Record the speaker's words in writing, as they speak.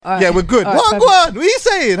All right. Yeah, we're good. All right, What are you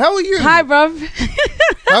saying? How are you? Hi, bruv.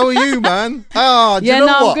 How are you, man? Do Yeah, you know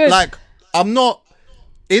no, I'm what? good. Like, I'm not,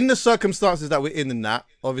 in the circumstances that we're in and that,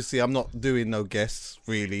 obviously I'm not doing no guests,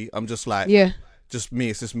 really. I'm just like, Yeah. just me.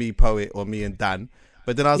 It's just me, Poet, or me and Dan.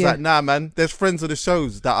 But then I was Yeah. like, nah, man, there's friends of the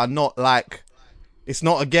shows that are not like, it's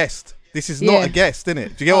not a guest. This is not Yeah. a guest,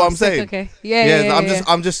 innit? Do you get what I'm sick, saying? okay. Yeah,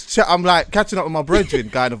 I'm like catching up with my brethren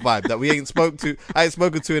kind of vibe that I ain't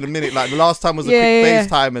spoken to in a minute. Like the last time was a quick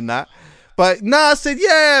FaceTime and that. But I said,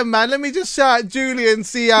 yeah, man, let me just shout at Julie and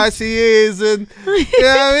see how she is. And, you know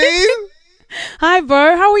what I mean? Hi,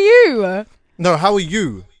 bro. How are you? No, how are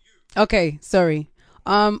you? Okay, sorry.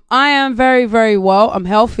 I am very, very well. I'm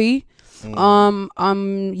healthy.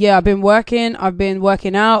 I've been working. I've been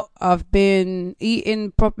working out. I've been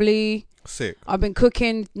eating properly. Sick. I've been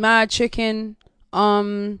cooking mad chicken.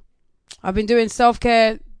 I've been doing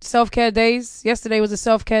self-care days. Yesterday was a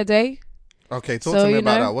self-care day. Okay, talk to me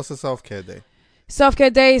about that. What's a self-care day? Self-care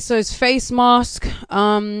day, so it's face mask,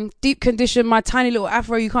 deep condition, my tiny little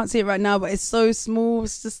afro. You can't see it right now, but it's so small.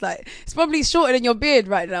 It's just like, it's probably shorter than your beard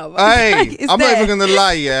right now. Hey, I'm not even gonna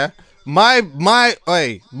lie, yeah. My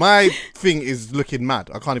thing is looking mad.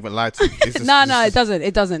 I can't even lie to you. It's just, No, it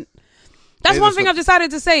doesn't. That's one thing I've decided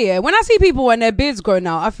to say, yeah. When I see people when their beards grow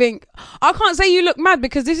out, I think, I can't say you look mad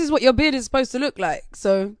because this is what your beard is supposed to look like.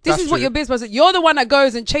 So this is what your beard's supposed to. You're the one that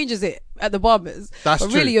goes and changes it at the barbers. That's but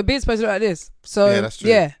true. Really, your beard's supposed to look like this. So yeah, that's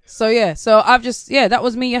true. So I've just, that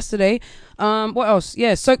was me yesterday. What else?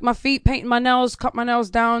 Yeah, soaked my feet, painted my nails, cut my nails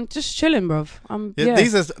down, just chilling, bruv.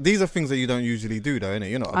 These are things that you don't usually do, though, innit?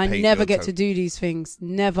 You're not. I never get to do these things.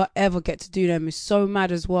 Never ever get to do them. It's so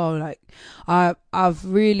mad as well. Like, I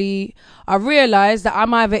realized that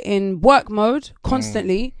I'm either in work mode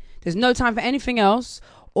constantly. There's no time for anything else,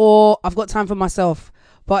 or I've got time for myself.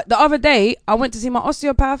 But the other day, I went to see my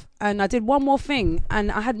osteopath and I did one more thing,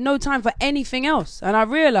 and I had no time for anything else. And I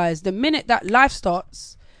realized the minute that life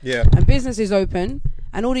starts. Yeah. And business is open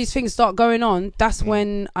and all these things start going on, that's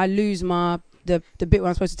when I lose the bit where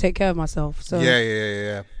I'm supposed to take care of myself. So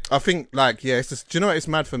Yeah. I think it's just, do you know what it's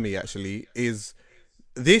mad for me actually is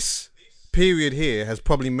this period here has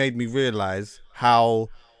probably made me realize how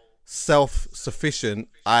self-sufficient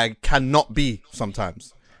I cannot be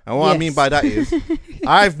sometimes. And what I mean by that is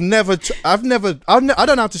I don't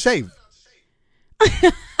know how to shave.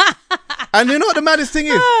 And you know what the maddest thing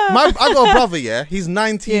is? I got a brother, yeah. He's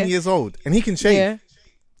 19 years old, and he can shave.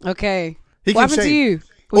 Yeah. Okay. He what can happened shave.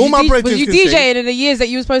 to you? All my brethren was you can DJing shave. in the years that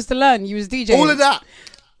you were supposed to learn? You was DJing. All of that.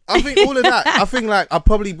 I think all of that. I think like I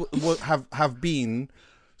probably would have been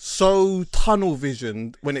so tunnel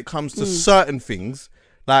visioned when it comes to certain things.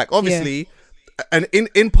 Like obviously, and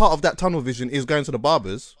in part of that tunnel vision is going to the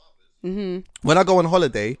barbers. When I go on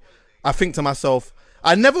holiday, I think to myself,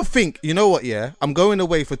 I never think, you know what, I'm going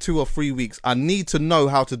away for 2 or 3 weeks. I need to know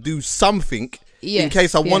how to do something in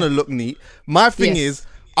case I want to look neat. My thing is,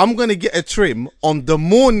 I'm going to get a trim on the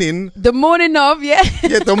morning. The morning of,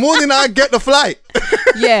 the morning I get the flight.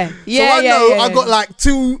 So I know I got like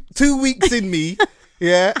two weeks in me.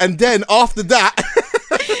 Yeah. And then after that.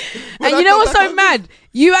 And you know what's so mad?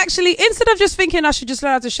 You actually, instead of just thinking I should just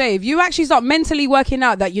learn how to shave, you actually start mentally working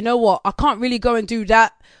out that, you know what, I can't really go and do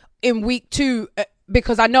that in week 2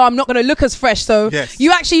 because I know I'm not going to look as fresh. So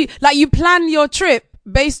you actually, like, you plan your trip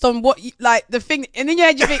based on what you, like the thing, and in your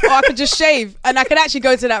head you think, I could just shave and I could actually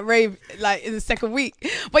go to that rave like in the second week.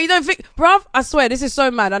 But you don't think, bruv, I swear this is so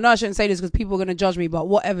mad. I know I shouldn't say this because people are going to judge me, but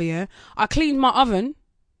whatever. I cleaned my oven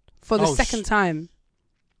for the second time.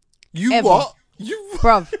 You ever. What?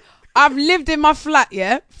 Bruv, I've lived in my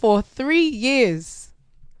flat for 3 years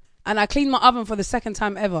and I cleaned my oven for the second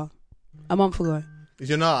time ever a month ago.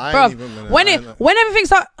 You know, when everything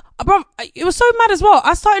started, bro, it was so mad as well.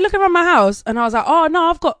 I started looking around my house and I was like, oh no,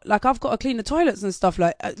 I've got to clean the toilets and stuff.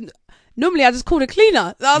 Like normally I just call the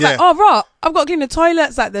cleaner. I was like, oh bro, I've got to clean the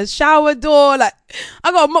toilets, like the shower door, like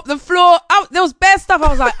I got to mop the floor. There was bare stuff. I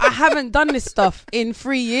was like, I haven't done this stuff in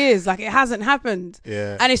 3 years. Like it hasn't happened.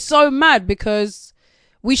 Yeah. And it's so mad because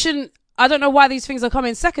we shouldn't. I don't know why these things are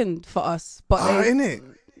coming second for us, but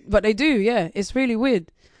but they do. Yeah, it's really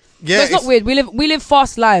weird. Yeah, so it's not weird. We live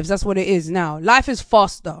fast lives. That's what it is now. Life is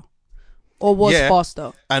faster, or was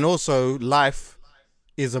faster. And also, life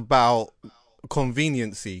is about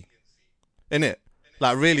conveniency, innit?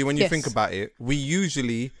 Like really, when you think about it, we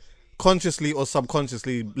usually, consciously or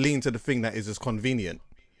subconsciously, lean to the thing that is just convenient.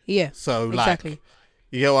 Yeah. So like, you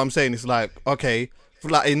get what I'm saying? It's like, okay,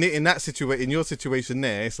 like in that situation, in your situation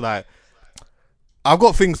there, it's like, I've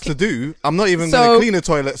got things to do. I'm not even going to clean the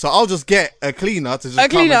toilet, so I'll just get a cleaner to just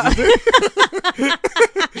come and do it.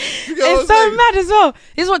 It's so mad as well.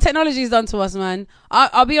 This is what technology has done to us, man.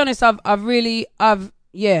 I'll be honest. I've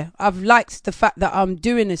liked the fact that I'm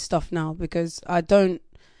doing this stuff now, because I don't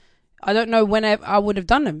know when I would have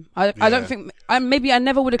done them. I don't think maybe I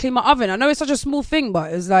never would have cleaned my oven. I know it's such a small thing,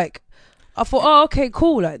 but it's like I thought, oh, okay,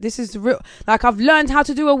 cool. Like, this is real. Like, I've learned how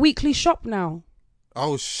to do a weekly shop now.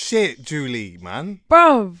 Oh shit, Julie, man.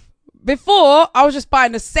 Bro, before I was just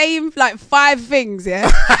buying the same like 5 things, yeah.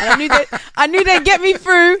 And I knew they'd get me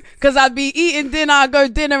through, because I'd be eating dinner. I'd go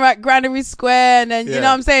dinner at Granary Square, and then you know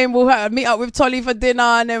what I'm saying, we'll meet up with Tolly for dinner,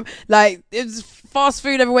 and then like it's fast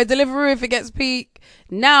food everywhere, delivery if it gets peak.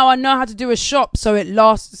 Now I know how to do a shop so it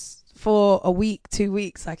lasts for a week, 2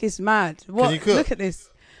 weeks. Like, it's mad. What? Can you cook? Look at this.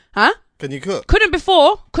 Huh? Can you cook? Couldn't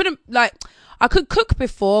before. I could cook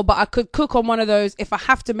before, but I could cook on one of those. If I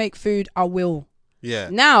have to make food, I will. Yeah.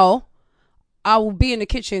 Now, I will be in the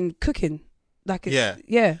kitchen cooking. Like,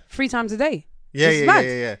 3 times a day.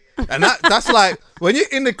 Yeah. And that's like when you're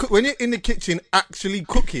in the kitchen actually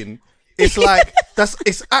cooking, it's like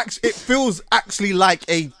it feels actually like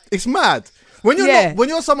it's mad. When you're when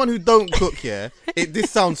you're someone who don't cook,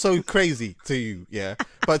 this sounds so crazy to you,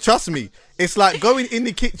 but trust me, it's like going in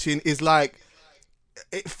the kitchen is like,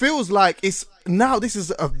 it feels like this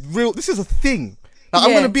is a thing. Like,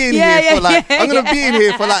 I'm gonna be in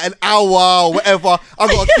here for like an hour or whatever. I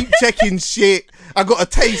gotta keep checking shit. I gotta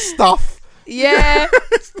taste stuff. Yeah,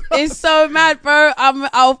 it's so mad, bro.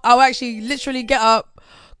 I'll actually literally get up,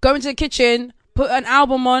 go into the kitchen, put an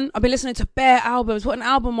album on. I've been listening to bare albums. Put an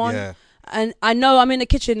album on, and I know I'm in the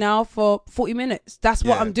kitchen now for 40 minutes. That's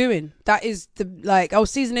what I'm doing. That is I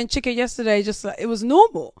was seasoning chicken yesterday. Just like, it was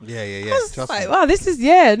normal. Yeah. I was like, wow, this is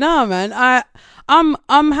man.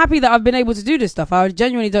 I'm happy that I've been able to do this stuff. I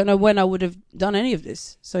genuinely don't know when I would have done any of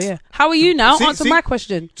this. So yeah, how are you now? Answer my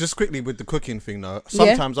question. Just quickly with the cooking thing though.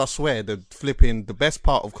 Sometimes I swear the best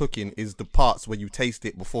part of cooking is the parts where you taste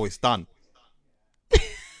it before it's done.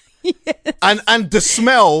 Yes. And the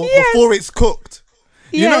smell before it's cooked.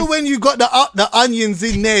 You know when you got the onions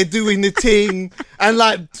in there doing the ting and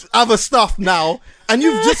like other stuff now, and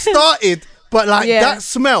you've just started, but like that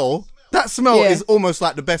smell is almost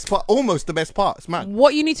like the best part. Almost the best part. It's mad.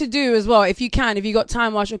 What you need to do as well, if you got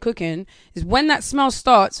time whilst you're cooking, is when that smell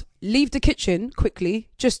starts, leave the kitchen quickly.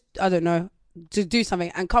 Just, I don't know, to do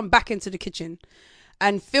something, and come back into the kitchen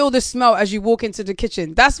and feel the smell as you walk into the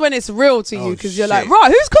kitchen. That's when it's real to you, because you're like,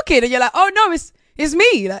 right, who's cooking? And you're like, oh no, it's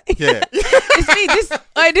me. Like, it's me.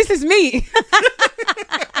 This is me.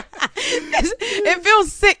 It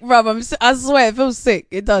feels sick, bruv. I swear, it feels sick.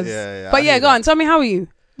 It does. Yeah. But go on. Tell me, how are you?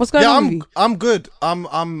 What's going on with you? I'm good.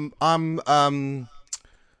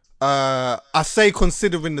 I say,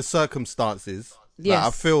 considering the circumstances, like, I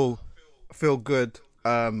feel good.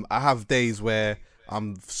 I have days where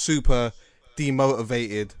I'm super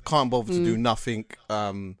demotivated, can't bother to do nothing,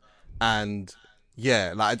 and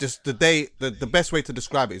like, just the best way to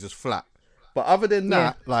describe it is just flat. But other than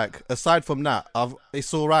that, like, aside from that,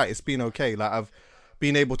 it's all right. It's been okay. Like, I've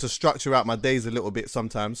been able to structure out my days a little bit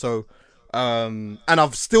sometimes. So, and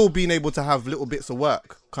I've still been able to have little bits of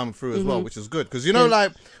work come through as well, which is good. Because,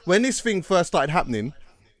 like, when this thing first started happening,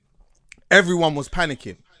 everyone was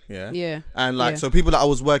panicking. Yeah. And like, so people that I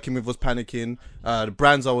was working with was panicking. The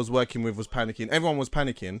brands I was working with was panicking. Everyone was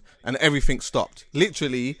panicking, and everything stopped.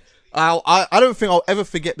 Literally, I don't think I'll ever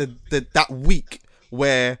forget that week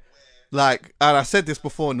where, like, and I said this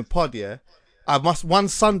before in the pod, one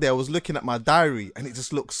Sunday I was looking at my diary and it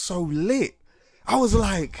just looked so lit. I was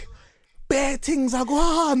like, bare things are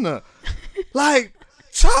gone. Like,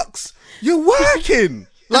 Chucks, you're working.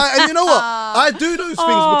 Like, and you know what? I do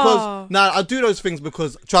those things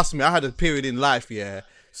because trust me, I had a period in life,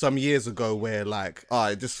 some years ago where, like,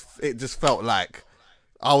 it just felt like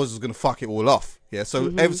I was just gonna fuck it all off.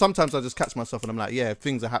 So sometimes I just catch myself and I'm like,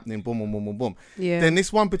 things are happening, boom, boom, boom, boom, boom. Then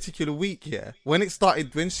this one particular week, when shit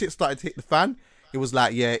started to hit the fan, it was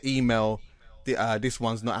like, email, this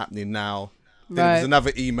one's not happening now. Then it was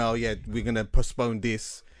another email, we're gonna postpone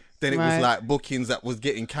this. Then it was like bookings that was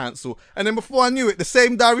getting cancelled. And then before I knew it, the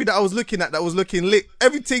same diary that I was looking at that was looking lit,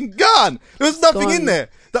 everything gone. There was nothing in there.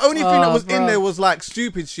 The only thing that was in there was like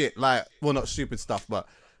stupid shit. Like, well, not stupid stuff, but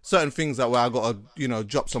certain things that where I got to,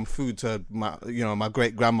 drop some food to my, my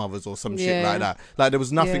great grandmothers or some shit like that. Like, there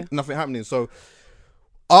was nothing happening. So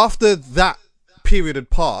after that period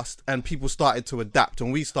had passed and people started to adapt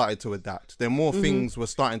and we started to adapt, then more things were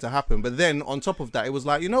starting to happen. But then on top of that, it was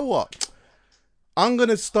like, you know what? I'm going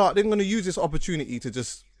to use this opportunity to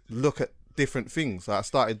just look at different things. Like, I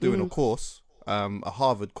started doing a course a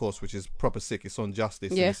Harvard course, which is proper sick. It's on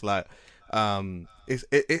justice. Yeah. And it's like,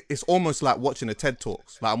 it's almost like watching a TED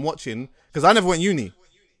Talks. Like I'm watching, because I never went uni.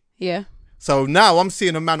 Yeah. So now I'm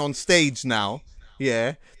seeing a man on stage now,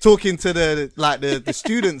 yeah, talking to the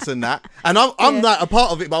students and that. And I'm like a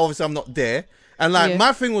part of it, but obviously I'm not there. And like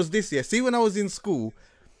my thing was this, yeah. See, when I was in school,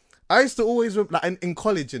 I used to always, like in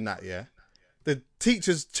college and that, yeah, the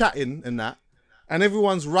teachers chatting and that, and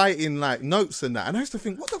everyone's writing like notes and that. And I used to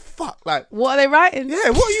think, what the fuck? Like, what are they writing? Yeah,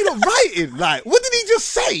 what are you not writing? Like, what did he just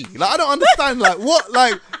say? Like, I don't understand.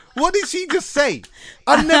 Like, what did she just say?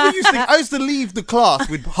 I used to leave the class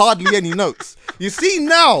with hardly any notes. You see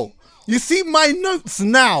now. You see my notes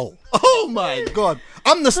now. Oh my God.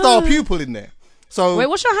 I'm the star pupil in there. So wait,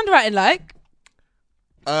 what's your handwriting like?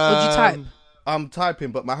 Or do you type? I'm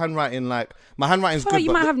typing, but my handwriting's good.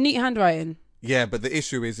 You might have neat handwriting. Yeah, but the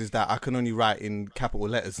issue is that I can only write in capital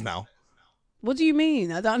letters now. What do you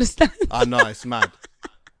mean? I don't understand. I know, it's mad.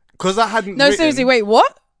 Because I hadn't seriously, wait,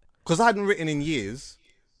 what? Because I hadn't written in years.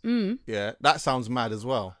 Yeah, that sounds mad as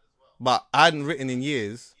well. But I hadn't written in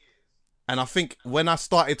years. And I think when I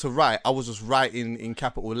started to write, I was just writing in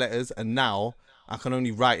capital letters. And now I can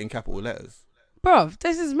only write in capital letters. Bruv,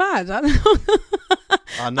 this is mad. I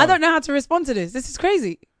don't know how to respond to this. This is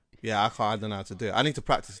crazy. Yeah, I don't know how to do it. I need to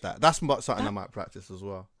practice that. That's something I might practice as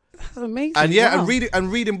well. That's amazing. And yeah, wow.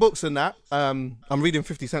 and reading books and that. I'm reading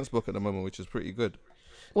 50 Cent's book at the moment, which is pretty good.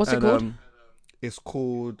 What's it called? It's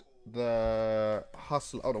called The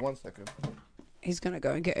Hustle. Hold on 1 second. He's going to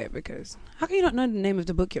go and get it because... How can you not know the name of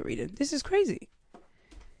the book you're reading? This is crazy.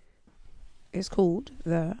 It's called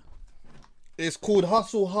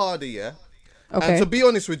Hustle Harder, yeah? Okay. And to be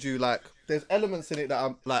honest with you, like, there's elements in it that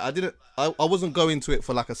I'm like, I wasn't going to it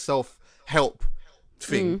for like a self-help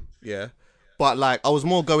thing, yeah. But like, I was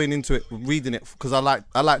more going into it, reading it, because I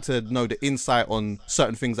like to know the insight on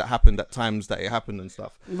certain things that happened at times that it happened and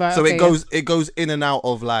stuff. Right, so it goes in and out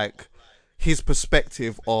of like his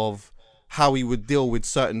perspective of how he would deal with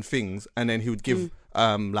certain things, and then he would give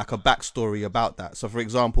like a backstory about that. So for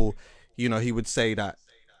example, you know, he would say that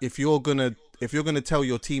if you're gonna tell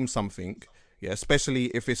your team something, yeah, especially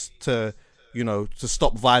if it's to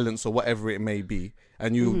stop violence or whatever it may be,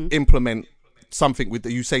 and you implement something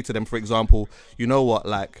you say to them, for example, you know what,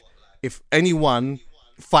 like, if anyone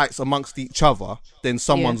fights amongst each other, then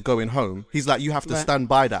someone's going home. He's like, you have to stand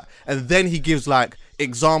by that. And then he gives like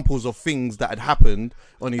examples of things that had happened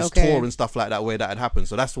on his tour and stuff like that, where that had happened.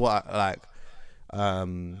 So that's what I like.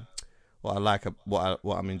 What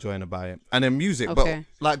I'm enjoying about it. And then music, but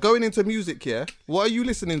like going into music, yeah. What are you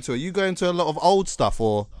listening to? Are you going to a lot of old stuff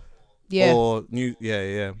or new?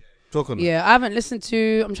 Yeah. Talk on that. Yeah, I haven't listened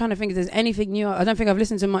to. I'm trying to think if there's anything new. I don't think I've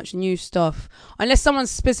listened to much new stuff, unless someone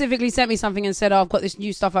specifically sent me something and said, "Oh, I've got this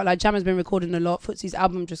new stuff out." Like Jammer's been recording a lot. Footsie's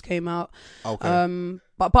album just came out. Okay.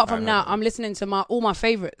 But apart from that, I'm listening to all my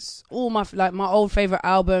favorites, all my old favorite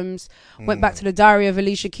albums. Went back to the Diary of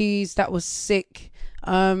Alicia Keys. That was sick.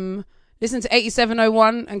 Listen to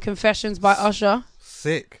 8701 and Confessions by Usher.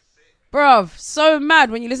 Sick. Bruv, so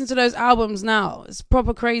mad when you listen to those albums now. It's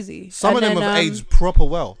proper crazy. Some of them have aged proper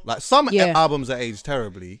well. Like some albums are aged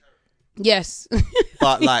terribly. Yes.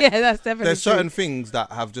 But like, yeah, that's definitely there's certain things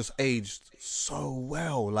that have just aged so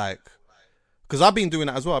well. Like, because I've been doing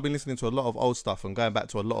that as well. I've been listening to a lot of old stuff and going back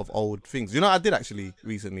to a lot of old things. You know what I did actually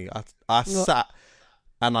recently? I sat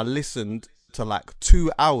and I listened to like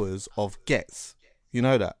 2 hours of Gets. You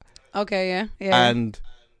know that? Okay, yeah. And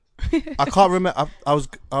I can't remember. I was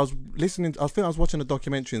listening. I think I was watching a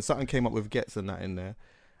documentary and something came up with Gets and that in there,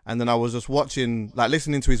 and then I was just watching, like,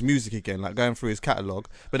 listening to his music again, like going through his catalogue,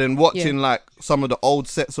 but then watching like some of the old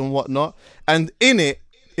sets and whatnot. And in it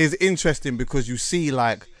is interesting because you see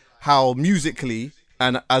like how musically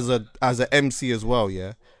and as a MC as well,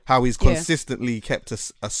 yeah, how he's consistently kept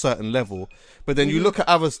a certain level. But then you look at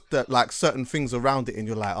others that like certain things around it, and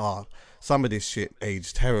you're like, oh, some of this shit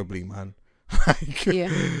aged terribly, man. Like,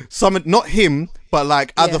 some, not him, but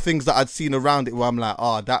like other things that I'd seen around it where I'm like,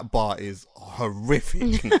 oh, that bar is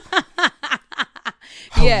horrific.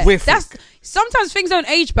 Horrific. That's sometimes things don't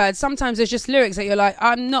age bad. Sometimes there's just lyrics that you're like,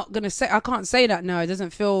 I can't say that now. It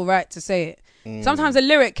doesn't feel right to say it. Sometimes a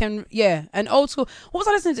lyric can, and old school. What was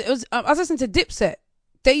I listening to? I was listening to Dipset.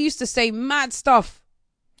 They used to say mad stuff.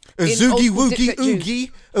 A zoogie woogie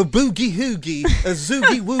oogie, a boogie hoogie, a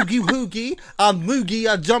zoogie woogie woogie, I'm moogie,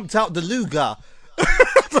 I jumped out the luga.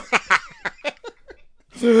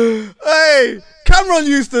 Hey, Cameron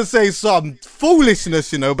used to say some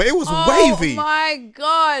foolishness, you know, but it was wavy. Oh my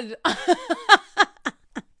God.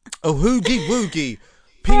 A hoogie woogie,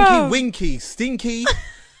 pinky winky, stinky,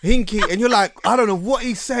 hinky, and you're like, I don't know what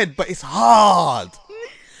he said, but it's hard.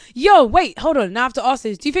 Yo, wait, hold on. Now I have to ask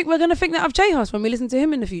this. Do you think we're going to think that of J Hus when we listen to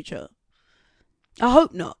him in the future? I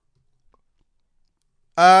hope not.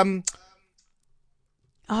 I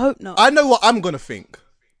hope not. I know what I'm going to think.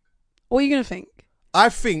 What are you going to think? I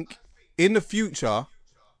think in the future,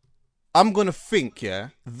 I'm going to think,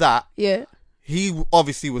 that he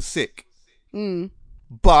obviously was sick.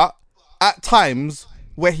 But at times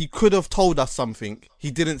where he could have told us something,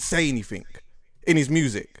 he didn't say anything in his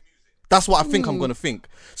music. That's what I think I'm going to think.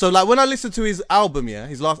 So like when I listen to his album,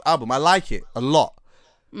 his last album, I like it a lot.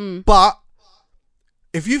 But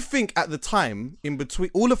if you think at the time, in between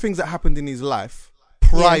all the things that happened in his life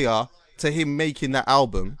prior to him making that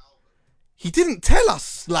album, he didn't tell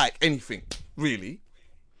us like anything, really.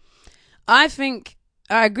 I think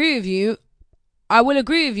I agree with you. I will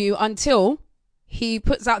agree with you until he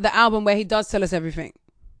puts out the album where he does tell us everything.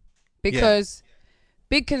 Because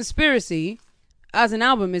Big Conspiracy as an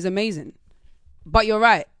album is amazing. But you're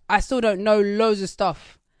right. I still don't know loads of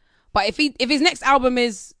stuff. But if his next album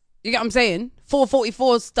is, you get what I'm saying,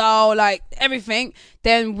 444 style, like everything,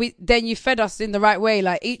 then you fed us in the right way.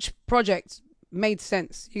 Like each project made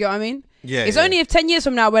sense. You get what I mean? Yeah. It's only if 10 years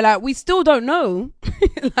from now we're like, we still don't know.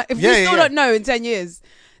 Like if we still don't know in 10 years,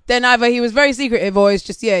 then either he was very secretive or it's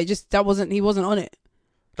just he wasn't on it.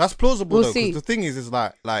 That's plausible though, because the thing is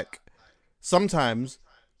like sometimes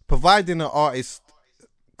providing an artist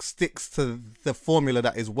sticks to the formula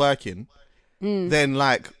that is working, then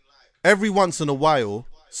like every once in a while,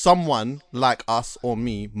 someone like us or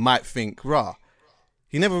me might think, rah,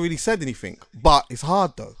 he never really said anything. But it's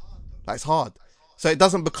hard though. Like it's hard. So it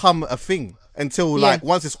doesn't become a thing until like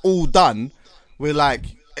once it's all done, we're like,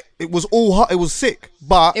 it was all hard, it was sick,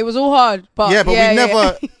 but it was all hard. But we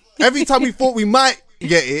never. Every time we thought we might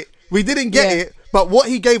get it, we didn't get it. But what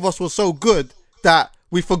he gave us was so good that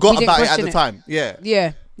we forgot about it at the time. Yeah,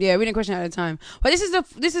 we didn't question it at the time. But this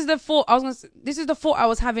is the thought I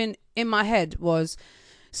was having in my head was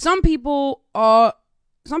some people are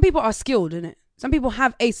skilled in it. Some people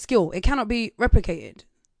have a skill. It cannot be replicated.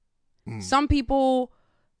 Some people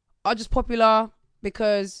are just popular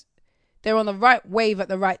because they're on the right wave at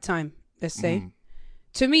the right time, let's say.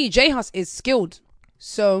 To me, J Hus is skilled.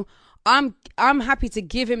 So I'm happy to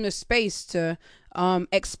give him the space to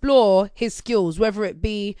explore his skills, whether it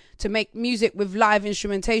be to make music with live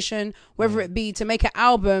instrumentation, whether it be to make an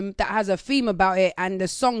album that has a theme about it and the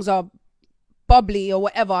songs are bubbly or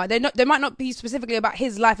whatever. They might not be specifically about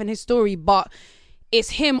his life and his story, but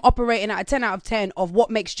it's him operating at a 10 out of 10 of what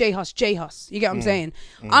makes J Hus J Hus. You get what I'm saying?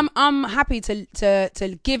 I'm happy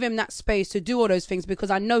to give him that space to do all those things because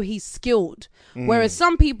I know he's skilled. Whereas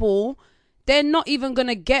some people, they're not even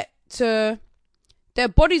gonna get to their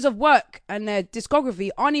bodies of work and their discography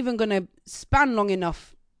aren't even gonna span long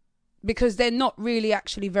enough because they're not really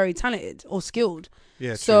actually very talented or skilled.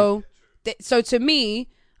 Yeah. So to me,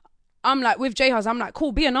 I'm like with J Hus, I'm like,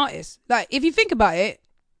 cool, be an artist. Like if you think about it,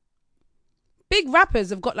 big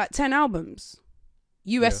rappers have got like 10 albums,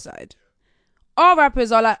 US side. Our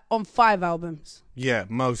rappers are like on 5 albums. Yeah,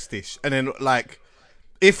 most-ish. And then like,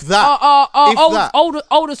 if that...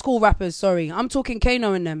 older school rappers, sorry. I'm talking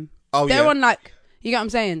Kano and them. Oh, they're on like, you get what I'm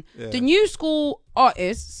saying? Yeah. The new school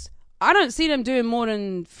artists, I don't see them doing more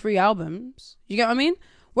than 3 albums. You get what I mean?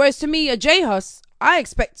 Whereas to me, a J Hus, I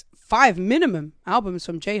expect 5 minimum albums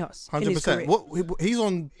from J Hus. 100%.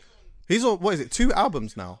 He's on, what is it, 2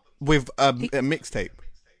 albums now? With a mixtape,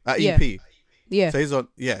 EP. Yeah. So he's on.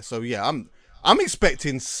 Yeah. So yeah, I'm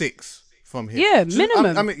expecting 6 from him. Yeah,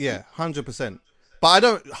 minimum. 100%. But I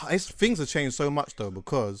don't. Things have changed so much though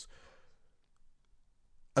because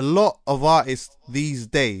a lot of artists these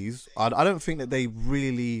days, I don't think that they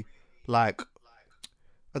really like.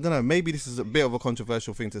 I don't know. Maybe this is a bit of a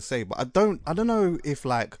controversial thing to say, but I don't know if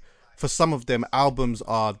like. For some of them, albums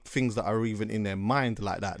are things that are even in their mind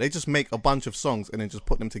like that. They just make a bunch of songs and then just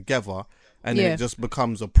put them together and then it just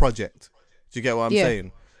becomes a project. Do you get what I'm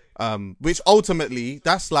saying? Which ultimately,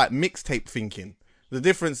 that's like mixtape thinking. The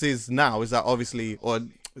difference is now is that obviously, or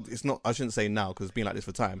it's not, I shouldn't say now because it's been like this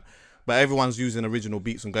for time, but everyone's using original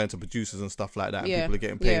beats and going to producers and stuff like that and people are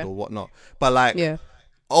getting paid or whatnot. But like,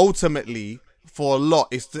 ultimately, for a lot,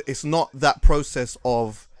 it's not that process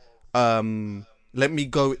of... let me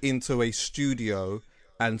go into a studio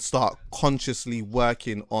and start consciously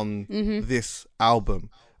working on this album.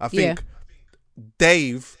 I think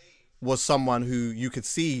Dave was someone who you could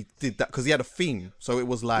see did that because he had a theme. So it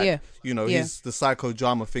was like, the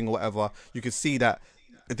psychodrama thing or whatever. You could see that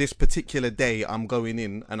this particular day I'm going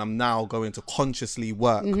in and I'm now going to consciously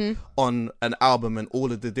work on an album and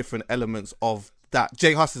all of the different elements of that.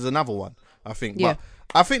 J Hus is another one, I think. But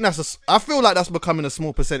I think I feel like that's becoming a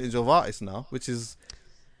small percentage of artists now, which is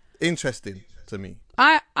interesting to me.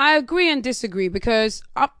 I agree and disagree because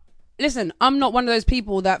listen, I'm not one of those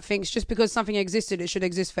people that thinks just because something existed, it should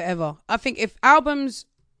exist forever. I think if albums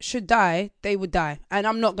should die, they would die. And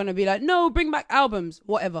I'm not going to be like, no, bring back albums,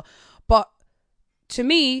 whatever. But to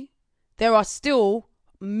me, there are still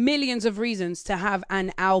millions of reasons to have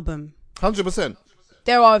an album. 100%.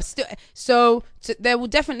 There are still, there will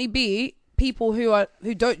definitely be people who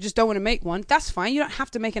don't want to make one. That's fine. You don't have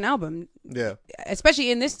to make an album. Yeah. Especially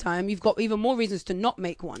in this time, you've got even more reasons to not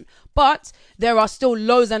make one. But there are still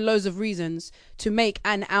loads and loads of reasons to make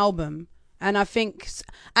an album. And I think,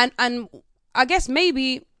 and I guess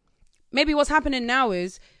maybe what's happening now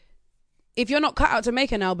is, if you're not cut out to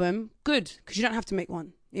make an album, good, because you don't have to make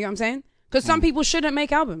one. You know what I'm saying? Because some people shouldn't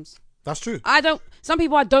make albums. That's true. Some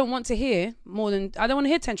people I don't want to hear I don't want to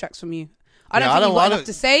hear 10 tracks from you. I don't think you got enough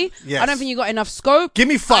to say. Yes. I don't think you got enough scope. Give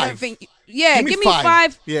me 5. I don't think, give me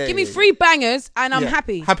 5. Yeah, give me 3 bangers and I'm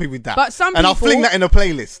happy. Happy with that. But some and I'll fling that in a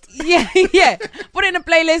playlist. Yeah. Put it in a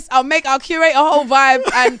playlist. I'll curate a whole vibe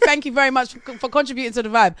and thank you very much for contributing to the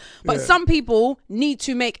vibe. But some people need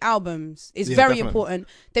to make albums. It's very important.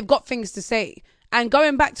 They've got things to say. And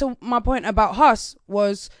going back to my point about Huss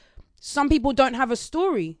was, some people don't have a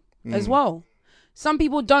story as well. Some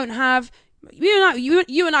people don't have...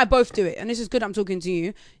 You and I both do it, and this is good I'm talking to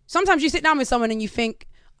you. Sometimes you sit down with someone and you think,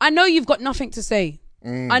 I know you've got nothing to say.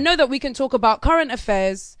 I know that we can talk about current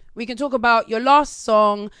affairs, we can talk about your last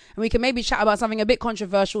song, and we can maybe chat about something a bit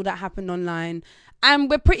controversial that happened online. And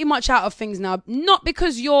we're pretty much out of things now. Not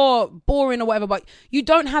because you're boring or whatever, but you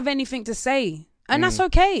don't have anything to say. And that's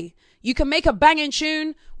okay. You can make a banging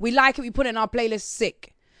tune, we like it, we put it in our playlist,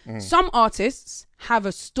 sick. Some artists have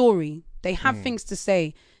a story. They have things to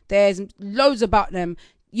say. There's loads about them.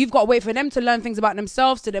 You've got to wait for them to learn things about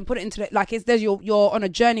themselves to then put it into you're on a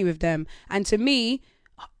journey with them. And to me,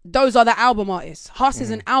 those are the album artists. Huss is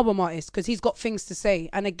an album artist because he's got things to say.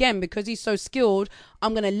 And again, because he's so skilled,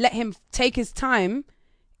 I'm going to let him take his time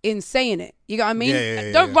in saying it. You know what I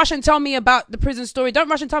mean? Don't rush and tell me about the prison story. Don't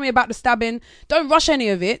rush and tell me about the stabbing. Don't rush any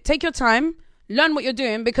of it. Take your time. Learn what you're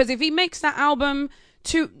doing, because if he makes that album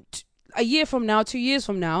a year from now, 2 years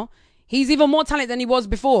from now, he's even more talented than he was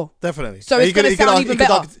before. Definitely. So it's going to sound even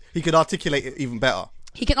better. He could articulate it even better.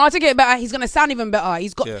 He can articulate it better. He's going to sound even better.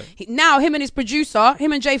 He's got now him and his producer,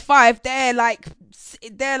 him and J5. They're like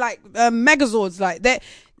megazords. Like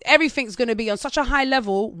everything's going to be on such a high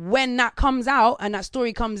level. When that comes out and that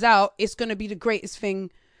story comes out, it's going to be the greatest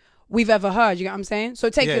thing we've ever heard. You get what I'm saying? So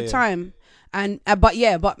take your time. And but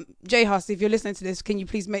J Huss, if you're listening to this, can you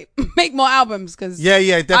please make more albums? Because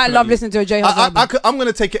definitely. I love listening to a J Huss album. I'm going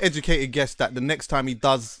to take an educated guess that the next time he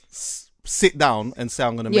does sit down and say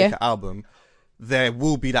I'm going to make an album, there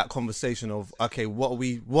will be that conversation of, okay, what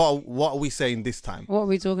are we saying this time? What are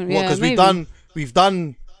we talking about? Because we've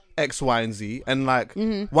done X, Y, and Z, and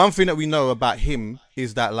one thing that we know about him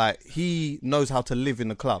is that he knows how to live in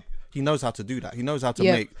the club. He knows how to do that. He knows how to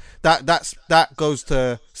make that. That goes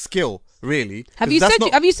to skill. Really? Have you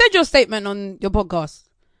said your statement on your podcast?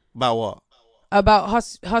 About what? About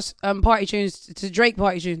Huss party tunes to Drake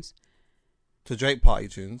party tunes. To Drake party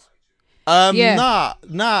tunes? Nah.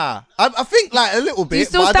 I think a little bit. Do you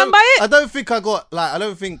still stand by it? I don't think I got I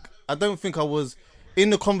don't think I was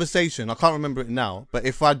in the conversation. I can't remember it now. But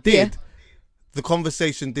if I did, the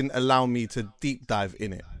conversation didn't allow me to deep dive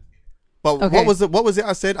in it. But what was it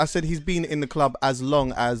I said? I said he's been in the club as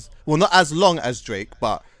long as, well, not as long as Drake,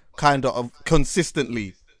 but kind of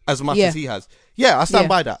consistently as much as he has. Yeah, I stand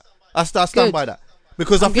by that. I stand by that.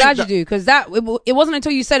 Because I'm glad you do, because it wasn't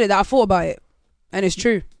until you said it that I thought about it. And it's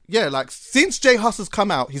true. Yeah, since J Huss has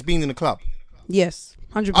come out, he's been in the club. Yes,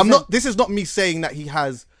 100%. This is not me saying that he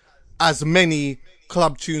has as many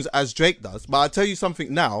club tunes as Drake does, but I'll tell you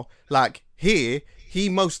something now, he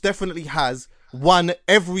most definitely has one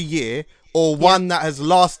every year, or one that has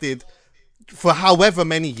lasted for however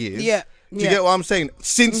many years. Yeah. Do you get what I'm saying?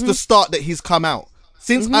 Since the start that he's come out.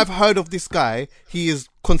 Since I've heard of this guy, he has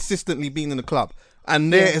consistently been in the club.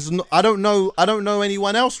 And there is I don't know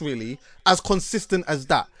anyone else really as consistent as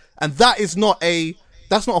that. And that's not a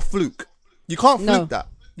fluke. You can't fluke that.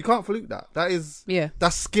 You can't fluke that.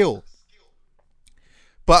 That's skill.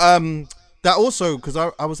 But that also, because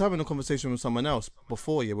I was having a conversation with someone else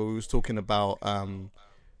before, where we was talking about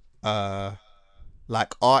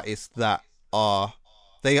artists that are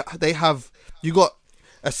they have, you got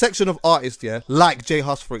a section of artists like J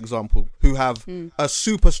Huss, for example, who have a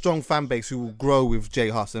super strong fan base who will grow with J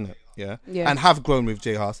Huss, innit? Yeah, and have grown with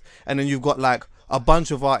J Huss. And then you've got a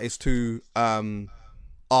bunch of artists who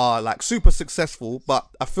are super successful, but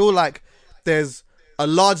I feel like there's a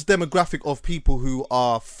large demographic of people who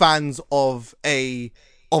are fans of a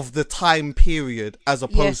of the time period as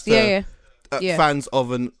opposed to fans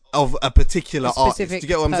of a particular artist. Do you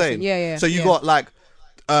get what I'm saying? Yeah. So you got like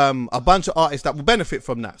a bunch of artists that will benefit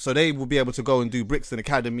from that, so they will be able to go and do Brixton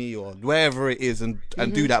Academy or wherever it is and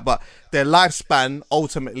do that, but their lifespan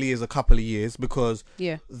ultimately is a couple of years, because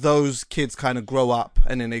those kids kind of grow up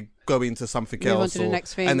and then they go into something else, on to the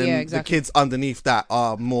next thing. And then exactly. the kids underneath that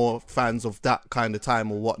are more fans of that kind of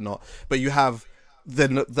time or whatnot. But you have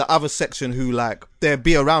the other section who like they'll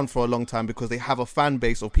be around for a long time because they have a fan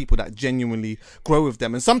base of people that genuinely grow with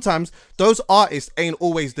them. And sometimes those artists ain't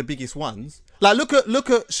always the biggest ones. Like look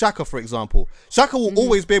at Shaka, for example. Shaka will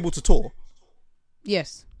always be able to tour.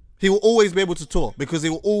 Yes, he will always be able to tour because he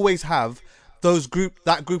will always have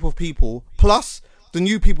that group of people plus the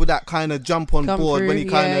new people that kind of jump on board through, when he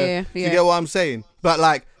kind of you get what I'm saying. But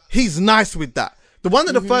like he's nice with that. One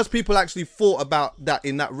of the first people actually thought about that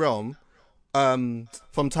in that realm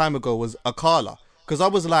from time ago was Akala, because I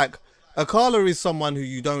was like, Akala is someone who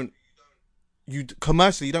you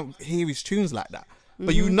commercially you don't hear his tunes like that,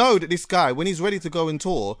 but you know that this guy, when he's ready to go and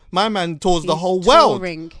tour, my man tours the whole world.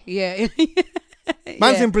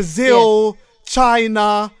 Man's in Brazil,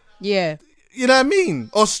 China, you know what I mean,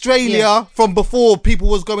 Australia, from before people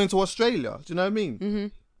was going to Australia. Do you know what I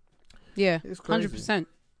mean? It's 100%.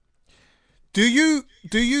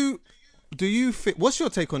 Do you think, what's your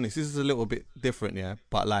take on this? This is a little bit different,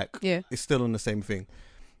 but like, it's still on the same thing.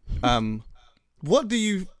 What do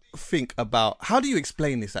you think about, how do you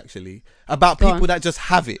explain this actually, about people that just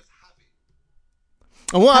have it?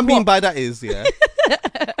 And what I mean by that is,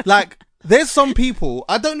 like, there's some people,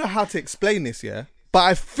 I don't know how to explain this, but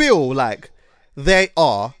I feel like there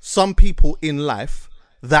are some people in life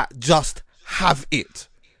that just have it.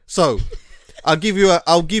 So I'll give you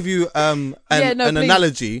an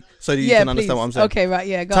analogy so that you can understand what I'm saying. Okay,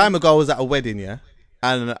 right, go Time ago I was at a wedding,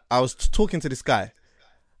 and I was talking to this guy.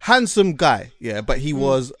 Handsome guy, but he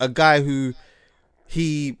was a guy who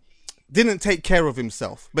he didn't take care of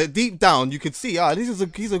himself. But deep down you could see, he's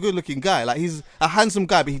a good looking guy. Like he's a handsome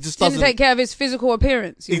guy, but he just doesn't take care of his physical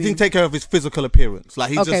appearance. He didn't take care of his physical appearance.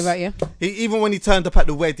 Like even when he turned up at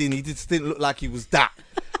the wedding, he just didn't look like he was that.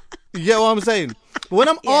 You get what I'm saying? When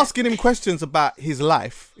I'm asking him questions about his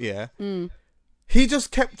life, he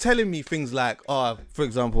just kept telling me things like, for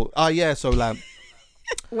example, so like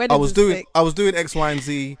I was doing X, Y, and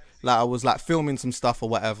Z. Like I was like filming some stuff or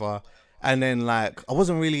whatever, and then like I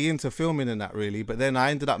wasn't really into filming and that really. But then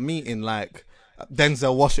I ended up meeting like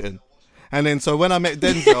Denzel Washington, and then so when I met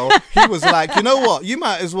Denzel, he was like, you know what, you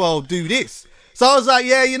might as well do this. So I was like,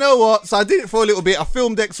 you know what? So I did it for a little bit. I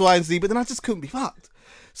filmed X, Y, and Z, but then I just couldn't be fucked.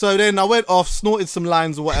 So then I went off, snorted some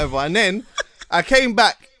lines or whatever, and then I came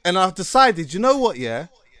back and I decided, you know what,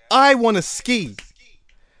 I want to ski.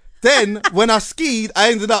 Then when I skied, I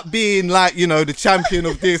ended up being like, the champion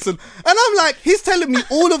of this. And I'm like, he's telling me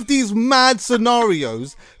all of these mad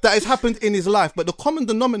scenarios that has happened in his life. But the common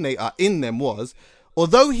denominator in them was,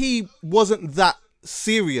 although he wasn't that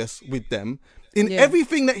serious with them, in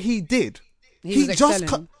everything that he did, he just...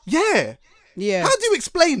 How do you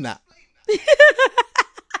explain that?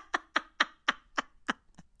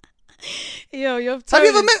 Yo, have you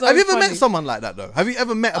ever met someone like that though? Have you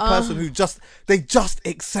ever met a person who just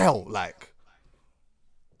excel? Like,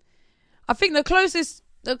 I think the closest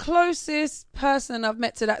person I've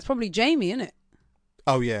met to that's probably Jamie, isn't it?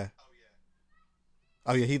 Oh yeah,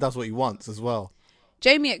 he does what he wants as well.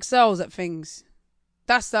 Jamie excels at things.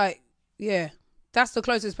 That's like, that's the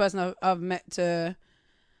closest person I've met to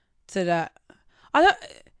that.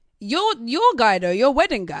 Your guy though, your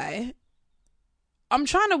wedding guy, I'm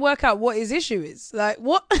trying to work out what his issue is. Like,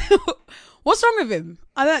 what? What's wrong with him?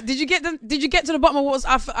 Did you get to the bottom of what was?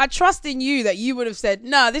 I trust in you that you would have said,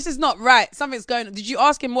 "Nah, this is not right. Something's going on." Did you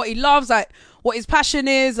ask him what he loves? Like, what his passion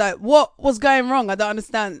is? Like, what was going wrong? I don't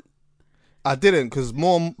understand. I didn't, because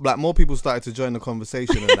more people started to join the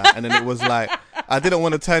conversation and that, and then it was like I didn't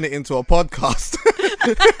want to turn it into a podcast.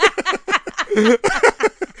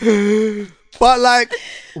 But like,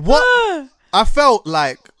 what I felt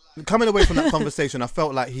like. Coming away from that conversation, I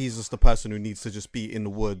felt like he's just the person who needs to just be in the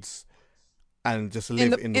woods and just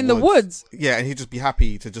live in the woods. Yeah, and he'd just be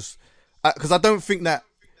happy to just... Because I don't think that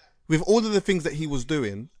with all of the things that he was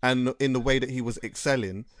doing and in the way that he was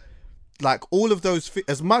excelling, like all of those...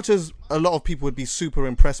 As much as a lot of people would be super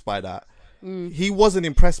impressed by that, he wasn't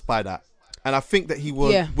impressed by that. And I think that he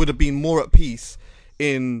would have been more at peace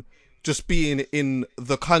in just being in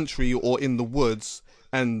the country or in the woods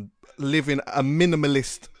and living a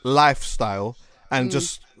minimalist lifestyle and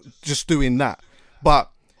just doing that. But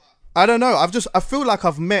I don't know, I feel like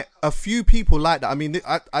I've met a few people like that. I mean,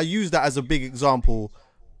 I use that as a big example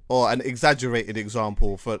or an exaggerated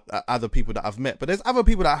example for other people that I've met, but there's other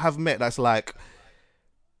people that I have met that's like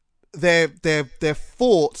their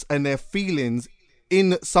thoughts and their feelings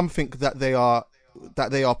in something that they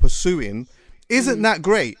are pursuing isn't that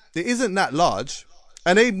great. It isn't that large,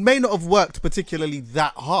 and they may not have worked particularly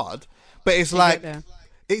that hard, but it's like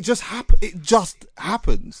it just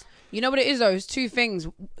happens. You know what it is though? It's two things,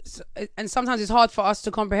 and sometimes it's hard for us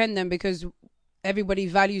to comprehend them because everybody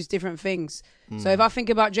values different things. So if I think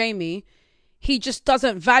about Jamie, he just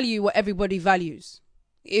doesn't value what everybody values.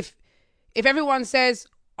 If everyone says,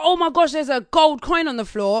 "Oh my gosh, there's a gold coin on the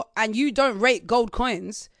floor," and you don't rate gold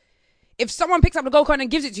coins, if someone picks up the gold coin and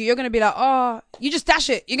gives it to you, you're going to be like, "Oh, you just dash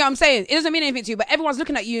it." You know what I'm saying? It doesn't mean anything to you, but everyone's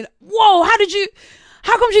looking at you, "Whoa, how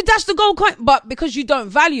come you dash the gold coin?" But because you don't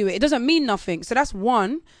value it, it doesn't mean nothing. So that's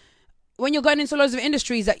one. When you're going into loads of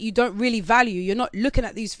industries that you don't really value, you're not looking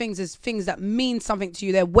at these things as things that mean something to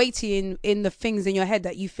you. They're weighty in the things in your head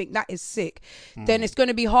that you think that is sick. Then it's going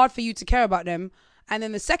to be hard for you to care about them. And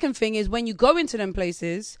then the second thing is when you go into them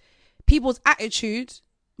places, people's attitude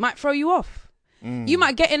might throw you off. You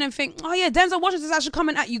might get in and think, "Oh yeah, Denzel Washington's actually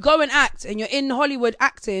coming at you." Go and act, and you're in Hollywood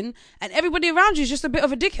acting, and everybody around you is just a bit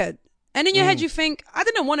of a dickhead. And in your head, you think, "I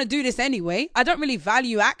didn't want to do this anyway. I don't really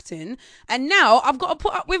value acting. And now I've got to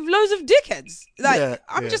put up with loads of dickheads. Like,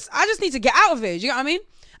 I just need to get out of here." Do you know what I mean?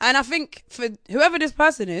 And I think for whoever this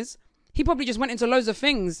person is, he probably just went into loads of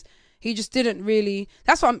things. He just didn't really.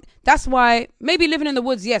 That's why maybe living in the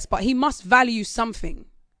woods, yes, but he must value something.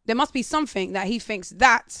 There must be something that he thinks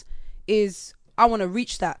that is, I want to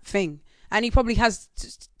reach that thing. And he probably has,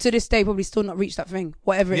 to this day, probably still not reached that thing,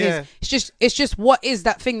 whatever it is. It's just what is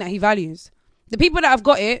that thing that he values. The people that have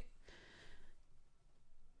got it,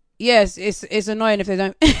 yes, it's annoying if they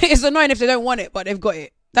don't. It's annoying if they don't want it, but they've got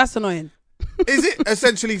it. That's annoying. Is it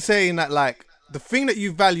essentially saying that like the thing that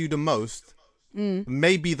you value the most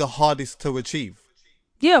may be the hardest to achieve?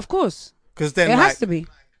 Yeah, of course. Because then it has to be.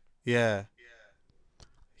 Yeah.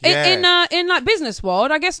 In like business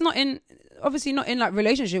world, I guess obviously not in like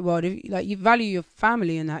relationship world. If like you value your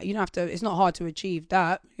family and that, you don't have to. It's not hard to achieve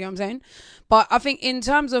that. You know what I'm saying? But I think in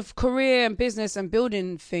terms of career and business and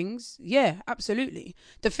building things, yeah, absolutely.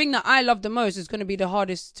 The thing that I love the most is going to be the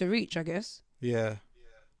hardest to reach, I guess. Yeah.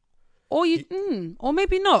 Or or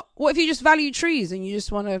maybe not. What if you just value trees and you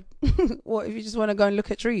just want to? What if you just want to go and look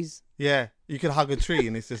at trees? Yeah, you can hug a tree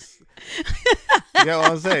and it's just. You know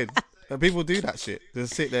what I'm saying? And people do that shit.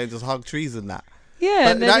 Just sit there and just hug trees and that.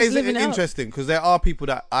 Yeah, but that is interesting because there are people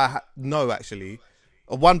that I know actually.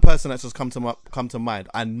 One person that's just come to mind.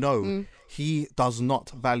 I know he does not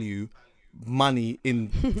value money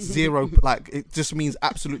in zero. Like it just means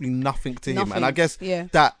absolutely nothing to him. And I guess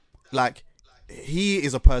that like he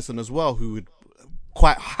is a person as well who would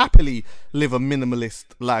quite happily live a minimalist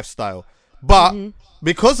lifestyle. But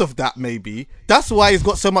because of that, maybe that's why he's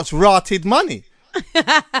got so much rotted money.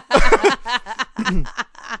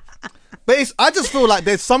 But I just feel like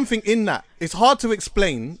there's something in that. It's hard to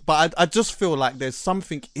explain, but I just feel like there's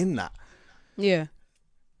something in that. Yeah.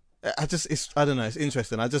 I don't know. It's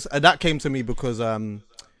interesting. That came to me because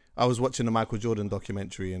I was watching the Michael Jordan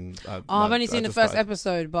documentary and I've only seen the first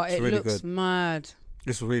episode, but it really looks mad.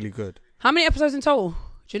 It's really good. How many episodes in total?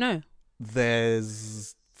 Do you know?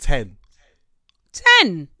 There's 10.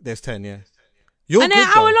 10? There's 10, yeah. And they're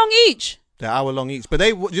hour long each. They're hour long each. But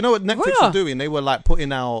you know what Netflix were doing? They were like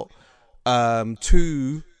putting out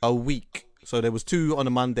 2 a week. So there was 2 on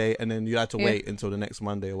a Monday and then you had to wait until the next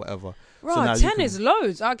Monday or whatever. Right, so 10 is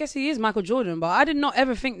loads. I guess he is Michael Jordan, but I did not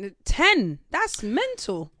ever think that 10. That's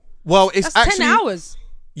mental. Well, that's actually 10 hours.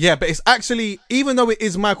 Yeah, but it's actually, even though it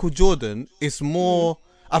is Michael Jordan, it's more.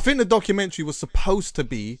 I think the documentary was supposed to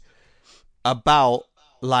be about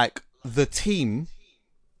like the team,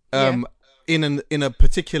 in a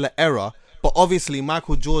particular era. But obviously,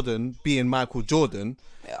 Michael Jordan being Michael Jordan,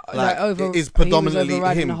 is predominantly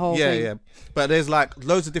him. Yeah. But there's like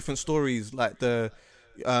loads of different stories, like the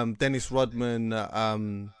Dennis Rodman,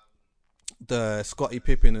 the Scottie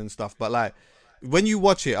Pippen and stuff. But like when you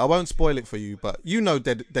watch it, I won't spoil it for you. But you know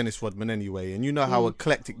Dennis Rodman anyway, and you know how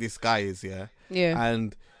eclectic this guy is. Yeah.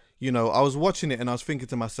 And you know, I was watching it and I was thinking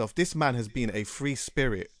to myself, this man has been a free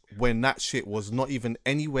spirit when that shit was not even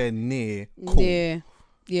anywhere near cool.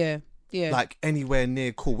 Yeah. Like anywhere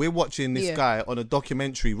near cool. We're watching this guy on a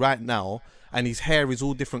documentary right now and his hair is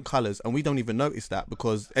all different colours and we don't even notice that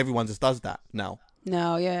because everyone just does that now.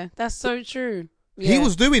 No, yeah. That's so true. He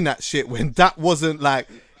was doing that shit when that wasn't like...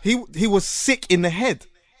 He was sick in the head.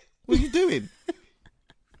 What are you doing?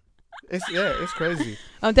 It's crazy.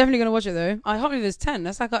 I'm definitely going to watch it though. I can't believe there's 10.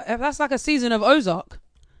 That's like a season of Ozark.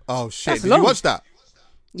 Oh shit. Did you watch that?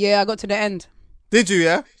 Yeah, I got to the end. Did you,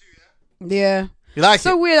 yeah? Yeah. You like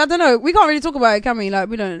so it? weird. I don't know. We can't really talk about it, can we? Like,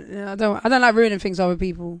 we don't. I don't like ruining things for other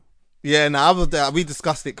people. Yeah, no, we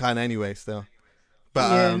discussed it kind of anyway still.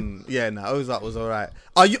 But no, Ozark was alright.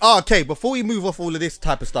 Are you okay? Before we move off all of this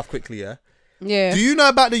type of stuff quickly, yeah. Yeah. Do you know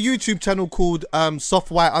about the YouTube channel called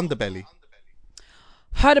Soft White Underbelly?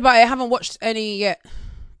 Heard about it. Haven't watched any yet.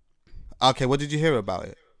 Okay, what did you hear about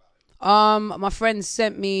it? My friend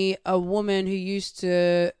sent me a woman who used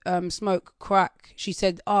to smoke crack. She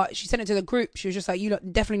said, she sent it to the group. She was just like, you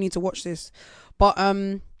definitely need to watch this. But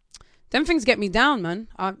them things get me down, man.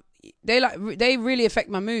 They really affect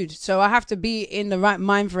my mood. So I have to be in the right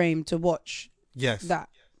mind frame to watch that.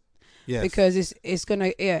 Yes. Because it's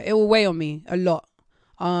gonna it will weigh on me a lot.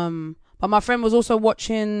 But my friend was also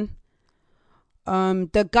watching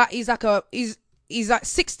the guy. He's like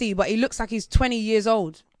 60, but he looks like he's 20 years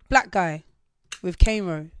old. Black guy with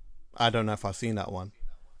Kano. I don't know if I've seen that one.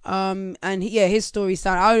 And his story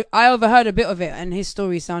sounded. I overheard a bit of it, and his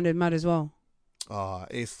story sounded mad as well.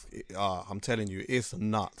 I'm telling you, it's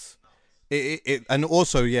nuts. It and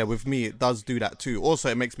also with me it does do that too. Also,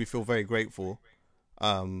 it makes me feel very grateful.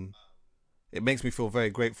 It makes me feel very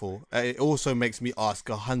grateful. It also makes me ask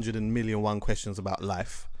 100,000,001 questions about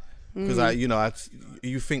life, because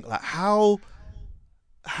you think like how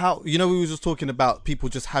we were just talking about people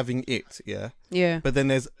just having it, but then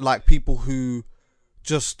there's like people who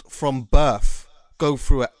just from birth go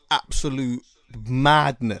through an absolute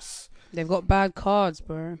madness. They've got bad cards,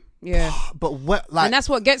 bro. Yeah. But what, like, and that's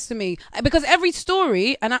what gets to me, because every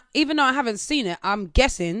story, and even though I haven't seen it, I'm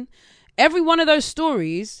guessing every one of those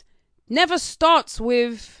stories never starts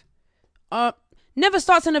in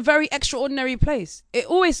a very extraordinary place. It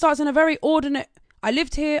always starts in a very ordinary. I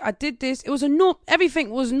lived here, I did this. It was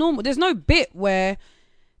everything was normal. There's no bit where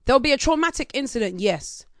there'll be a traumatic incident,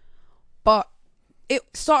 yes. But it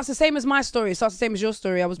starts the same as my story. It starts the same as your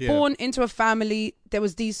story. I was born into a family. There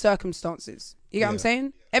was these circumstances. You get what I'm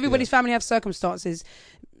saying? Everybody's family have circumstances.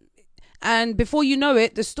 And before you know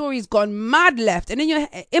it, the story's gone mad left. And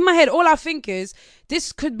in my head, all I think is,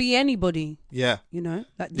 this could be anybody. Yeah. You know?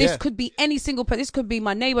 Like, this could be any single person. This could be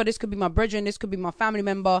my neighbor. This could be my brethren. This could be my family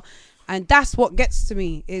member. And that's what gets to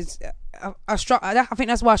me, is I think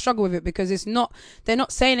that's why I struggle with it, because they're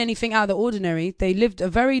not saying anything out of the ordinary. They lived a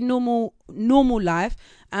very normal life,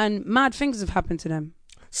 and mad things have happened to them.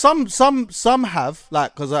 Some have,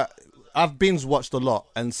 like, because I've binge watched a lot,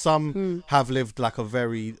 and some have lived like a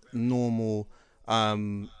very normal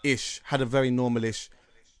had a very normal-ish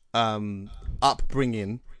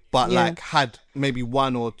upbringing, but like had maybe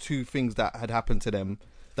one or two things that had happened to them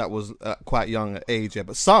that was quite young at age.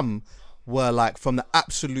 But some were like from the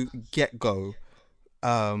absolute get-go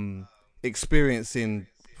experiencing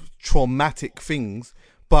traumatic things,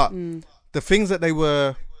 but the things that they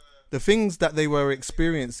were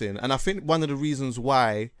experiencing, and I think one of the reasons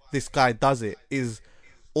why this guy does it is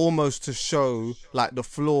almost to show like the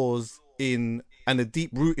flaws and the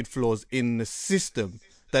deep-rooted flaws in the system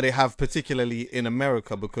that they have, particularly in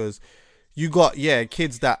America, because you got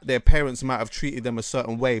kids that their parents might have treated them a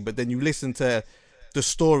certain way, but then you listen to the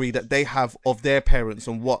story that they have of their parents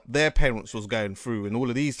and what their parents was going through and all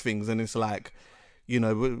of these things, and it's like, you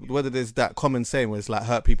know, whether there's that common saying where it's like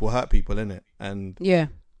hurt people, innit? And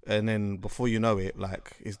and then before you know it,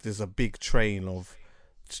 like, there's a big train of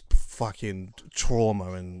fucking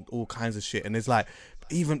trauma and all kinds of shit, and there's like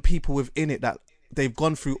even people within it that they've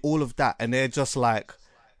gone through all of that, and they're just like,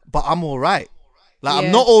 but I'm all right. Like,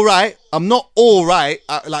 I'm not all right.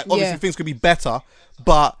 Like, obviously things could be better,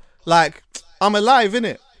 but like, I'm alive,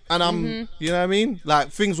 innit? And I'm, you know what I mean? Like,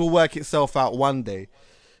 things will work itself out one day.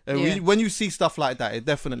 And when you see stuff like that, it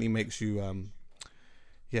definitely makes you,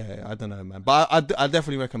 I don't know, man. But I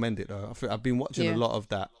definitely recommend it, though. I've been watching a lot of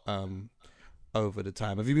that over the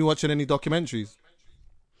time. Have you been watching any documentaries?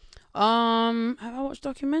 Have I watched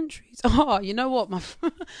documentaries? Oh, you know what?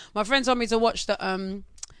 My friend told me to watch the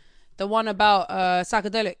one about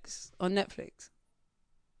psychedelics on Netflix.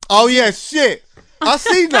 Oh yeah, shit! I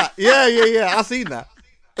seen that. Yeah. I seen that.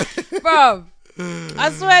 Bro,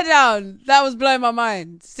 I swear down, that was blowing my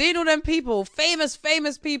mind. Seeing all them people, famous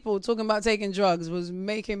people talking about taking drugs, was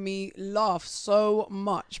making me laugh so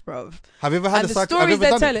much, bro. Have you ever had the stories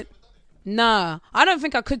they're telling? Nah, I don't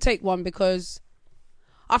think I could take one, because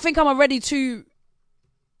I think I'm already too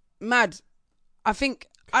mad. I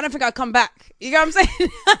don't think I'd come back. You know what I'm saying?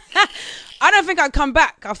 I don't think I'd come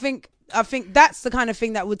back. I think that's the kind of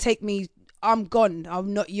thing that would take me. I'm gone.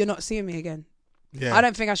 You're not seeing me again. Yeah. I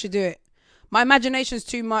don't think I should do it. My imagination's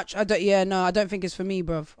too much. I don't think it's for me,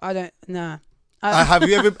 bruv.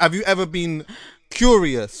 Have you ever been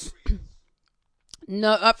curious?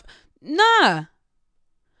 No. Nah.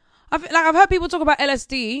 I've heard people talk about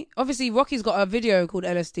LSD. Obviously, Rocky's got a video called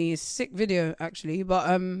LSD. It's a sick video actually. But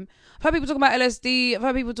I've heard people talk about LSD. I've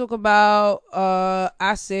heard people talk about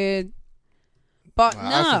acid. But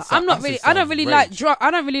no, I'm not really. I don't really like drug.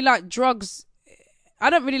 I don't really like drugs. I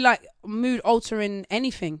don't really like mood altering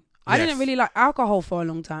anything. I didn't really like alcohol for a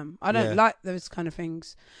long time. I don't like those kind of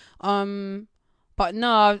things. But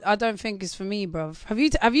no, I don't think it's for me, bruv.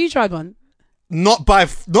 Have you tried one? Not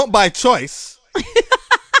by choice.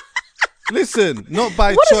 Listen, not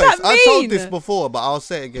by what choice. Does that mean? I told this before, but I'll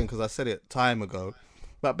say it again because I said it time ago.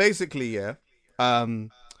 But basically, it's crazy.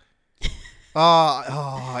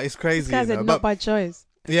 This guy said not by choice.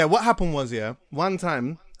 Yeah, what happened was, one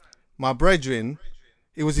time, my brethren,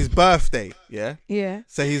 it was his birthday, Yeah.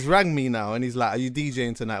 So he's rang me now and he's like, are you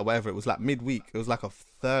DJing tonight? Whatever. It was like midweek. It was like a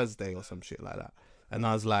Thursday or some shit like that. And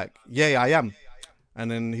I was like, yeah, I am. And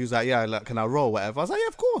then he was like, yeah, like, can I roll, whatever? I was like, yeah,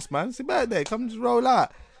 of course, man. It's your birthday. Come just roll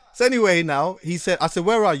out. So anyway, now, I said,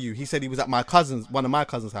 where are you? He said he was at one of my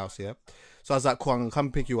cousin's house, So I was like, cool, I'm going to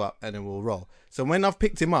come pick you up and then we'll roll. So when I've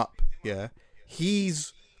picked him up,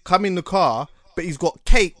 he's come in the car, but he's got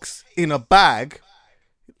cakes in a bag.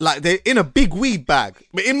 Like, they're in a big weed bag.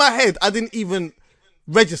 But in my head, I didn't even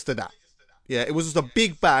register that. Yeah, it was just a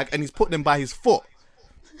big bag and he's put them by his foot.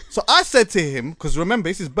 So I said to him, because remember,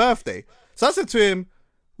 it's his birthday. So I said to him,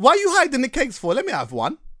 why are you hiding the cakes for? Let me have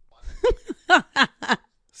one.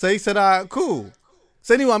 So he said, all right, cool.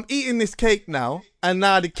 So anyway, I'm eating this cake now. And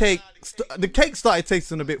now the cake started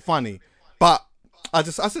tasting a bit funny. But I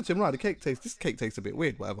said to him, right, this cake tastes a bit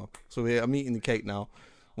weird, whatever. So I'm eating the cake now,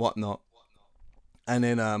 whatnot. And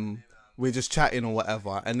then we're just chatting or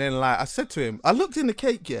whatever. And then like I said to him, I looked in the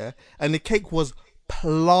cake, and the cake was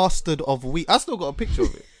plastered of weed. I still got a picture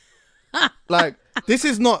of it. Like, this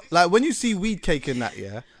is not like when you see weed cake in that,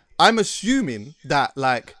 I'm assuming that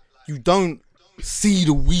like you don't see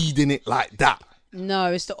the weed in it like that.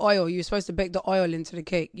 No, it's the oil. You're supposed to bake the oil into the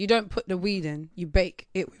cake. You don't put the weed in. You bake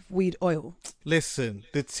it with weed oil. Listen,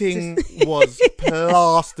 the Ting was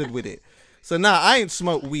plastered with it. So now I ain't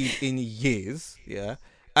smoked weed in years,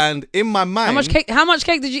 and in my mind, how much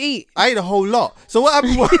cake did you eat? I ate a whole lot. So what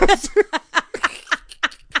happened was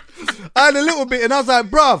I had a little bit and I was like,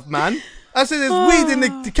 bruv, man. I said, there's weed in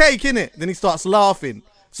the cake, innit? Then he starts laughing.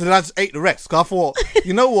 So then I just ate the rest. Because I thought,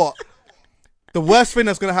 you know what? The worst thing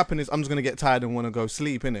that's going to happen is I'm just going to get tired and want to go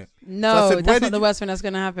sleep, innit? No, so said, that's not the worst thing that's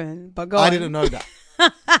going to happen. But I didn't know that.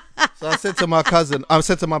 So I said to my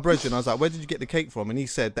brethren, I was like, where did you get the cake from? And he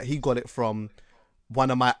said that he got it from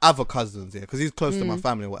one of my other cousins, because he's close to my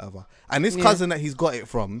family or whatever. And this cousin that he's got it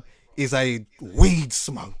from is a weed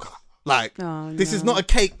smoker. Like, this is not a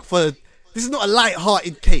cake this is not a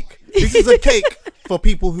light-hearted cake. This is a cake for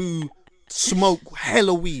people who smoke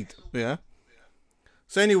hella weed,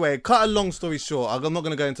 So anyway, cut a long story short, I'm not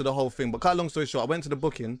going to go into the whole thing, but cut a long story short, I went to the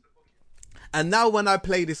booking, and now when I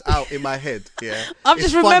play this out in my head, I've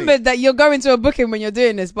just remembered that you're going to a booking when you're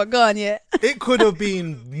doing this, but go on, It could have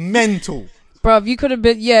been mental. Bruv, you could have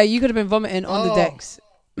been vomiting on the decks.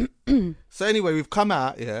 So anyway, we've come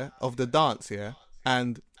out, of the dance,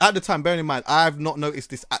 and at the time, bearing in mind, I've not noticed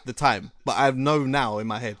this at the time, but I know now in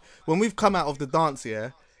my head. When we've come out of the dance,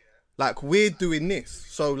 like we're doing this.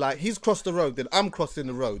 So like he's crossed the road, then I'm crossing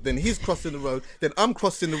the road, then he's crossing the road, then I'm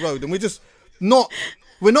crossing the road, and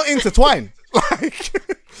we're not intertwined. Like,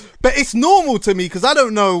 but it's normal to me because I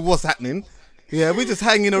don't know what's happening. Yeah, we're just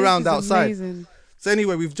hanging around outside. Amazing. So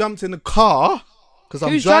anyway, we've jumped in the car because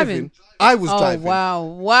I'm driving. I was driving. Oh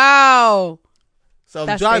wow. So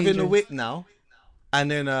I'm driving the whip now. And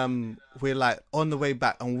then we're like on the way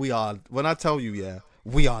back, and when I tell you,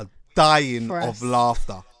 we are dying of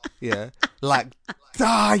laughter. Like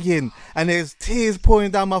dying. And there's tears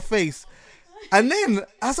pouring down my face. And then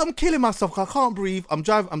as I'm killing myself, I can't breathe. I'm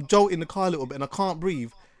jolting the car a little bit and I can't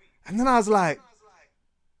breathe. And then I was like,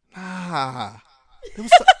 nah.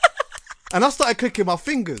 And I started clicking my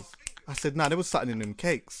fingers. I said, nah, there was something in them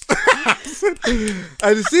cakes.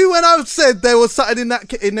 And you see when I said there was something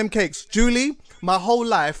in them cakes, Julie, my whole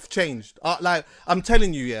life changed. Like, I'm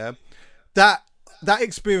telling you, that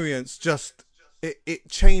experience just, it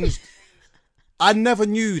changed. I never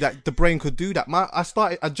knew that the brain could do that.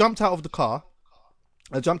 I jumped out of the car,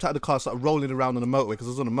 started rolling around on the motorway because I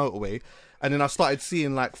was on the motorway. And then I started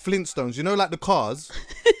seeing like Flintstones, like the cars.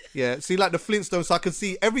 See like the Flintstones. So I could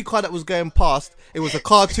see every car that was going past. It was a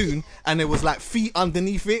cartoon and there was like feet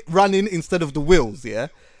underneath it running instead of the wheels.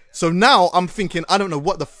 So now I'm thinking, I don't know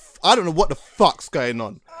what the fuck's going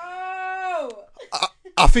on. Oh.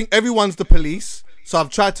 I think everyone's the police. So I've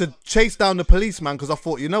tried to chase down the policeman because I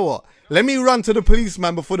thought, you know what? Let me run to the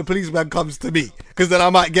policeman before the policeman comes to me, because then I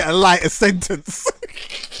might get a lighter sentence.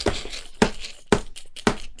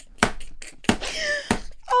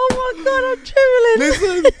 God, I'm trembling.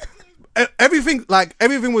 Listen,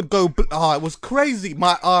 everything would go. It was crazy.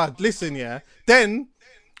 Listen, yeah. Then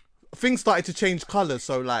things started to change colors.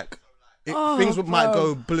 So like, might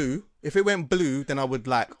go blue. If it went blue, then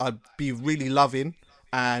I'd be really loving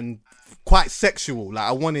and quite sexual. Like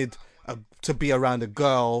I wanted to be around a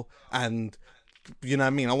girl, and you know what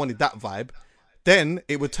I mean. I wanted that vibe. Then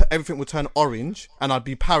everything would turn orange, and I'd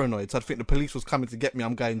be paranoid. So I'd think the police was coming to get me.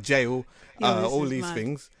 I'm going jail. All these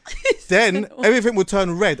things. Then everything would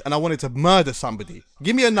turn red, and I wanted to murder somebody.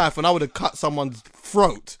 Give me a knife, and I would have cut someone's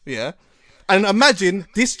throat. Yeah, and imagine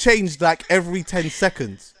this changed like every 10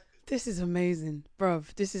 seconds. This is amazing,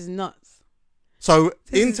 bruv. This is nuts. So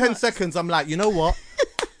in 10 seconds, I'm like, you know what?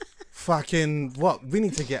 Fucking what? We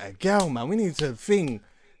need to get a girl, man. We need to thing.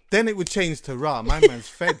 Then it would change to my man's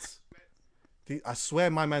feds. I swear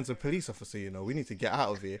my man's a police officer, you know. We need to get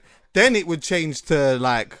out of here. Then it would change to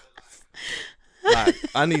like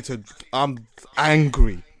I'm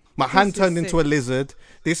angry. My hand turned into a lizard.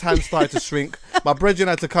 This hand started to shrink. My brethren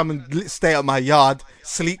had to come and stay at my yard,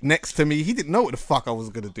 sleep next to me. He didn't know what the fuck I was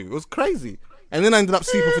going to do. It was crazy. And then I ended up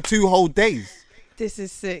sleeping for 2 whole days. This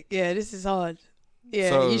is sick. Yeah, this is hard. Yeah,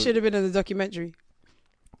 so, you should have been in the documentary.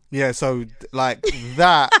 Yeah, so like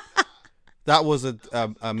that was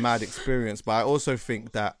a mad experience. But I also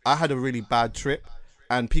think that I had a really bad trip,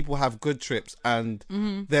 and people have good trips, and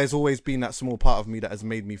there's always been that small part of me that has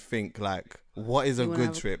made me think like, what is a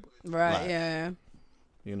good trip? Right, like, yeah.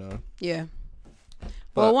 You know? Yeah.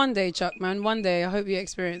 Well, one day, Chuck, man. One day, I hope you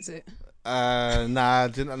experience it. Nah.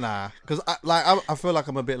 Because I feel like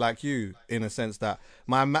I'm a bit like you in a sense that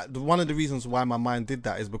one of the reasons why my mind did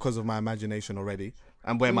that is because of my imagination already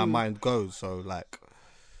and where my mind goes. So like,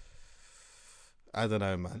 I don't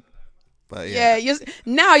know, man. But yeah.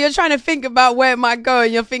 Now you're trying to think about where it might go,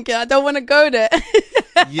 and you're thinking, I don't want to go there.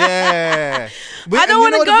 Yeah. I don't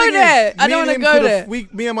want to go there. I don't want to go there.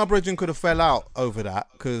 Me and my brethren could have fell out over that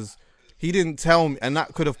because he didn't tell me, and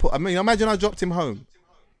that could have imagine I dropped him home.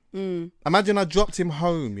 Imagine I dropped him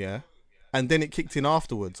home, yeah, and then it kicked in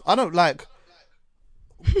afterwards. I don't like.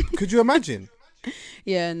 Could you imagine?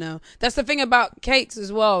 Yeah, no. That's the thing about cakes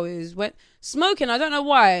as well, is when smoking, I don't know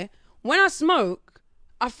why. When I smoke,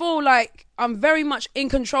 I feel like I'm very much in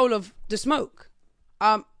control of the smoke.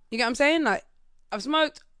 You get what I'm saying? Like, I've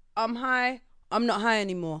smoked, I'm high, I'm not high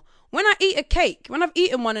anymore. When I eat a cake, when I've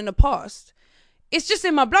eaten one in the past, it's just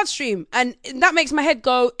in my bloodstream, and that makes my head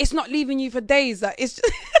go, it's not leaving you for days. Like, it's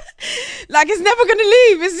just like, it's never gonna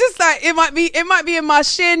leave. It's just like, it might be in my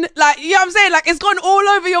shin. Like, you know what I'm saying? Like, it's gone all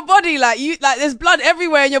over your body. Like, there's blood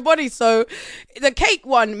everywhere in your body. So the cake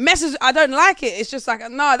one messes, I don't like it. It's just like,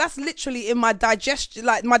 no, that's literally in my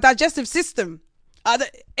my digestive system.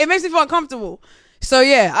 It makes me feel uncomfortable. So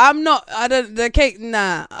yeah, the cake,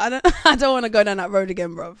 nah, I don't want to go down that road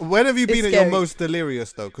again, bro. When have you been at your most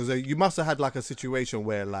delirious though? Because you must have had like a situation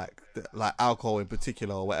where like alcohol in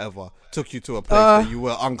particular or whatever took you to a place that you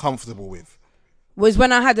were uncomfortable with. Was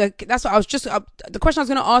when I had that's what I was just, the question I was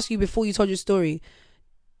going to ask you before you told your story.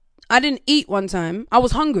 I didn't eat one time. I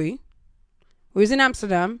was hungry. We was in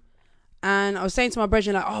Amsterdam, and I was saying to my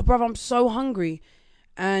brethren like, oh brother, I'm so hungry.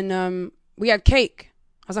 And we had cake.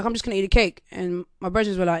 I was like, I'm just going to eat a cake. And my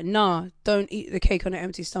brothers were like, nah, don't eat the cake on an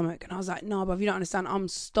empty stomach. And I was like, nah, bruv, you don't understand. I'm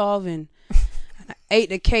starving. And I ate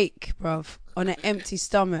the cake, bruv, on an empty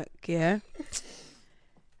stomach, yeah?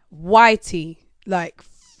 Whitey, like,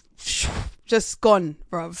 just gone,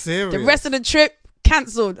 bruv. Serious? The rest of the trip,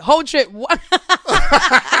 cancelled. Whole trip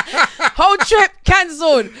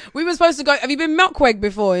cancelled. We were supposed to go. Have you been Melkweg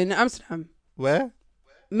before in Amsterdam? Where?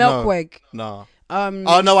 Melkweg. No. Oh,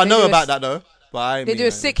 no, I know about that, though. They do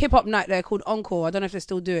a sick hip hop night there called Encore. I don't know if they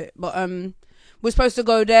still do it, but we're supposed to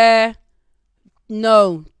go there.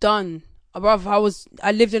 No, done. Bruv,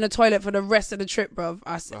 I lived in a toilet for the rest of the trip, bruv.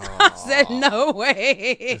 I said no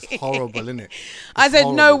way. It's horrible, isn't it? I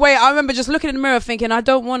said no way. I remember just looking in the mirror thinking, I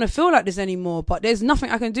don't want to feel like this anymore, but there's nothing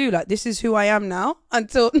I can do. Like, this is who I am now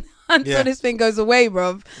until this thing goes away,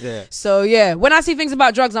 bruv. Yeah. So yeah, when I see things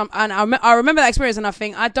about drugs, I remember that experience, and I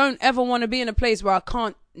think I don't ever want to be in a place where I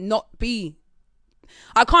can't not be.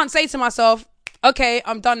 I can't say to myself, okay,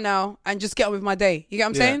 I'm done now, and just get on with my day. You get what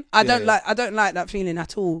I'm saying? I don't like that feeling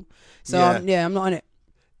at all. So I'm not on it.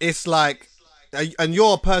 It's like, and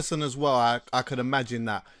you're a person as well. I could imagine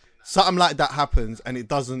that something like that happens, and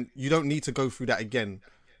you don't need to go through that again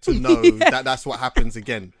to know that's what happens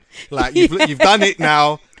again. Like, you've done it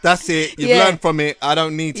now. That's it. You've learned from it. I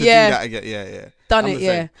don't need to do that again. Yeah. Done it.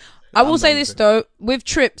 Yeah. I will say this though, with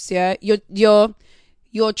trips,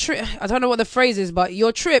 your trip, I don't know what the phrase is, but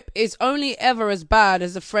your trip is only ever as bad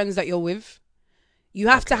as the friends that you're with. You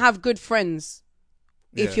have to have good friends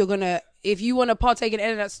if you want to partake in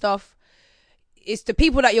any of that stuff, it's the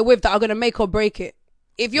people that you're with that are gonna make or break it.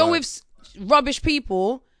 If you're with rubbish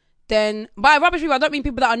people, then by rubbish people I don't mean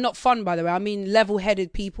people that are not fun. By the way, I mean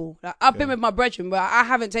level-headed people. Like, I've been with my brethren where I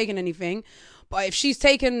haven't taken anything, but if she's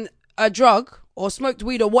taken a drug or smoked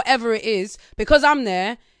weed or whatever it is, because I'm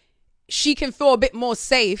there, she can feel a bit more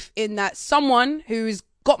safe in that someone who's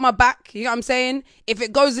got my back, you know what I'm saying? If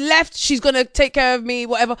it goes left, she's gonna take care of me,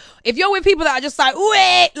 whatever. If you're with people that are just like,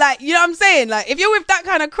 wait, like, you know what I'm saying? Like, if you're with that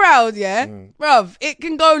kind of crowd, bruv, it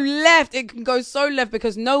can go left. It can go so left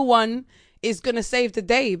because no one is gonna save the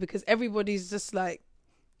day because everybody's just like,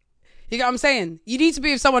 you know what I'm saying? You need to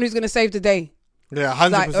be with someone who's gonna save the day. Yeah,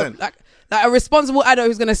 100%. Like a responsible adult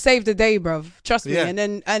who's gonna save the day, bruv. Trust me. And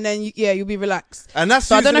then you'll be relaxed. And that's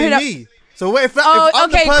so usually I don't know who me. So if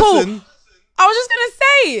I'm the person... cool. I was just gonna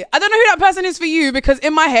say, I don't know who that person is for you because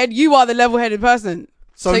in my head, you are the level-headed person.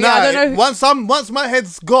 So now, I don't know once my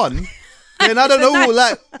head's gone, then I don't know who,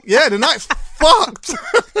 like, the night's fucked.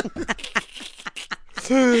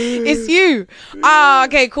 It's you.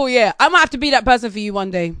 Okay, cool, yeah. I might have to be that person for you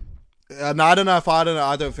one day. No, I don't know if I don't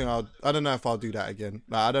know if I'll do that again.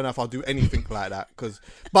 Like, I don't know if I'll do anything like that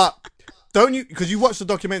but don't you, because you watched the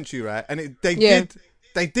documentary, right? And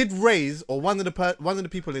they did raise, or one of the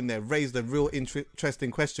people in there raised a real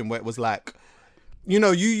interesting question where it was like, you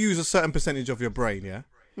know, you use a certain percentage of your brain,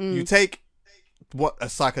 you take a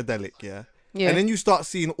psychedelic, and then you start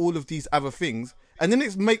seeing all of these other things, and then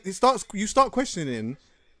you start questioning,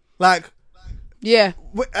 like,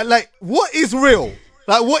 like, what is real?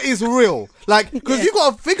 Like, what is real? Like, because you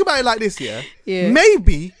got to think about it like this,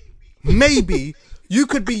 maybe you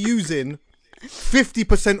could be using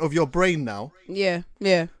 50% of your brain now.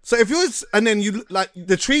 So if you're, and then you, like,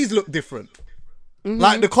 the trees look different.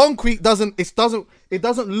 Like, the concrete doesn't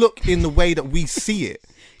look in the way that we see it.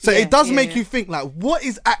 So it does make you think, like, what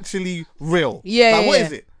is actually real? What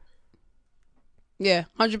is it? Yeah,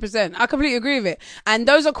 100%. I completely agree with it. And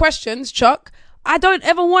those are questions, Chuck, I don't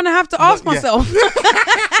ever want to have to ask myself.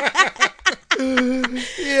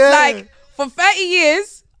 Like, for 30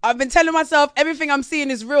 years, I've been telling myself everything I'm seeing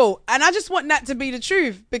is real. And I just want that to be the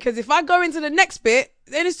truth. Because if I go into the next bit,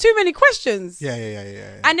 then it's too many questions. Yeah.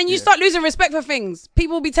 And then you start losing respect for things.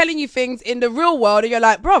 People will be telling you things in the real world and you're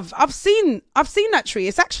like, bruv, I've seen that tree.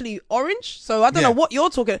 It's actually orange. So I don't know what you're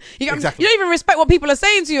talking. You don't even respect what people are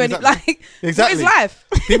saying to you. And like, what is life?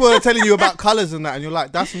 People are telling you about colours and that, and you're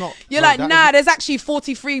like, that's not. You're like, nah, there's actually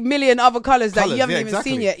 43 million other colours that you haven't even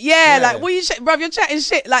seen yet. Like, what you bruv, you're chatting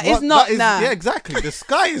shit. Like, it's not, nah. Yeah, exactly. The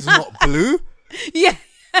sky is not blue. It's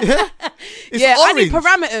orange. I need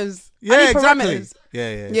parameters. Parameters.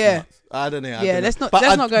 Yeah. I don't know. Let's not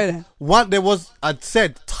go there. I'd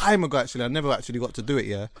said time ago, actually, I never actually got to do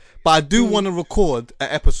it, but I do want to record an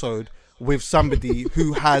episode with somebody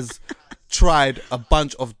who has tried a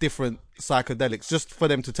bunch of different psychedelics, just for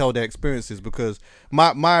them to tell their experiences, because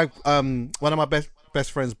my one of my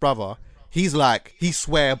best friend's brother, he's like, he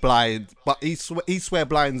swear blinds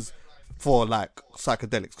for like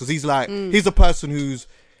psychedelics, because he's like, he's a person he's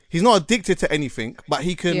not addicted to anything, but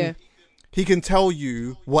he can tell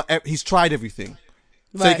you he's tried everything.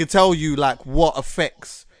 So he can tell you like what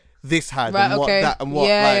effects this had and what that and what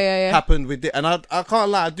happened with it. And I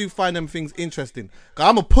can't lie, I do find them things interesting. 'Cause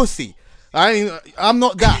I'm a pussy. I'm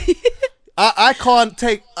not that. I can't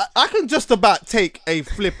take. I can just about take a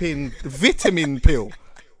flipping vitamin pill.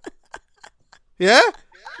 Yeah.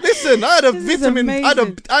 Listen, I had a vitamin. I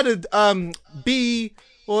had a B.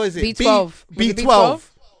 What is it? B12. B12.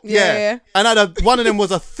 Yeah. And one of them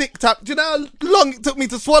was a thick tap. Do you know how long it took me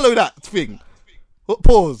to swallow that thing?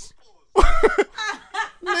 Pause.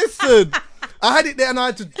 Listen, I had it there and I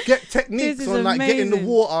had to get techniques on like getting the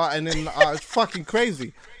water, and then it's fucking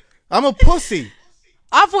crazy. I'm a pussy.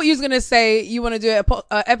 I thought you was going to say you want to do an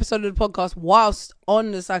episode of the podcast whilst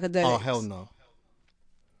on the psychedelics. Oh, hell no.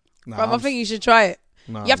 I think you should try it.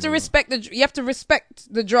 No, you have to respect the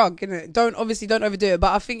drug, innit? Don't overdo it,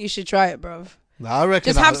 but I think you should try it, bruv. I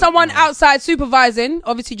reckon just have someone outside supervising,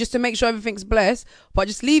 obviously, just to make sure everything's blessed, but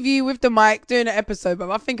just leave you with the mic doing an episode,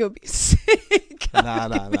 bruv. I think it would be sick. Nah.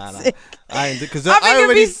 I think it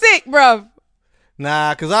would be sick, bruv.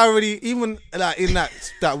 Nah, because I already, even like in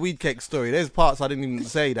that weed cake story, there's parts I didn't even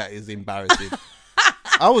say that is embarrassing.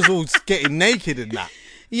 I was all getting naked in that.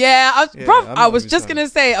 Yeah, I was just gonna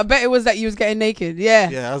say, I bet it was that you was getting naked.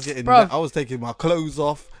 Yeah, I was getting. I was taking my clothes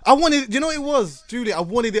off. I wanted, you know what it was, Julie? I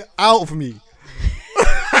wanted it out of me.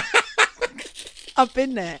 I've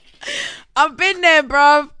been there,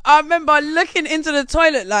 bruv. I remember looking into the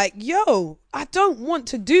toilet like, yo, I don't want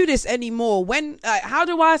to do this anymore. How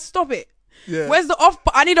do I stop it? Yeah. Where's the off?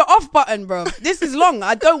 I need an off button, bro. This is long.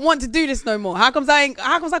 I don't want to do this no more. How comes I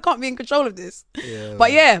can't be in control of this? Yeah,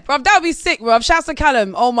 but yeah, bro, that would be sick, bro. Shouts to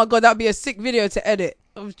Callum. Oh my god, that would be a sick video to edit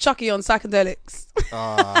of Chucky on psychedelics.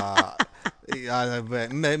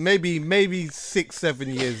 Maybe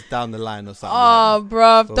 6-7 years down the line or something. Oh, like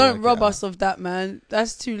bro, don't rob us of that, man.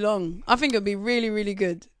 That's too long. I think it'd be really, really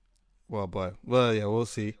good. Well, boy. Well, yeah, we'll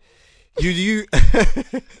see. You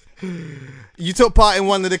you took part in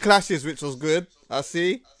one of the clashes, which was good. I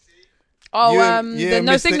see. Oh, the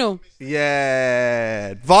No Signal.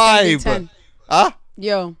 Yeah, vibe. Huh?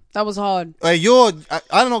 Yo, that was hard.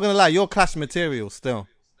 I'm not gonna lie. You're clash material still.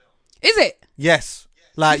 Is it? Yes.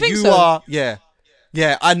 Like you so? are. Yeah.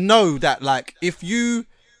 Yeah. I know that. Like if you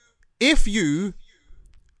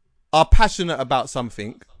are passionate about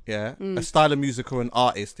something, yeah, a style of music or an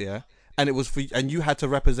artist, yeah, and it was and you had to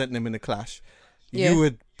represent them in a clash, you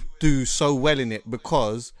would do so well in it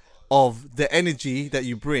because of the energy that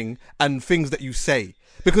you bring and things that you say.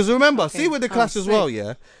 Because remember, see with the clash as well,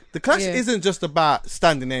 yeah, the clash isn't just about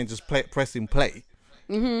standing there and just pressing play.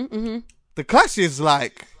 The clash is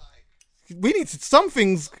like, we need some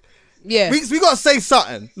things. Yeah, we gotta say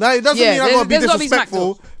something. Now it doesn't mean I gotta be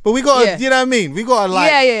disrespectful, but we gotta, you know what I mean? We gotta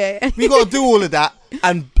like, we gotta do all of that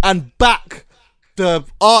and back the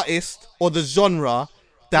artist or the genre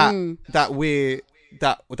that we're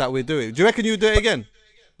doing. Do you reckon you would do it again?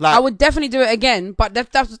 Like, I would definitely do it again, but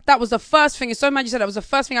that was the first thing. It's so mad you said that was the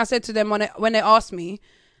first thing I said to them when they asked me.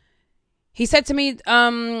 He said to me,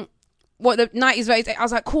 what the 90s version. I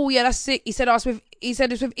was like, cool, yeah, that's sick. He said it's with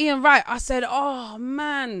Ian Wright. I said, oh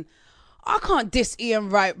man, I can't diss Ian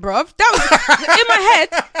Wright, bruv. That was in my head.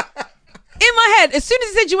 In my head, as soon as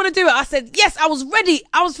he said you want to do it, I said yes. I was ready.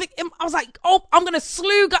 I was like, oh, I'm gonna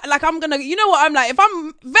slew guy. Like I'm gonna, you know what I'm like. If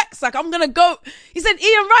I'm vexed, like I'm gonna go. He said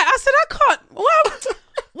Ian Wright. I said I can't. Well,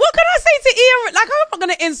 what can I say to Ian? Like I'm not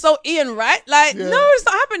gonna insult Ian Wright. Like no, it's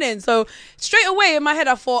not happening. So straight away in my head,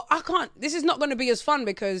 I thought I can't. This is not gonna be as fun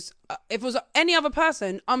because if it was any other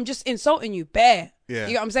person, I'm just insulting you, bare. Yeah.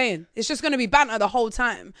 You know what I'm saying? It's just gonna be banter the whole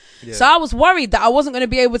time. Yeah. So I was worried that I wasn't gonna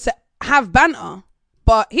be able to have banter.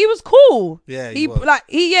 But he was cool. Yeah, he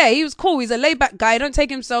was cool. He's a laid back guy. Don't take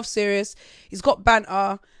himself serious. He's got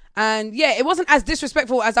banter, and yeah, it wasn't as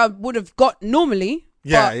disrespectful as I would have got normally.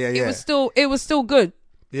 Yeah, but it was still good.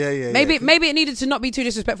 Yeah. Maybe it needed to not be too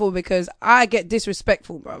disrespectful because I get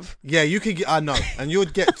disrespectful, bruv. Yeah, you could get. I know, and you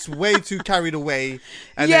would get way too carried away.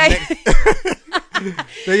 And then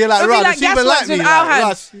you're like, right, she even like me.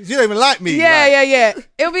 She don't even like me. Yeah.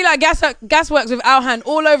 It'll be like Gasworks with Alhan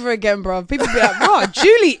all over again, bruv. People be like, "Bro,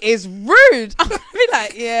 Julie is rude." I'll be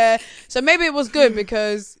like, yeah. So maybe it was good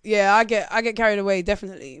because I get carried away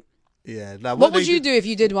definitely. Yeah. Like, what would you do if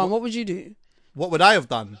you did one? What would you do? What would I have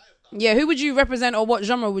done? Yeah, who would you represent or what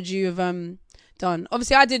genre would you have done?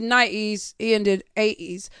 Obviously, I did 90s, Ian did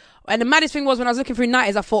 80s. And the maddest thing was when I was looking through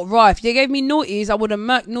 90s, I thought, right, if they gave me noughties, I would have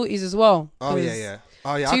murked noughties as well. Oh, yeah.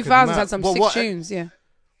 2000s had some sick tunes, yeah.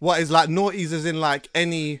 What is like noughties as in like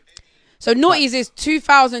any... So noughties is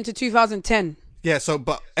 2000 to 2010. Yeah, so,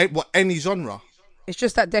 but what, any genre? It's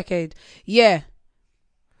just that decade. Yeah.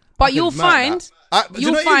 But you'll find...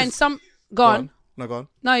 You'll find some... Go on. No, go on.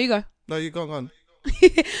 No, you go. No, you go on.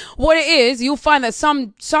 What it is, you'll find that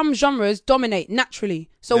some genres dominate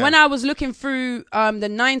naturally. So when I was looking through the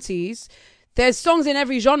 90s, there's songs in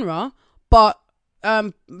every genre, but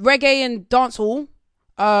reggae and dancehall,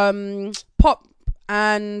 pop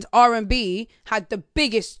and R&B had the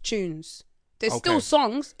biggest tunes. There's still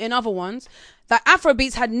songs in other ones. Like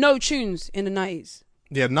Afrobeats had no tunes in the 90s.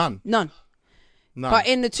 Yeah, none. But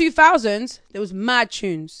in the 2000s, there was mad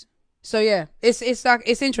tunes. So yeah, it's like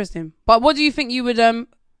it's interesting. But what do you think you would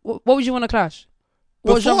what would you want to clash?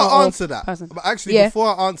 Before I answer that, but actually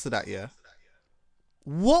before I answer that,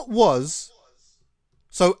 what was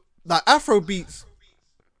so like Afrobeats?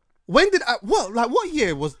 When did what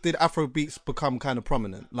year did Afrobeats become kind of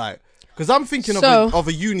prominent? Like, because I'm thinking of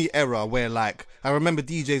a uni era where like I remember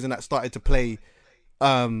DJs and that started to play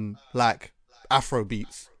like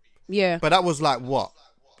Afrobeats. Yeah, but that was like what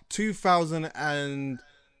 2000 and.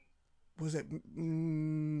 Was it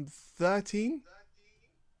 13?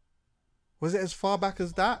 Was it as far back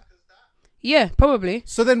as that? Yeah, probably.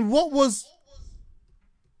 So then what was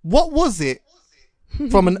it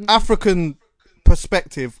from an African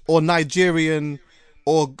perspective or Nigerian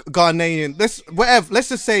or Ghanaian? Let's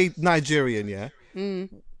just say Nigerian, yeah?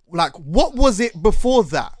 Like, what was it before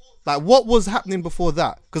that? Like, what was happening before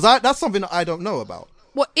that? Because that's something that I don't know about.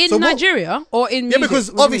 What, in Nigeria or in music? Yeah,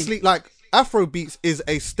 because obviously, like, Afrobeats is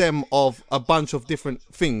a stem of a bunch of different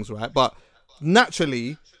things, right? But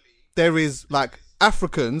naturally, there is like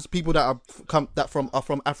Africans, people that are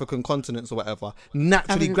from African continents or whatever,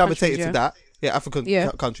 naturally African gravitated countries, to that. Yeah,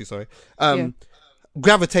 African country. Sorry,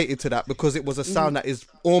 gravitated to that because it was a sound that is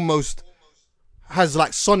almost has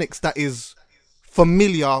like sonics that is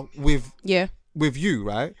familiar with you,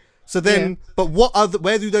 right? So then, but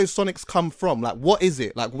where do those sonics come from? Like, what is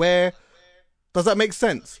it? Like, where does that make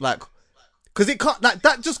sense? Like, because it can't, like,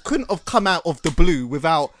 that just couldn't have come out of the blue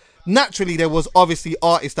without. Naturally, there was obviously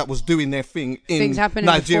artists that was doing their thing in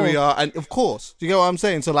Nigeria, before. And of course, do you get what I'm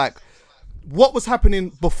saying? So, like, what was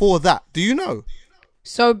happening before that? Do you know?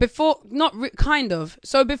 So before, kind of.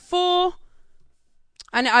 So before,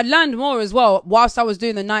 and I learned more as well whilst I was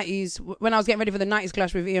doing the 90s, when I was getting ready for the 90s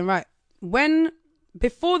clash with Ian Wright.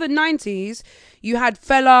 Before the 90s, you had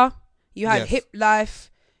Fella, you had Hip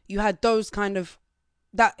Life, you had those kind of,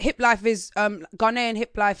 that Hip Life is, Ghanaian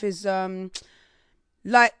Hip Life is,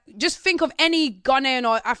 like, just think of any Ghanaian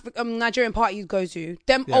or Nigerian party you go to.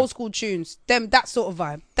 Them old school tunes. That sort of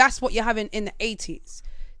vibe. That's what you're having in the 80s.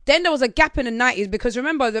 Then there was a gap in the 90s because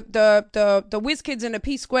remember the Whiz Kids and the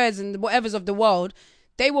P Squares and the whatevers of the world,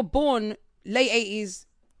 they were born late 80s.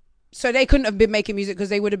 So they couldn't have been making music because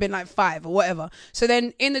they would have been like 5 or whatever. So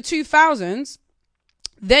then in the 2000s,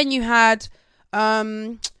 then you had...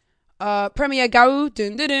 Premier Gau,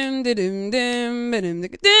 you had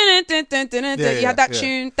that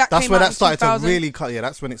tune that that's came where out that started to really cut.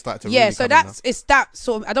 That's when it started to really so it's that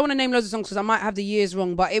sort of, I don't want to name loads of songs because I might have the years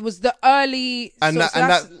wrong, but it was the early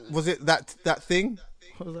that was it that thing.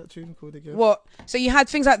 What was that tune called again? What? So you had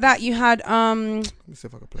things like that. You had let me see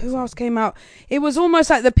if I can play who else came out? It was almost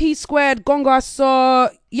like the P Squared Gonga saw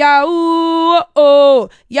Yahoo oh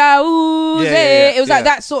Yahoo. It was like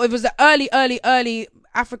that sort of, it was the early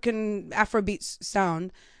African Afrobeats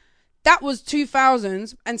sound. That was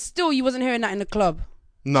 2000s, and still you wasn't hearing that in the club.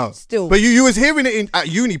 No, still. But you was hearing it at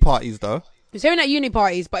uni parties though. You was hearing it at uni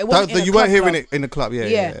parties, but it wasn't. You weren't hearing it in the club.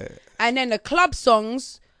 Yeah. And then the club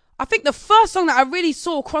songs. I think the first song that I really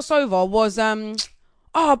saw crossover was bruv,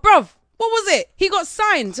 what was it? He got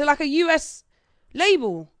signed to like a US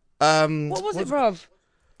label. What was it, bruv?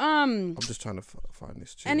 I'm just trying to find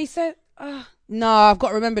this tune. And he said, no, I've got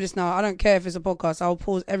to remember this now. I don't care if it's a podcast. I'll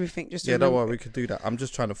pause everything just to don't worry, we could do that. I'm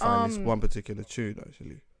just trying to find this one particular tune,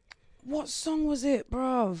 actually. What song was it,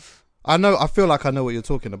 bruv? I feel like I know what you're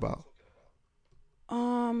talking about.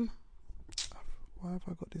 Why have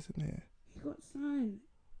I got this in here? He got signed.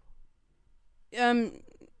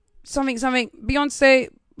 Something Beyonce,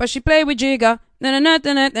 but she play with Jigga.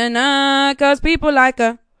 Na cause people like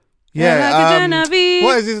her. Yeah,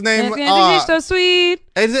 what is his name? She's so sweet.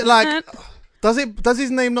 Is it like, does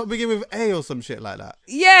his name not begin with A or some shit like that?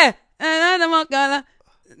 Yeah. Oh my god.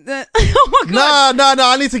 No,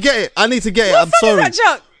 I need to get it. I'm sorry. Is that,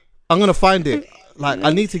 Chuck? I'm gonna find it. Like,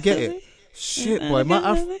 I need to get it. Shit, boy,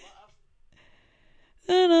 my so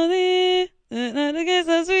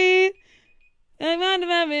sweet.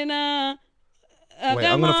 Wait,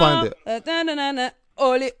 I'm gonna find it.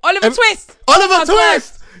 Oliver Twist. Oliver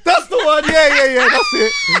Twist. That's the one. Yeah. That's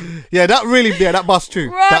it. Yeah, that bust true.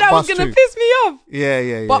 Bro, that was gonna piss me off.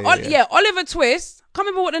 Yeah. But Oliver Twist. Can't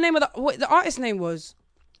remember what the name of what the artist's name was.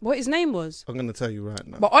 What his name was. I'm gonna tell you right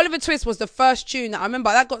now. But Oliver Twist was the first tune that I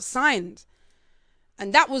remember that got signed,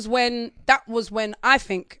 and that was when I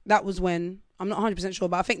think that was when, I'm not 100% sure,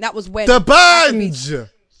 but I think that was when the Banj.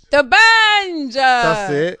 The Banj.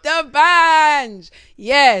 That's it. The Banj.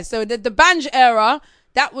 Yeah. So the Banj era.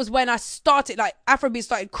 That was when I started, like, Afrobeat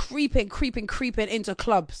started creeping into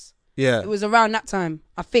clubs. Yeah. It was around that time,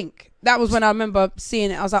 I think. That was when I remember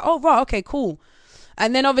seeing it. I was like, oh, right, okay, cool.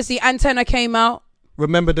 And then, obviously, Antenna came out.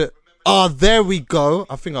 Remember that? Oh, there we go.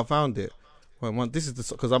 I think I found it. Wait, this is the...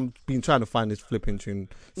 Because I've been trying to find this flipping tune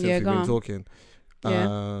since we've been talking.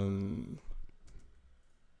 Yeah.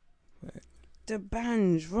 The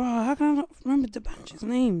Banj. Right, how can I not remember the Banj's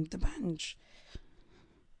name? The Banj.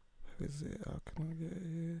 Is it? How can I get it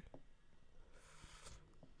here?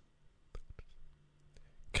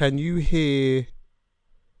 Can you hear?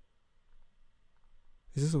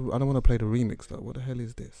 Is this? I don't want to play the remix though. What the hell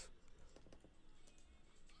is this?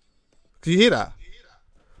 Can you hear that?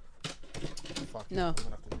 No.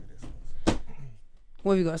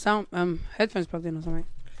 What have you got? Sound headphones plugged in or something?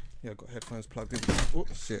 Yeah, I got headphones plugged in. Oh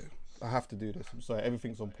shit! I have to do this. I'm sorry.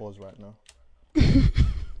 Everything's on pause right now.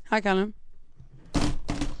 Hi, Callum.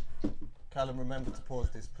 Callum, remember to pause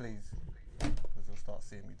this, please, because you'll start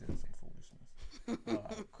seeing me doing some foolishness.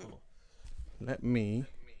 Alright, cool. Let me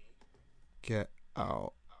get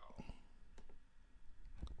out.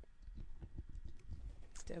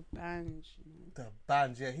 The Banj. The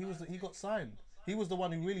Banj, yeah, he got signed. He was the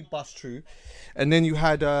one who really bust through. And then you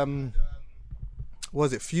had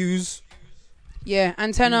was it Fuse? Yeah,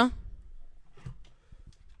 Antenna.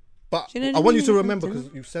 But I want you to remember,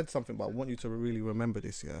 because you said something, but I want you to really remember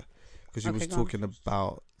this, yeah? Because you was talking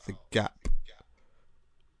about the gap.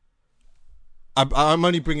 I'm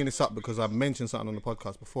only bringing this up because I've mentioned something on the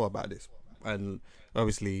podcast before about this. And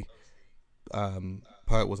obviously,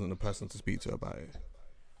 Poet wasn't the person to speak to about it.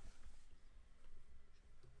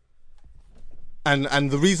 And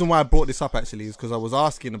the reason why I brought this up actually is because I was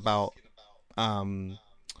asking about, you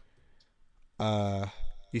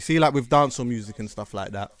see, like with dancehall music and stuff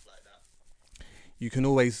like that, you can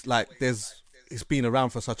always, like, it's been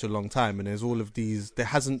around for such a long time, and there's all of these, there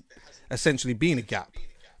hasn't essentially been a gap.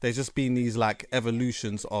 There's just been these like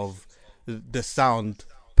evolutions of the sound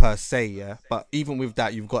per se, yeah. But even with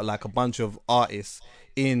that, you've got like a bunch of artists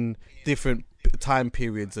in different time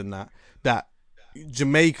periods and that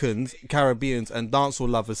Jamaicans, Caribbeans, and dancehall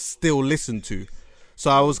lovers still listen to. So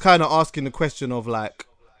I was kind of asking the question of like,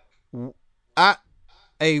 at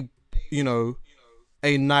a, you know,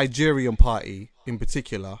 a Nigerian party in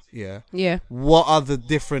particular, yeah, what are the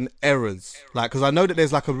different eras? Like, because I know that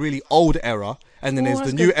there's like a really old era, and then there's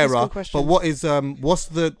the new era. But what is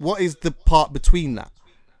the part between that?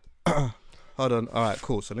 Hold on. All right,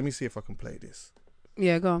 cool. So let me see if I can play this.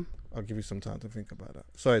 Yeah, go on. I'll give you some time to think about that.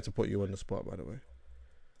 Sorry to put you on the spot, by the way.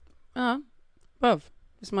 Bruv,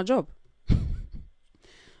 it's my job.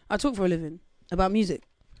 I talk for a living about music.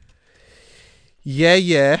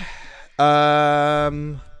 Yeah.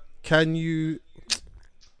 Can you?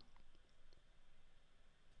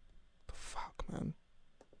 The fuck, man.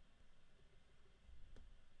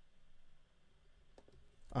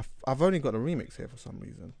 I've only got a remix here for some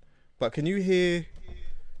reason, but can you hear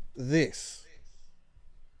this?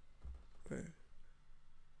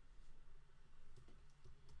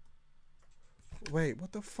 Wait,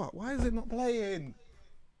 what the fuck? Why is it not playing?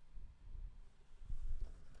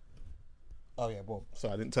 Oh yeah, well,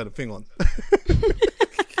 sorry, I didn't turn the thing on.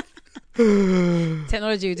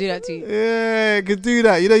 Technology will do that to you. Yeah, it could do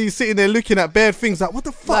that. You know, you're sitting there looking at bare things like, what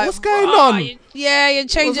the fuck? Like, what's going on? You're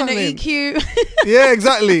changing the EQ. Yeah,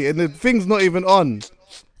 exactly. And the thing's not even on.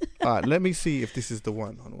 All right, let me see if this is the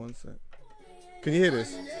one. Hold on one sec. Can you hear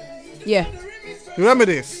this? Yeah. You remember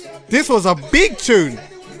this? This was a big tune.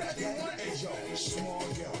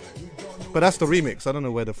 But that's the remix. I don't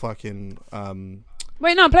know where the fucking...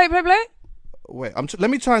 Wait, no, play. Wait, let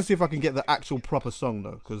me try and see if I can get the actual proper song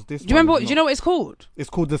though, because this. Do you remember? Do you know what it's called? It's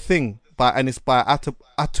called The Thing, and it's by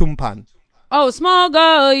Atumpan. Oh, small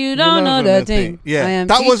girl, you don't know the thing. Yeah,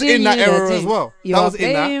 that was in that era as well. That was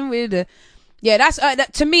in that. With the... Yeah, that's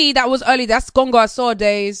that, to me. That was early. That's Gonga Saw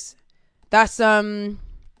days. That's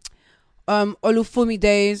Olufumi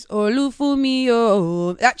days. Olufumi,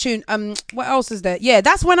 oh, that tune. What else is there? Yeah,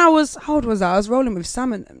 that's when I was. How old was I? I was rolling with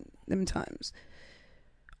Sam and them times.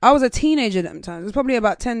 I was a teenager at them times. It was probably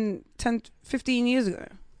about 10, 15 years ago.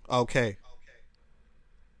 Okay.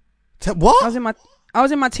 What? I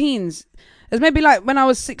was in my teens. It was maybe like when I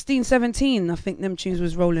was 16, 17, I think them tunes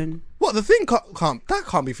was rolling. What, The Thing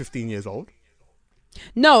can't be 15 years old?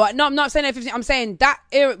 No, I'm not saying that 15. I'm saying that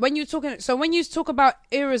era, when you talk about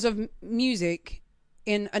eras of music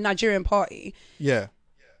in a Nigerian party. Yeah.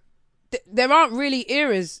 There aren't really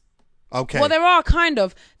eras. Okay. Well, there are kind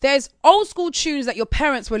of. There's old school tunes that your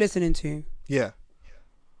parents were listening to. Yeah.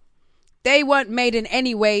 They weren't made in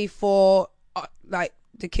any way for like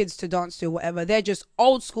the kids to dance to or whatever. They're just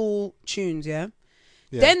old school tunes, yeah?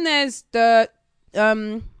 Then there's the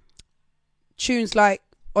tunes like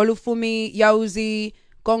Olufumi, Yauzi,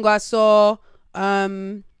 Gonga Saw,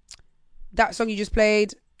 that song you just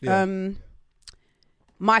played. Yeah.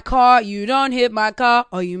 My car, you don't hit my car,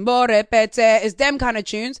 or you more repete. It's them kind of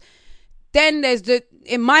tunes. Then there's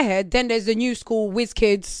in my head, there's the new school Whiz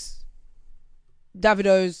Kids,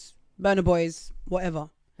 Davidos, Burna Boys, whatever.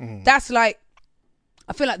 Mm-hmm. That's like,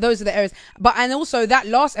 I feel like those are the eras. And also that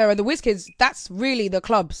last era, the Whiz Kids, that's really the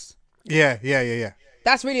clubs. Yeah.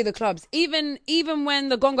 That's really the clubs. Even when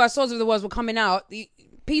the Gonga Saws of the world were coming out, the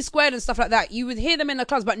P Squared and stuff like that, you would hear them in the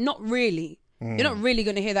clubs, but not really. You're not really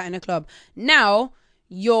going to hear that in a club. Now,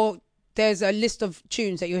 there's a list of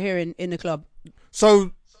tunes that you're hearing in the club.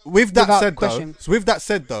 So... With that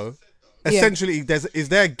said though, essentially, is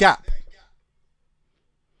there a gap?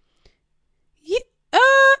 Yeah,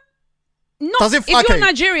 if you're a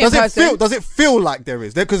Nigerian person, does it feel like there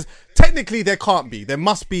is? Because technically there can't be. There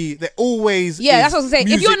must be. There always. Yeah, that's what I'm saying.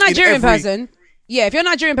 If you're a Nigerian person. Yeah, if you're a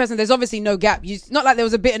Nigerian person, there's obviously no gap. Not like there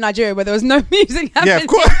was a bit in Nigeria where there was no music happening. Yeah, of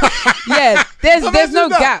course. Yeah, there's no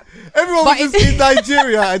gap. Everyone was just in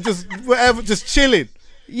Nigeria and just whatever, just chilling.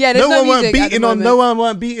 Yeah, there's no music. No one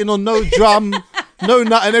weren't beating on no drum. no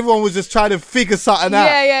nut, and everyone was just trying to figure something out.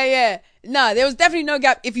 Yeah. No, there was definitely no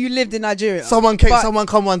gap if you lived in Nigeria. Someone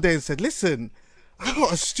come one day and said, "Listen, I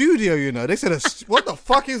got a studio, you know." They said, "What the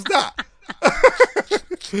fuck is that?"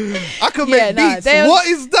 I can make beats. What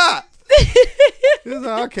is that?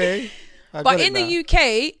 Like, okay. But in the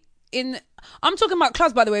UK, I'm talking about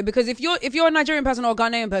clubs, by the way, because if you're a Nigerian person or a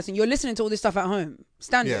Ghanaian person, you're listening to all this stuff at home,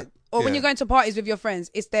 standard, or when you're going to parties with your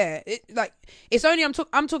friends, it's there. It's only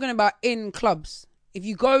I'm talking about in clubs. If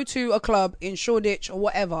you go to a club in Shoreditch or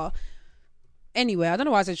whatever, anywhere, I don't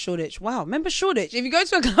know why I said Shoreditch. Wow, remember Shoreditch? If you go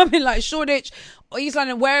to a club in like Shoreditch or East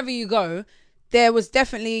London, wherever you go, there was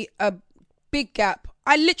definitely a big gap.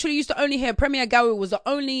 I literally used to only hear Premier Gawu was the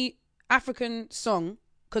only African song,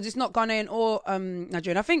 because it's not Ghanaian or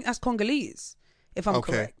Nigerian. I think that's Congolese, if I'm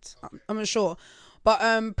correct. I'm not sure. But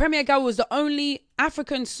Premier Gawu was the only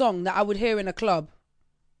African song that I would hear in a club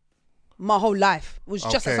my whole life. It was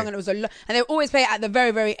just a song, and it was and they always play it at the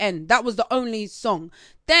very, very end. That was the only song.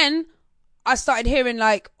 Then I started hearing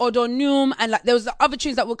like Odonium, and like there was the other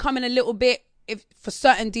tunes that would come in a little bit for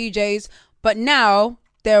certain DJs. But now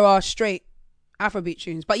there are straight Afrobeat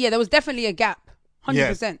tunes. But yeah, there was definitely a gap,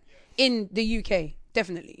 100% in the UK,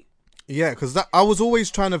 definitely. Yeah, because I was always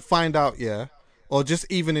trying to find out, or just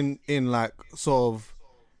even in like sort of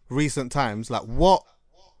recent times, like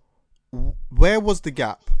where was the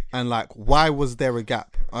gap, and like why was there a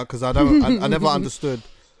gap? Because I never understood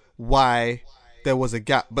why there was a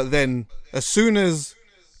gap. But then as soon as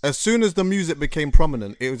the music became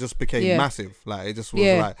prominent, it just became massive. Like it just was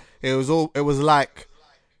like it was like,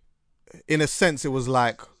 in a sense, it was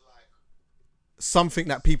like something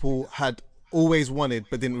that people had always wanted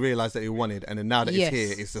but didn't realize that they wanted, and then now that it's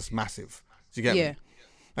here, it's just massive. Do you get me?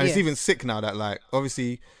 And it's even sick now that, like,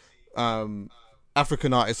 obviously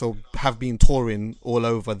African artists have been touring all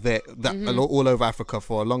over all over Africa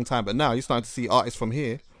for a long time, but now you're starting to see artists from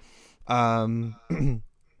here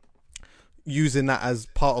using that as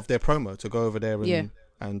part of their promo to go over there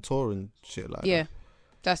and tour and shit like that.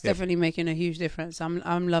 That's definitely making a huge difference.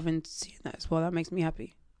 I'm loving seeing that as well. That makes me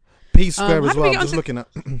happy. P Square as well. I'm just looking at.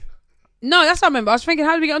 No, that's what I remember. I was thinking,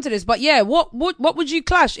 how did we get onto this? But yeah, what would you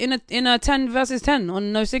clash in a 10 versus 10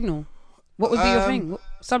 on No Signal? What would be your thing? What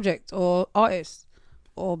subject or artist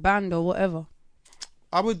or band or whatever?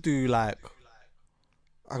 I would do I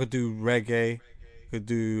could do reggae, could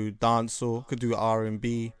do dancehall, could do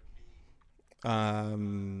R&B,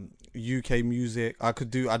 UK music.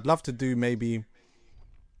 I'd love to do maybe,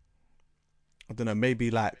 I don't know,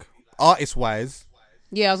 maybe like artist wise.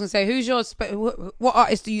 Yeah, I was gonna say, who's your what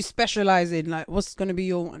artist do you specialize in? Like, what's gonna be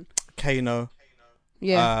your one? Kano.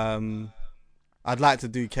 Yeah. I'd like to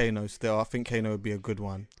do Kano still. I think Kano would be a good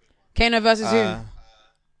one. Kano versus who?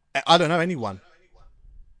 I don't know, anyone.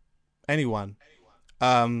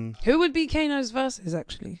 Who would be Kano's versus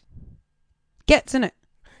actually? Gets, innit?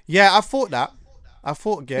 Yeah, I thought that. I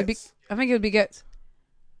thought Gets. I think it would be Gets.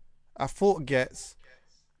 I thought Gets.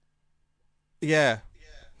 Yeah.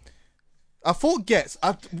 I thought Gets.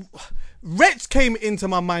 Wretch came into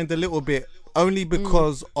my mind a little bit only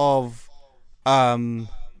because of,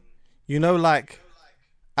 like,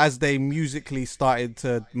 as they musically started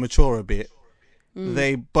to mature a bit,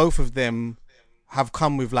 they both of them have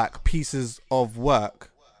come with like pieces of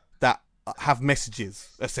work that have messages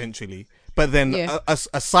essentially. But then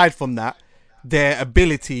aside from that, their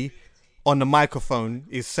ability on the microphone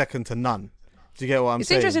is second to none. Do you get what I'm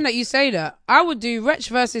saying? It's interesting that you say that. I would do Wretch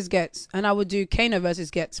versus Gets, and I would do Kano versus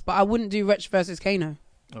Gets, but I wouldn't do Wretch versus Kano.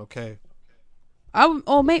 Okay.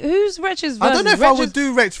 Who's Wretch's versus? I don't know if I would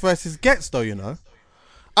do Wretch versus Gets though. You know,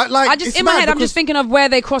 in my head, I'm just thinking of where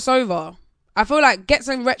they cross over. I feel like Gets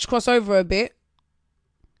and Wretch cross over a bit.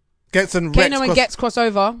 Kano and Gets cross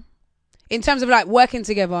over in terms of like working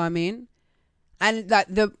together. I mean. And like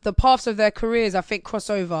the paths of their careers, I think, cross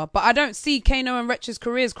over. But I don't see Kano and Wretch's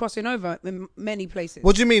careers crossing over in many places.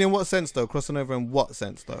 What do you mean? In what sense, though? Crossing over in what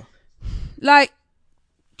sense, though? Like,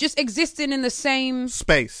 just existing in the same...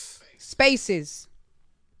 Spaces.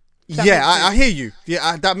 Yeah, I hear you.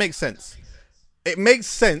 Yeah, that makes sense. It makes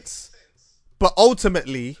sense. But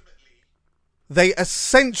ultimately, they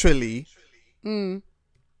essentially...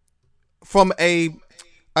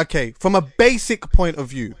 From a basic point of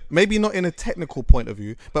view, maybe not in a technical point of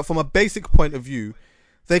view, but from a basic point of view,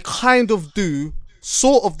 they kind of do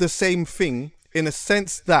sort of the same thing in a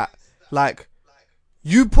sense that, like,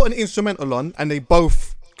 you put an instrumental on and they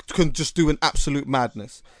both can just do an absolute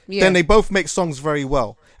madness. Yeah. Then they both make songs very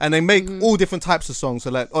well. And they make all different types of songs.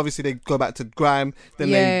 So, like, obviously they go back to grime,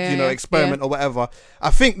 then they experiment or whatever.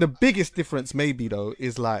 I think the biggest difference maybe, though,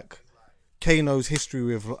 is, like, Kano's history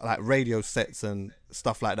with like radio sets and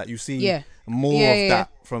stuff like that. You see more of that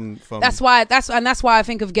from. That's why I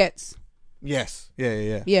think of Gets. Yes.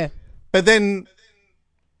 Yeah. Yeah. But then,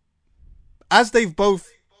 as they've both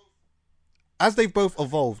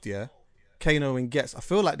evolved, Kano and Gets, I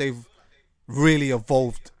feel like they've really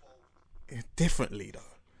evolved differently though.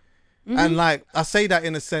 And like, I say that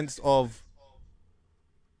in a sense of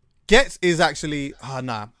Gets is actually,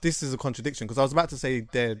 this is a contradiction, because I was about to say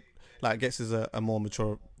Gets is a more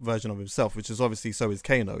mature version of himself, which is obviously so is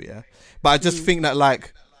Kano, but I just think that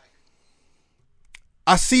like,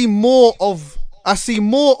 I see more of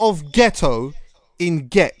Ghetto in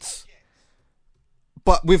Gets,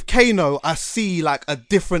 but with Kano I see like a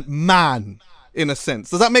different man in a sense.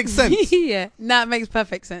 Does that make sense? Yeah, that makes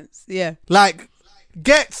perfect sense. Yeah, like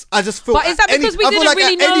Gets, I just feel. But is that because we didn't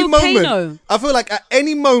really know Kano? I feel like at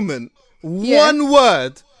any moment, one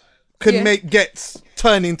word can make Gets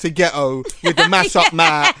turn into Ghetto with the mashup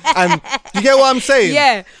mat, and you get what I'm saying?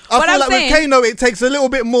 Yeah, I feel like with Kano, it takes a little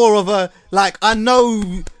bit more of a like. I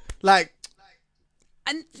know, like.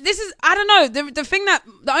 And this is, I don't know,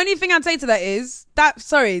 the only thing I'd say to that is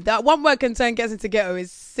that one word can turn Gets into Ghetto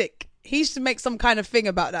is sick. He should make some kind of thing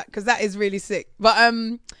about that, because that is really sick. But I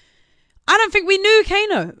don't think we knew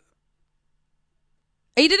Kano.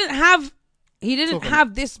 He didn't have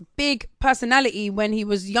this big personality when he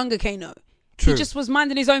was younger Kano. True. He just was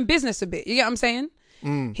minding his own business a bit. You get what I'm saying?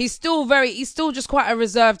 He's still just quite a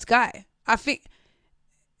reserved guy. I think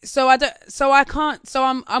so.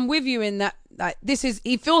 I'm with you in that. Like,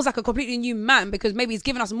 he feels like a completely new man, because maybe he's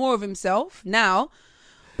given us more of himself now,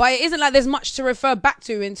 but it isn't like there's much to refer back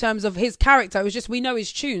to in terms of his character. It was just, we know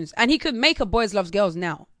his tunes, and he could make a Boys Loves Girls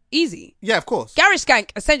now. Easy. Yeah, of course. Garage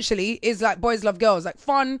Skank essentially is like Boys Love Girls, like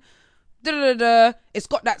fun, it's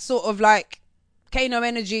got that sort of like Kano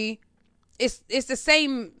energy. It's the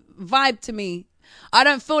same vibe to me. I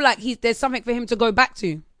don't feel like there's something for him to go back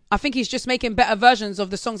to. I think he's just making better versions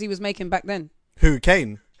of the songs he was making back then. Who,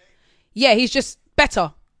 Kane? Yeah, he's just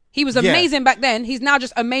better. He was amazing back then. He's now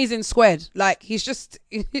just amazing squared. Like, he's just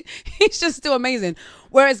still amazing.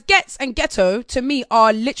 Whereas Gets and Ghetto, to me,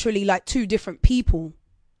 are literally like two different people.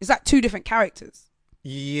 It's like two different characters.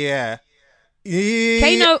 Yeah.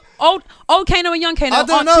 Kano, old Kano and young Kano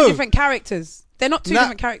aren't two different characters. They're not two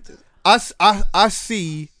different characters. I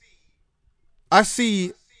see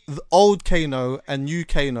the old Kano and new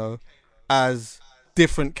Kano as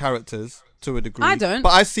different characters to a degree. I don't.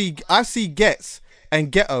 But I see Gets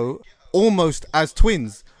and Ghetto almost as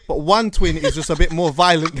twins. But one twin is just a bit more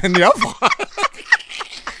violent than the other.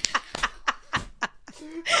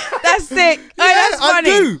 That's sick. That's funny.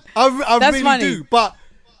 I do. I that's really funny. do. But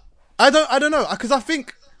I don't know, because I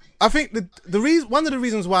think the reason, one of the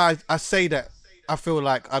reasons why I say that I feel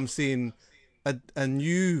like I'm seeing a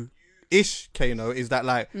new-ish Kano is that,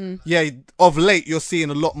 like, of late you're seeing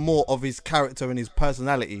a lot more of his character and his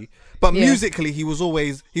personality. But musically, he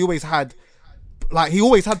always had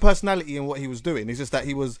personality in what he was doing. It's just that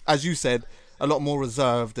he was, as you said, a lot more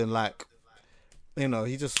reserved and, like, you know,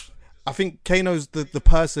 I think Kano's the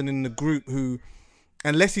person in the group who,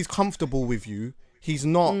 unless he's comfortable with you, he's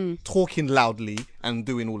not talking loudly and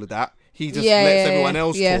doing all of that. He just lets everyone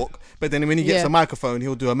else talk. But then when he gets a microphone,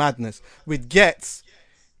 he'll do a madness. With Gets,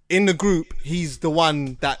 in the group, he's the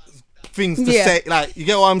one that things to say, like, you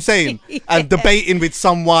get what I'm saying? And debating with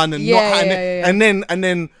someone and and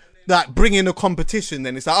then like bringing a competition.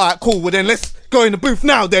 Then it's like, all right, cool. Well, then let's go in the booth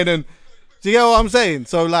now. Then, and do you get what I'm saying?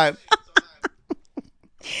 So, like,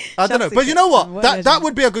 I don't know, but you know what? That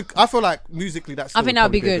would be a good. I feel like musically, that's. I think that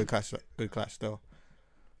would be good. Good clash, though.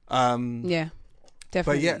 Yeah,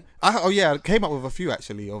 definitely. But I came up with a few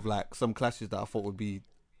actually of like some clashes that I thought would be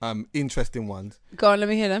interesting ones. Go on, let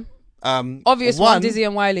me hear them. Obvious one, Dizzy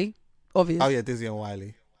and Wiley. Obvious. Oh yeah, Dizzy and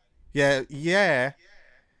Wiley. Yeah.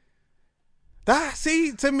 That,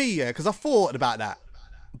 see, to me, because I thought about that,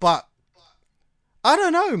 but I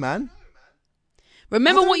don't know, man.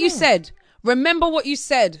 Remember what you said. Remember what you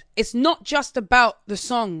said. It's not just about the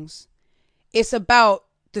songs. It's about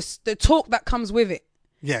the talk that comes with it.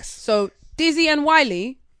 Yes. So Dizzy and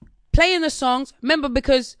Wiley playing the songs. Remember,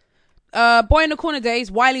 because Boy in the Corner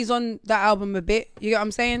Days, Wiley's on that album a bit. You get what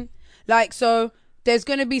I'm saying? Like, so there's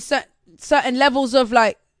going to be certain levels of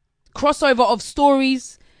like crossover of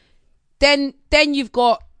stories. Then you've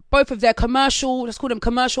got both of their commercial, let's call them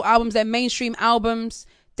commercial albums, their mainstream albums.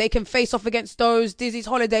 They can face off against those. Dizzy's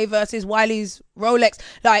Holiday versus Wiley's Rolex.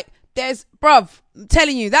 Like, there's, bruv, I'm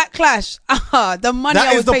telling you, that clash, the money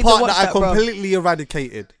I was paid to watch that, that is the part that I completely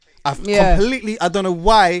eradicated. I don't know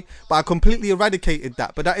why, but I completely eradicated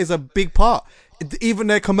that. But that is a big part. Even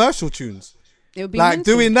their commercial tunes. It would be like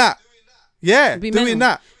mental. Doing that. Yeah, doing mental.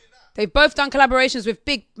 that. They've both done collaborations with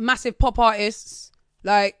big, massive pop artists.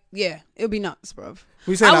 Like, yeah, it'll be nuts, bruv.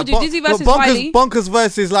 I will do Dizzy versus Wiley. Bonkers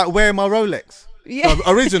versus like Wearing My Rolex. Yeah.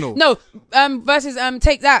 Original. No, versus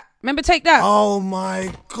Take That. Remember Take That? Oh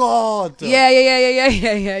my God.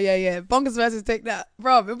 Yeah. Bonkers versus Take That.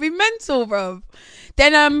 Bruv, it'll be mental, bruv.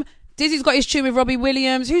 Then Dizzy's got his tune with Robbie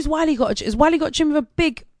Williams. Who's Wiley got? Has Wiley got a tune with a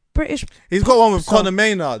big British? He's got one with Conor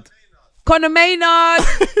Maynard. Conor Maynard.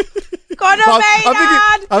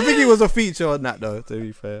 I think he was a feature on that though, to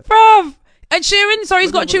be fair. Bruv. Ed Sheeran. Sorry,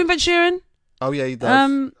 he's got a tune with Ed Sheeran. Oh yeah, he does.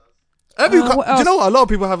 Do you know what? A lot of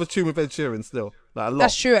people have a tune with Ed Sheeran still. Like a lot.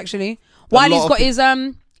 That's true, actually. Wiley's got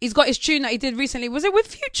he's got his tune that he did recently. Was it with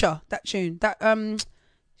Future? That tune, that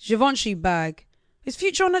Givenchy bag. Is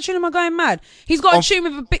Future on that tune? Am I going mad? He's got a tune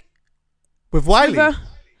with a big. With Wiley.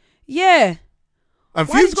 Yeah. And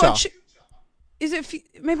Future. Is it?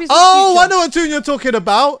 Maybe it's. Oh, Future. I know what tune you're talking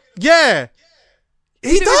about. Yeah.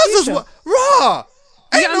 He does as well. Raw.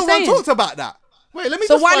 Ain't no one talked about that. Wait, let me.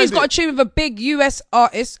 So Wiley's got a tune with a big US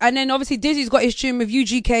artist, and then obviously Dizzy's got his tune with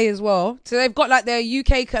UGK as well. So they've got like their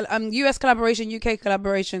US collaboration, UK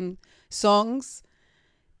collaboration songs.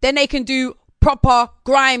 Then they can do proper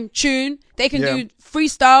grime tune. They can do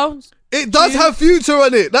freestyles. It does have Future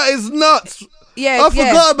on it. That is nuts. Yeah, I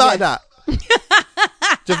forgot about that.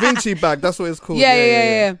 Givenchy bag. That's what it's called.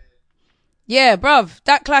 Yeah, bruv.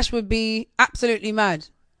 That clash would be absolutely mad.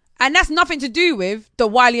 And that's nothing to do with the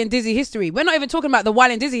Wiley and Dizzy history. We're not even talking about the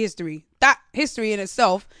Wiley and Dizzy history. That history in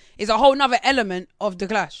itself is a whole nother element of the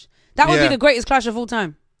clash. That would be the greatest clash of all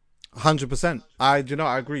time. 100%. I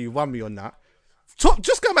agree. You won me on that.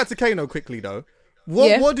 Just going back to Kano quickly though.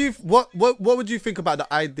 What would you think about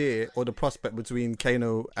the idea or the prospect between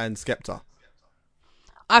Kano and Skepta?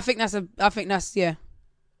 I think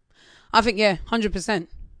 100%.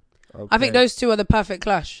 Okay. I think those two are the perfect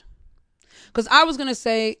clash. Because I was going to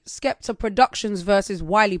say Skepta Productions versus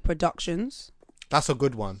Wiley Productions. That's a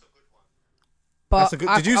good one. But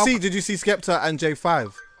did you see Skepta and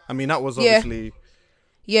J5? I mean, that was obviously...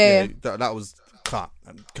 Yeah. That was... Can't.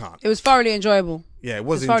 It was thoroughly enjoyable. Yeah, it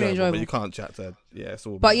was enjoyable, but you can't chat to... Yeah, it's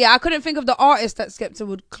all... But yeah, I couldn't think of the artist that Skepta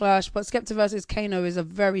would clash, but Skepta versus Kano is a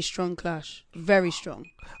very strong clash. Very strong.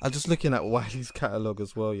 I'm just looking at Wiley's catalogue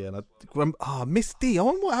as well, yeah. And Miss D. I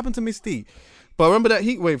wonder what happened to Miss D. But I remember that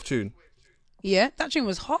Heatwave tune. Yeah, that tune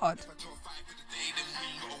was hard.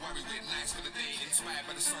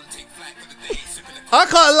 I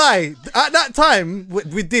can't lie. At that time,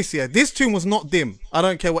 with this, this tune was not dim. I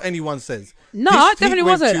don't care what anyone says. No, it definitely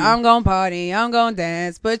wasn't. I'm gonna party, I'm gonna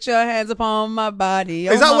dance, put your hands upon my body.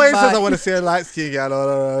 Is that where it says I want to see a light skin gal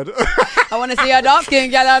on the road? I want to see a dark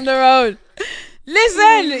skin gal on the road.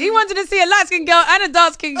 Listen, he wanted to see a light skin girl and a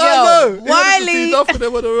dark skin girl. I know. Wiley. Enough of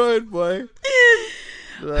them on the road, boy.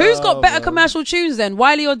 Who's got better commercial tunes then,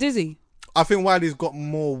 Wiley or Dizzy? I think Wiley's got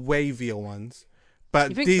more wavier ones,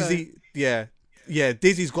 but Dizzy, so? yeah,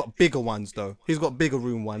 Dizzy's got bigger ones though. He's got bigger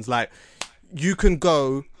room ones. Like you can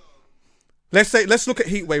go. Let's look at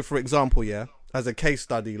Heatwave for example, as a case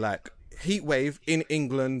study. Like Heatwave in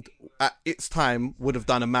England at its time would have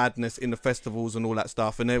done a madness in the festivals and all that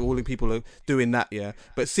stuff, and all the people are doing that,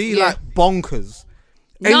 But like Bonkers.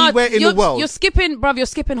 Anywhere in the world. You're skipping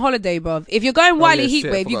Holiday, bruv. If you're going Wiley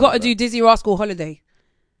Heatwave, you got to do Dizzy Rascal Holiday.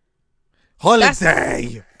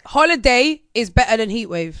 Holiday is better than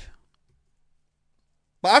Heatwave.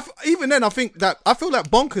 But even then, I feel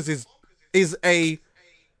like Bonkers is a...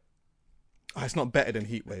 Oh, it's not better than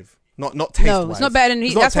Heatwave. Not taste-wise. No, it's not better than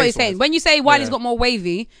Heat. That's what he's saying. When you say Wiley's got more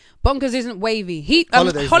wavy, Bonkers isn't wavy.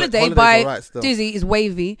 Holiday by Dizzy is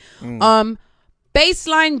wavy.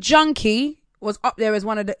 Baseline Junkie was up there as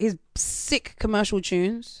one of his sick commercial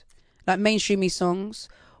tunes, like mainstreamy songs.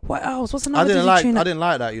 What else? What's another Dizzy tune? I didn't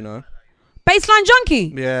like that, you know. Baseline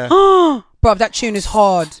Junkie. Yeah. Bruv, that tune is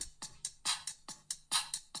hard.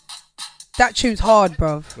 That tune's hard,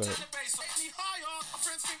 bruv.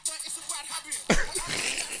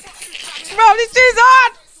 Bro, this tune's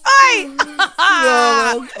hard. Hey.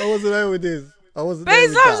 No, I wasn't there with this. I wasn't there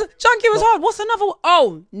with that. Junkie was hard. What's another one?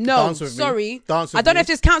 Oh, no. Sorry. I don't know if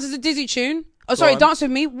this counts as a Dizzy tune. Oh, sorry, Dance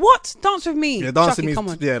With Me. What? Dance With Me. Yeah, Dance With Me.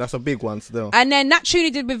 Yeah, that's a big one still. And then that tune he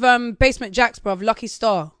did with Basement Jaxx, bruv, Lucky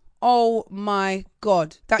Star. Oh my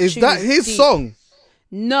God. Is that his deep. Song?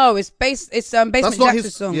 No, it's Basement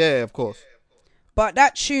Jaxx's song. Yeah, of course. But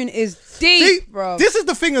that tune is deep, bro. This is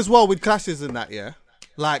the thing as well with clashes and that,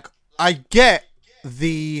 Like, I get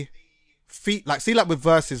the feet, like with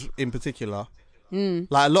Verzuz in particular,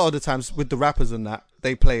 like a lot of the times with the rappers and that,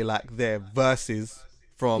 they play like their verses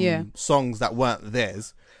from songs that weren't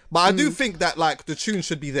theirs. But I do think that like the tune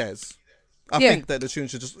should be theirs. I think that the tune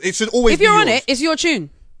should always be yours. If you're on it, it's your tune.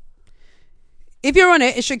 If you're on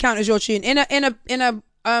it, it should count as your tune. In a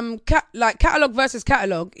like catalog versus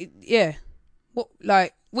catalog. Yeah.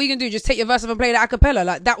 What you can do? Just take your verse and play it a cappella.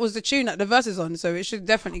 Like that was the tune that the verse is on, so it should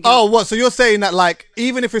definitely count. Oh, what? So you're saying that like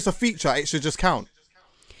even if it's a feature, it should just count?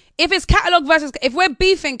 If it's catalog versus, if we're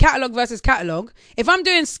beefing catalog versus catalog, if we're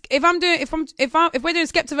doing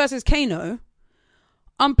Skepta versus Kano,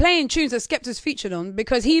 I'm playing tunes that Skepta's featured on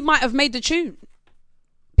because he might have made the tune.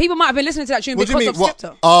 People might have been listening to that tune because of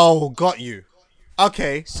Skepta. Oh, got you.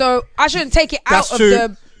 Okay. So I shouldn't take it out of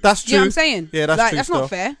the. That's true. You know what I'm saying? Yeah, that's true. That's not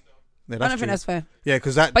fair. Yeah, I don't think that's fair. Yeah,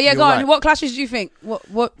 because that. But yeah, go on. Right. What clashes do you think?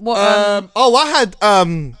 What? I had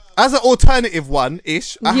as an alternative one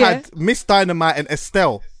ish. I had Miss Dynamite and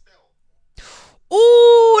Estelle.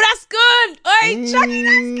 Ooh, that's good. Hey, Chucky,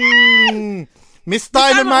 that's good. Miss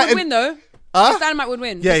Dynamite would win though. Miss Dynamite would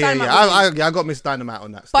win. Yeah. I got Miss Dynamite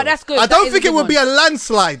on that. Still. But that's good. I don't think it would be a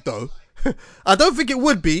landslide though. I don't think it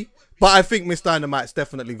would be, but I think Miss Dynamite's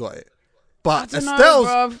definitely got it. But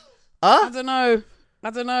Estelle's, I don't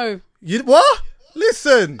know. You what?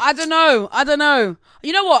 Listen. I don't know.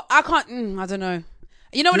 You know what? I can't. I don't know.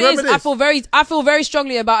 You know what it is? I feel very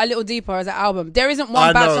strongly about A Little Deeper as an album. There isn't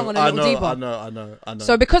one bad song on A Little Deeper. I know.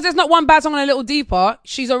 So because there's not one bad song on A Little Deeper,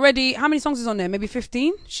 she's already, how many songs is on there? Maybe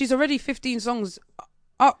 15? She's already 15 songs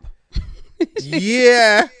up.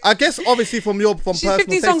 Yeah. I guess obviously from she's personal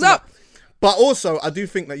 15 songs up. But also I do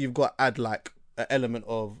think that you've got to add like an element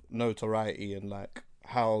of notoriety and like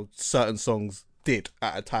how certain songs did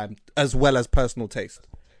at a time as well as personal taste.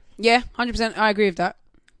 Yeah, 100%. I agree with that.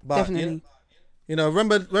 But, definitely. You know,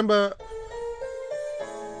 remember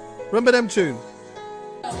them tune.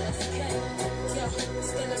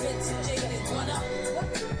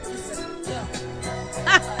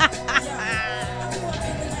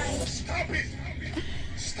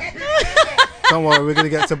 Don't worry, we're gonna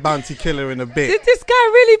get to Bounty Killer in a bit. Did this guy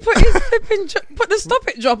really put his put the Stop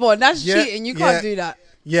It drop on? That's cheating. You can't do that.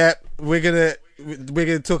 Yeah, we're gonna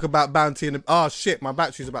talk about Bounty in a. Oh shit, my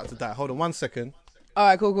battery's about to die. Hold on 1 second. All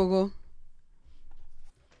right, cool.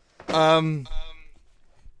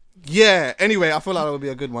 Yeah. Anyway, I feel like that would be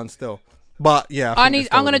a good one still. But yeah,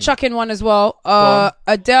 I'm gonna chuck in one as well.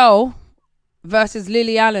 Adele versus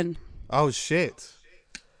Lily Allen. Oh shit.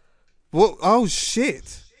 What? Oh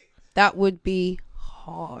shit. That would be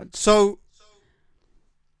hard. So,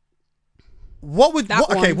 what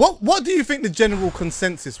do you think the general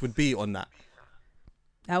consensus would be on that?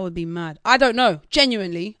 That would be mad. I don't know.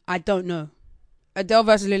 Genuinely, I don't know. Adele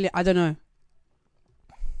versus Lily, I don't know.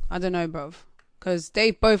 Bruv. Because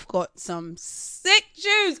they both got some sick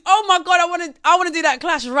tunes. Oh my God, I want to do that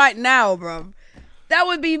clash right now, bruv. That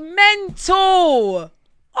would be mental.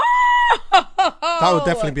 That would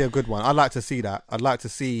definitely be a good one. I'd like to see that. I'd like to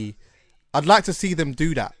see them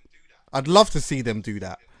do that. I'd love to see them do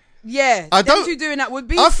that. Yeah, them two doing that would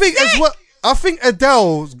be sick. I think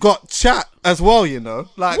Adele's got chat as well, you know?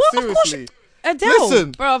 Like, what? Seriously. Adele,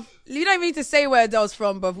 listen, bruv, you don't need to say where Adele's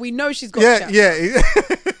from, bruv. We know she's got chat. Yeah.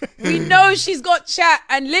 We know she's got chat,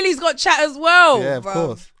 and Lily's got chat as well. Yeah, of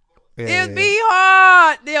course. Yeah, it'd be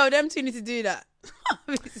hard. Yo, them two need to do that.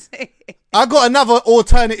 I got another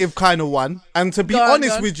alternative kind of one, and to be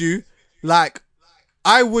honest with you, like,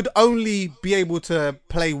 I would only be able to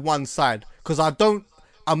play one side because I'm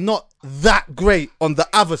not that great on the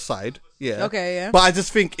other side. Yeah. Okay, yeah. But I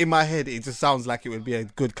just think in my head, it just sounds like it would be a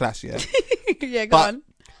good clash, yeah? Yeah, go on.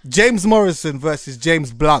 James Morrison versus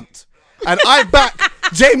James Blunt. And I back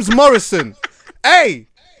James Morrison. Hey,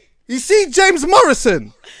 you see James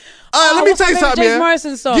Morrison? Let me tell you something, James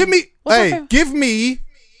Morrison song? Give me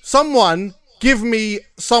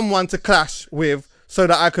someone to clash with so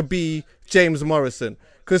that I could be James Morrison.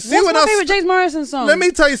 What's my favorite James Morrison song? Let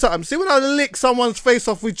me tell you something. See when I lick someone's face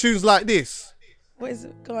off with tunes like this. What is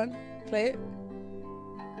it? Go on, play it.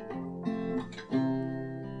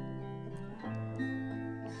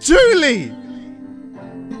 Julie.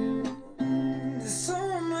 There's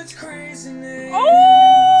so much craziness.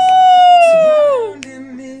 Oh,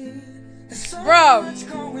 bro.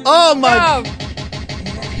 Oh my.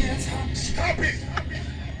 Stop it,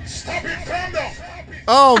 calm down.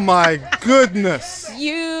 Oh my goodness.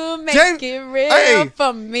 You make it real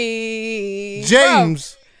for me.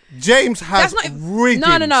 James has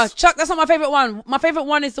rhythms. No. Chuck, that's not my favorite one. My favorite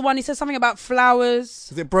one is the one he says something about flowers.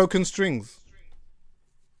 Is it Broken Strings?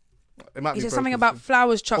 It might be. He says something about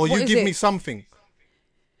flowers, Chuck. Or what You Give Me Something.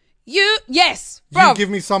 Yes, bro. You Give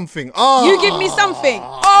Me Something. Oh, You Give Me Something.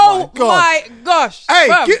 Oh my gosh. Hey,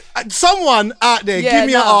 someone out there, give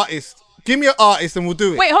me an artist. Give me an artist and we'll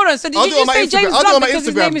do it. Wait, hold on. So did you just say James Blunt because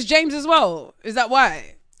his name is James as well? Is that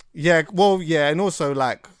why? Yeah, well, yeah, and also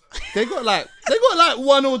like they got like They got like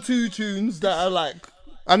one or two tunes that are like.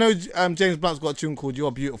 I know James Blunt's got a tune called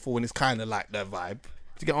 "You're Beautiful" and it's kind of like their vibe.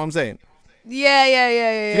 Do you get what I'm saying?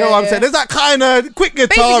 Yeah. You know what I'm saying? There's that kind of quick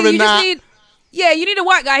guitar in that. You need a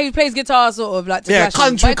white guy who plays guitar, sort of like. To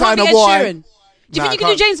country kind of boy. Do you think you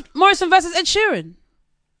can do James Morrison versus Ed Sheeran?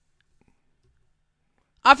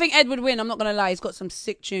 I think Ed would win. I'm not gonna lie. He's got some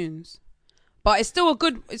sick tunes, but it's still a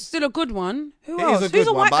good. It's still a good one. Who else? Who's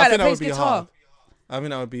a white guy that plays guitar? Hard. I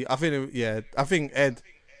mean, that would be. I think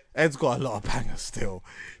Ed's got a lot of bangers still.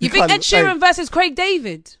 You think Ed Sheeran versus Craig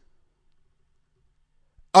David?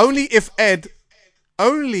 Only if Ed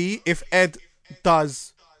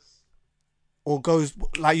does or goes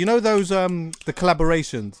like those the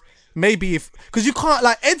collaborations. Maybe because you can't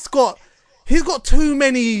like he's got too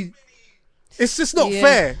many. It's just not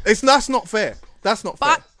fair. That's not fair. That's not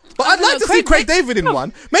fair. But I'd like to see Craig David in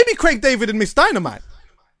one. Maybe Craig David and Miss Dynamite.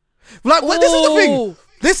 Like this is the thing.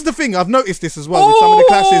 This is the thing. I've noticed this as well with some of the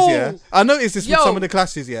clashes. Yeah, I noticed this with some of the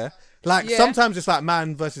clashes. Yeah. Like sometimes it's like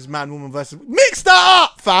man versus man, woman versus. Mix that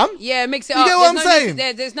up, fam. Yeah, mix it up. You get what I'm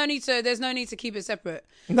saying? There's no need to keep it separate.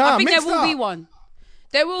 Nah, I think there will be one.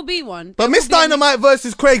 There will be one. But Miss Dynamite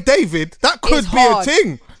versus Craig David, that could be a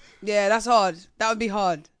thing. Yeah, that's hard. That would be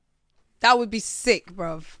hard. That would be sick,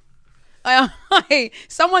 bruv.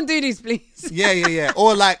 Someone do this, please. Yeah.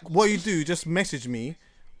 Or like, what you do, just message me,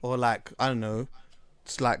 or like, I don't know,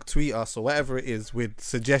 just like tweet us or whatever it is with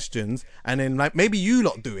suggestions, and then like maybe you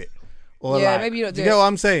lot do it. Or maybe you lot do it. You get what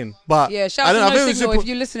I'm saying? But yeah, shout out to No Signal if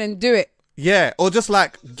you're listening, do it. Yeah, or just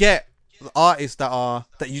like get artists that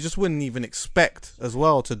you just wouldn't even expect as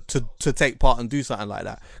well to take part and do something like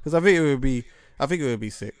that, because I think it would be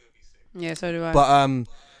sick. Yeah, so do I. But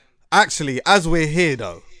actually, as we're here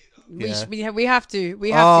though, we have to.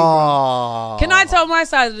 Bro. Can I tell my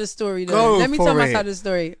side of the story though? Let me tell my side of the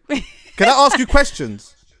story. Can I ask you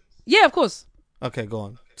questions? Yeah, of course. Okay, go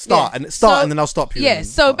on. Start and then I'll stop you. Yeah.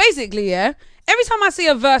 So basically, every time I see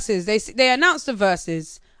a Verzuz, they announce the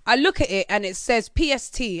Verzuz. I look at it and it says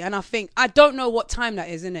PST, and I think I don't know what time that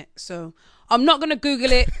is, innit? So I'm not gonna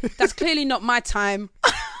Google it. That's clearly not my time.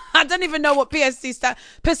 I don't even know what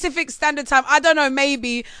Pacific Standard Time. I don't know.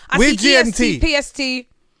 Maybe we're GMT. PST.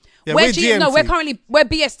 Yeah, we're GMT. No, we're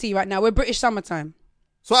BST right now. We're British Summertime.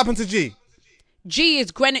 So what happened to G? G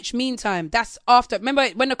is Greenwich Mean Time. That's after. Remember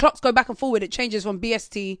when the clocks go back and forward, it changes from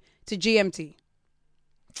BST to GMT.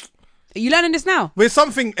 Are you learning this now? We're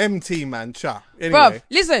something MT, man. Cha. Anyway. Bruv,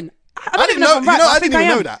 listen. I didn't know. I didn't even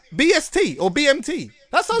know that. BST or BMT.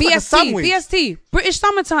 That sounds like a sandwich. BST. British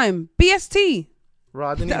Summertime. BST.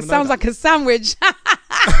 Right, I didn't even know sounds like a sandwich.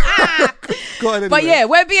 Anyway. But yeah,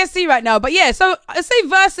 we're BST right now. But yeah, so I say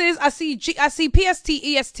Verzuz. I see PST,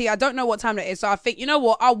 EST. I don't know what time that is. So I think, you know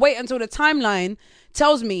what? I'll wait until the timeline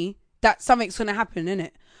tells me that something's going to happen,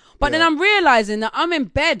 innit? But then I'm realizing that I'm in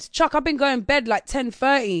bed. Chuck, I've been going to bed like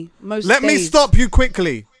 10:30 most days. Let me stop you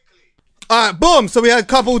quickly. All right, boom. So we had a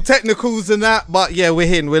couple technicals and that. But yeah,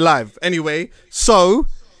 we're in. We're live. Anyway, so.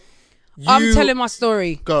 I'm telling my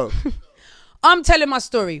story. Go. I'm telling my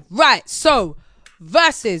story. Right, so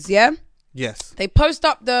Verzuz, yeah? Yes. They post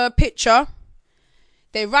up the picture.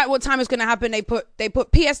 They write what time it's going to happen. They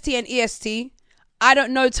put PST and EST. I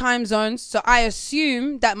don't know time zones, so I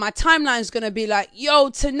assume that my timeline is going to be like,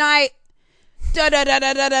 yo, tonight,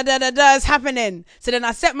 da-da-da-da-da-da-da-da is happening. So then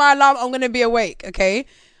I set my alarm. I'm going to be awake, okay?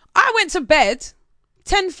 I went to bed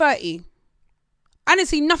 10:30. I didn't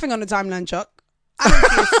see nothing on the timeline, Chuck. I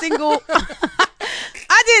didn't see a single...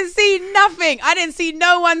 I didn't see nothing. I didn't see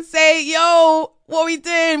no one say, yo, what we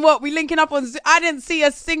doing? What we linking up on? I didn't see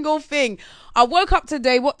a single thing. I woke up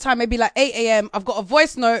today, what time? Maybe like 8 a.m. I've got a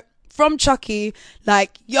voice note from Chucky,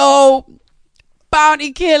 like, yo,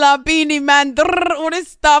 bounty killer, beanie man, all this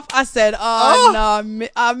stuff. I said, no,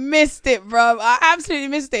 I missed it, bro. I absolutely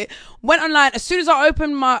missed it. Went online. As soon as I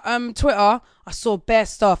opened my Twitter, I saw bare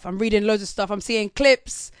stuff. I'm reading loads of stuff. I'm seeing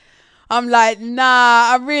clips. I'm like, nah,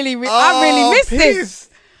 I really missed this.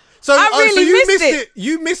 So you missed it.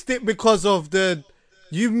 You missed it because of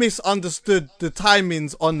you misunderstood the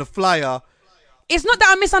timings on the flyer. It's not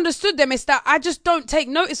that I misunderstood them. It's that I just don't take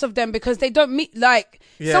notice of them because they don't meet. Like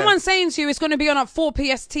someone saying to you, it's going to be on at 4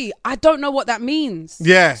 PST. I don't know what that means.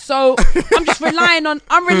 Yeah. So I'm just relying on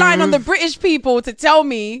the British people to tell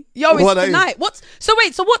me, yo, it's tonight. So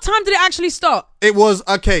what time did it actually start? It was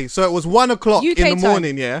so it was 1 o'clock UK in the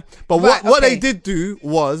morning. Yeah. But what they did do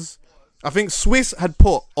was, I think Swiss had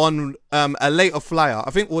put on a later flyer.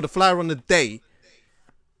 I think, or the flyer on the day.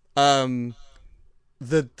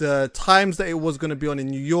 The times that it was going to be on in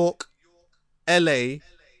New York, LA,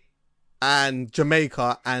 and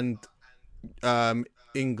Jamaica and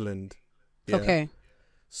England. Yeah. Okay.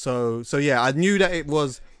 So yeah, I knew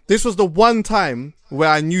that this was the one time where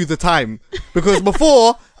I knew the time, because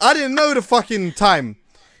before I didn't know the fucking time.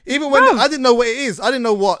 Even when I didn't know what it is, I didn't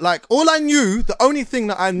know what, like, all I knew, the only thing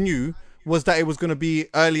that I knew was that it was going to be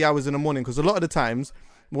early hours in the morning, because a lot of the times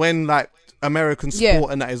when like American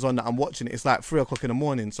sport and that is on that I'm watching it, it's like 3 o'clock in the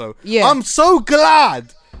morning. So I'm so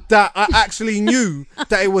glad that I actually knew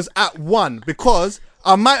that it was at 1, because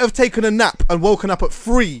I might have taken a nap and woken up at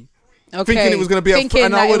 3 thinking it was going to be thinking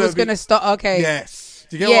that it was going to start. Okay. Yes.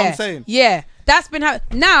 Do you get what I'm saying? Yeah. That's been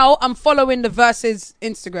now I'm following the Verzuz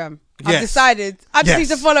Instagram. I've decided I just need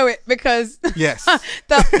to follow it, because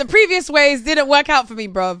the previous ways didn't work out for me,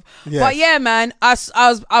 bruv. But yeah, man, I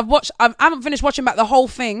haven't finished watching back the whole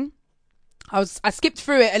thing. I skipped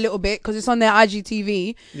through it a little bit because it's on their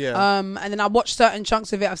IGTV. And then I watched certain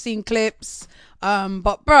chunks of it. I've seen clips.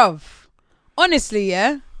 But bruv, honestly,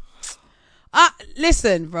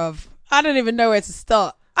 listen, bruv, I don't even know where to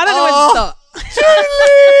start. I don't know where to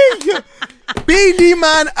start. Beanie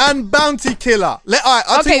Man and Bounty Killer.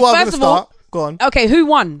 I'll tell you what I'm going to start. Go on. Okay, who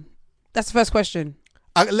won? That's the first question.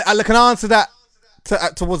 Can I answer that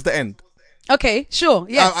towards the end? Okay, sure.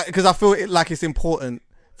 Yeah. Because I feel like it's important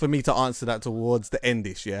for me to answer that towards the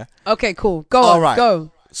endish, yeah? Okay, cool. Go on. Right.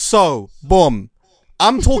 Go. So, boom.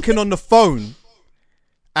 I'm talking on the phone.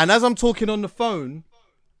 And as I'm talking on the phone,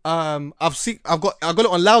 I've got it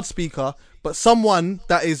on loudspeaker, but someone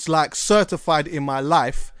that is like certified in my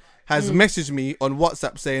life has messaged me on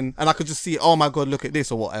WhatsApp saying, and I could just see, oh my God, look at this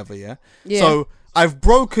or whatever, yeah? So I've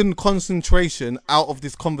broken concentration out of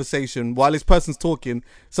this conversation while this person's talking.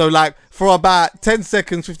 So like for about 10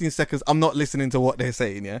 seconds, 15 seconds, I'm not listening to what they're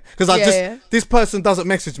saying, yeah? Because this person doesn't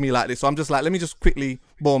message me like this. So I'm just like, let me just quickly,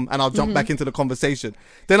 boom, and I'll jump back into the conversation.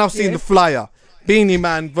 Then I've seen the flyer, Beanie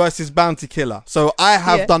Man versus Bounty Killer. So I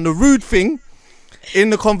have done the rude thing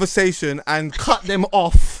in the conversation and cut them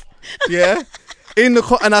off, yeah?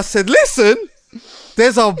 And I said, listen,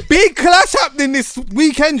 there's a big clash happening this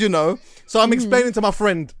weekend, you know. So I'm explaining to my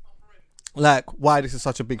friend like why this is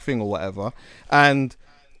such a big thing or whatever. And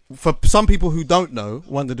for some people who don't know,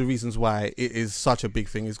 one of the reasons why it is such a big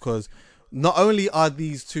thing is because not only are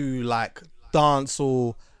these two like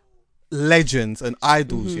dancehall legends and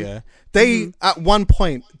idols, they at one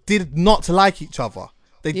point did not like each other.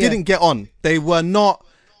 They didn't get on. They were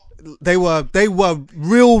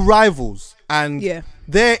real rivals. And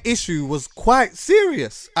their issue was quite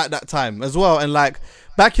serious at that time as well. And like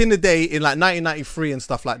back in the day, in like 1993 and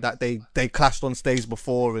stuff like that, they clashed on stage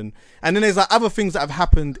before. And then there's like other things that have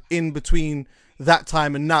happened in between that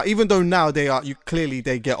time and now. Even though now they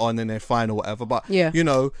get on and they're fine or whatever. But you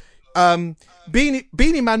know,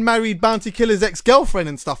 Beanie Man married Bounty Killer's ex-girlfriend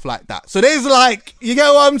and stuff like that. So there's like, you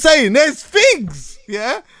get what I'm saying? There's things,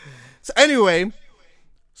 yeah. So anyway.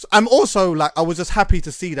 I'm also like, I was just happy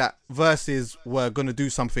to see that Verzuz were gonna do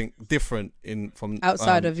something different from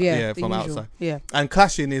outside of from outside. And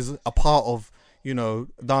clashing is a part of, you know,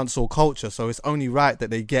 dancehall culture, so it's only right that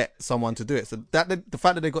they get someone to do it. So that the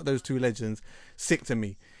fact that they got those two legends, sick to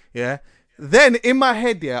me. Yeah. Then in my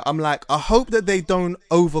head, I'm like, I hope that they don't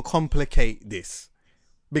overcomplicate this,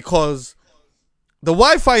 because the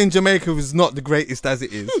Wi-Fi in Jamaica is not the greatest as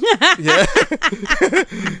it is. Yeah.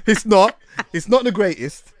 It's not the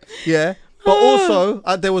greatest. Yeah. But also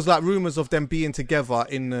there was like rumors of them being together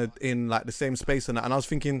in like the same space and that. And I was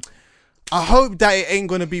thinking, I hope that it ain't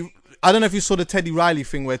going to be, I don't know if you saw the Teddy Riley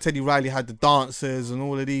thing where Teddy Riley had the dancers and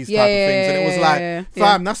all of these type of things. And it was like,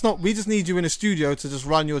 fam, that's not, we just need you in a studio to just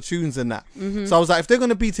run your tunes and that. So I was like, if they're going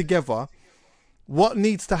to be together, what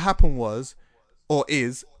needs to happen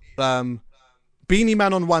is, Beanie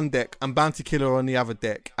Man on one deck and Bounty Killer on the other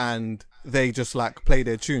deck, and they just like play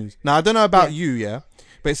their tunes. Now I don't know about you,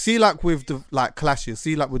 but see like with the like clashes,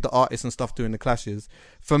 see like with the artists and stuff doing the clashes.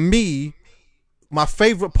 For me, my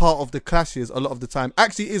favorite part of the clashes a lot of the time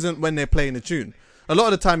actually isn't when they're playing the tune. A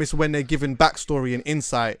lot of the time it's when they're giving backstory and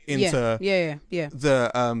insight into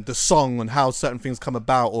the song and how certain things come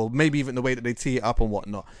about, or maybe even the way that they tee it up and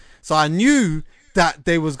whatnot. So I knew that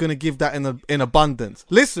they was gonna give that in abundance.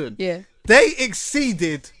 Listen, They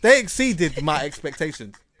exceeded my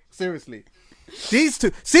expectations. Seriously. These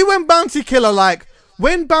two. See when Bounty Killer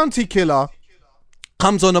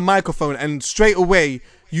comes on the microphone and straight away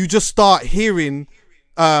you just start hearing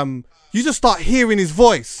his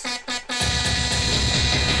voice.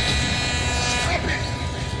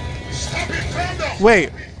 Stop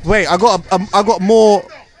it, Wait, I got more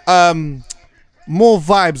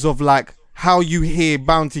vibes of like how you hear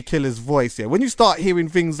Bounty Killer's voice, yeah. When you start hearing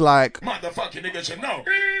things like motherfucking niggas, you know.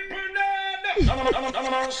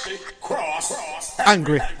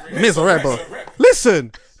 Angry, miserable.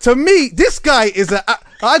 Listen, to me, this guy is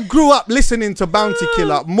I grew up listening to Bounty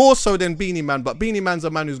Killer more so than Beanie Man, but Beanie Man's a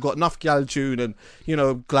man who's got enough gal tune and, you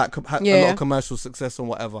know, like a lot of commercial success and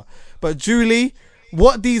whatever. But Julie,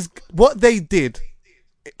 what they did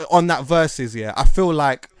on that Verzuz, I feel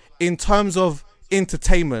like in terms of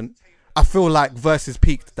entertainment, I feel like Verzuz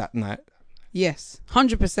peaked that night. Yes,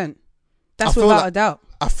 100%. That's without a doubt.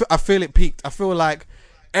 I feel it peaked. I feel like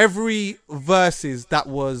every Verzuz that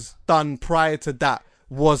was done prior to that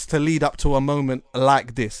was to lead up to a moment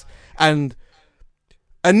like this. And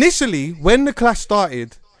initially, when the clash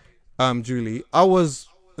started, Julie, I was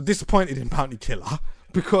disappointed in Bounty Killer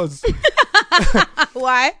because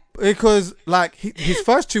why? Because like his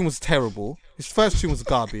first tune was terrible. His first tune was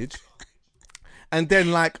garbage. And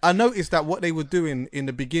then like I noticed that what they were doing in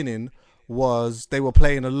the beginning was they were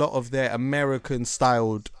playing a lot of their American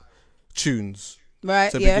styled tunes.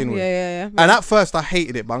 Right, to begin with. Yeah. Right. And at first I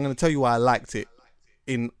hated it, but I'm going to tell you why I liked it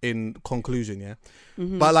in conclusion,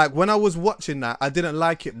 Mm-hmm. But like when I was watching that, I didn't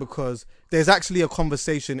like it because there's actually a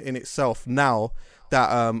conversation in itself now that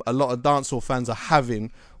a lot of dancehall fans are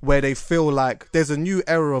having where they feel like there's a new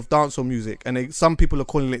era of dancehall music and some people are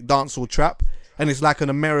calling it dancehall trap, and it's like an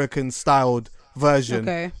American styled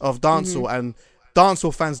version of dancehall. Mm-hmm. And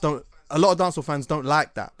a lot of dancehall fans don't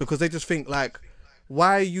like that because they just think like,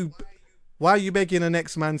 why are you begging the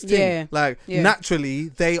next man's thing? Naturally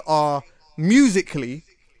they are musically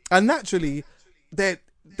and naturally the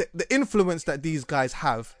influence that these guys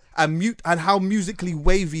have and how musically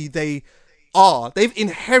wavy they are, they've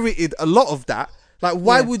inherited a lot of that. Like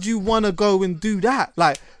why would you want to go and do that?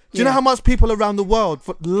 Like do you know how much people around the world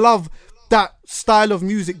love that style of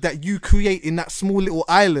music that you create in that small little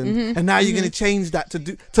island, and now you're going to change that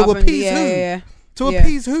to appease who? To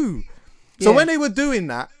appease who? So when they were doing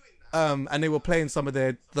that, and they were playing some of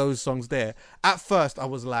those songs there, at first I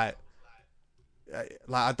was like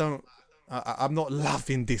I'm not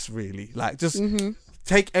loving this really. Like just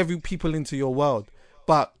take every people into your world.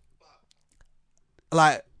 But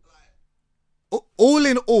like all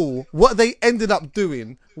in all, what they ended up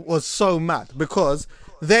doing was so mad because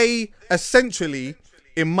they essentially,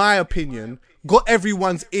 in my opinion, got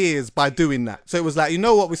everyone's ears by doing that. So it was like, you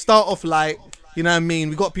know what, we start off like, you know what I mean,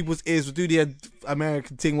 we got people's ears, we do the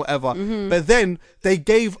American thing, whatever. But then they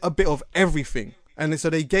gave a bit of everything. And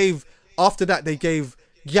so after that they gave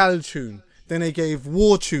gal tune, then they gave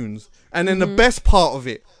war tunes. And then the best part of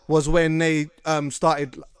it was when they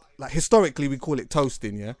started, like historically we call it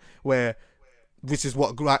toasting, which is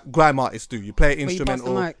what grime artists do. You play an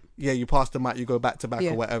instrumental, you pass the mic, you go back to back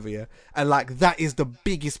or whatever, and like that is the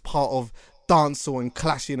biggest part of dancehall and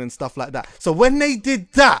clashing and stuff like that. So when they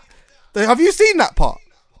did that, have you seen that part?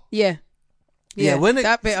 Yeah.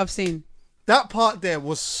 That bit I've seen. That part there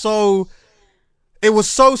was so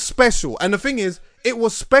special. And the thing is, it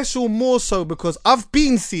was special more so because I've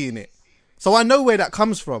been seeing it, so I know where that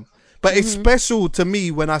comes from. But it's special to me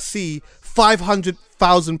when I see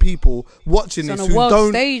 500,000 people watching this who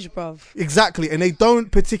don't stage, bruv. Exactly, and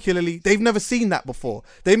they've never seen that before.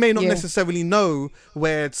 They may not necessarily know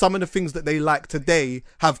where some of the things that they like today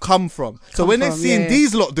have come from. So when they're seeing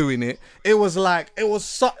these lot doing it, it was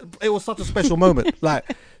such a special moment.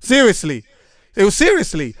 Like seriously.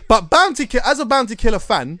 But as a Bounty Killer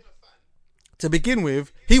fan, to begin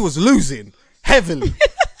with, he was losing heavily.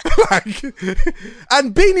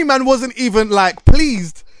 And Beanie Man wasn't even like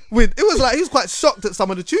pleased with it. Was like he was quite shocked at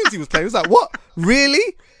some of the tunes he was playing. He was like, what,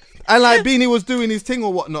 really? And like Beanie was doing his thing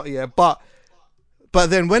or whatnot, but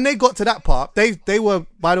then when they got to that part, they were,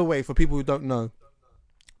 by the way, for people who don't know,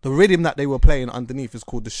 the rhythm that they were playing underneath is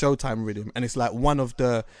called the Showtime rhythm, and it's like one of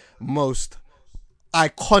the most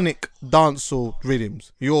iconic dancehall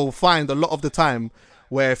rhythms. You'll find a lot of the time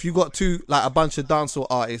where if you got a bunch of dancehall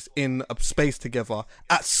artists in a space together,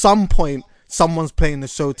 at some point someone's playing the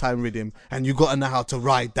Showtime rhythm and you got to know how to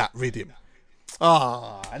ride that rhythm.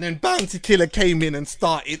 And then Bounty Killer came in and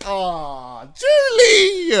started,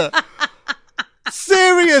 Julie!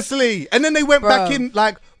 Seriously! And then they went back in,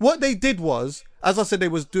 like, what they did was, as I said, they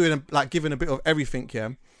was doing, like, giving a bit of everything,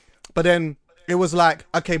 but then it was like,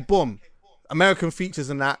 okay, boom, American features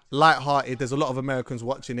and that, light-hearted. There's a lot of Americans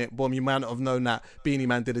watching it. Boom, you might not have known that Beanie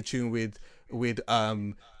Man did a tune with T.I.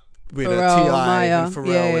 and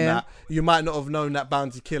Pharrell and that. You might not have known that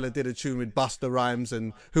Bounty Killer did a tune with Busta Rhymes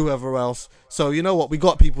and whoever else. So you know what? We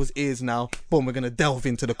got people's ears now. Boom, we're going to delve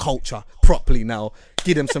into the culture properly now.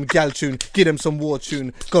 Give them some gal tune, give them some war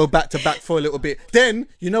tune, go back to back for a little bit. Then,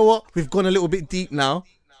 you know what? We've gone a little bit deep now.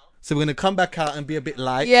 So we're going to come back out and be a bit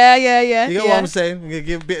light. Yeah. You know what I'm saying? We're going to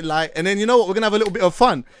give a bit light. And then you know what? We're going to have a little bit of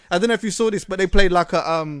fun. I don't know if you saw this, but they played like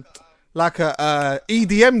a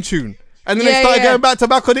EDM tune. And then they started going back to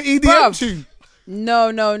back on the EDM tune. No.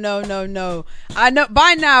 I know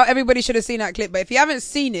by now everybody should have seen that clip, but if you haven't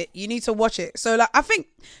seen it, you need to watch it. So like I think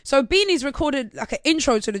so Beanie's recorded like an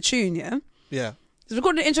intro to the tune, yeah? Yeah. He's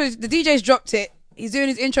recorded the intro, the DJ's dropped it, he's doing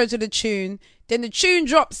his intro to the tune, then the tune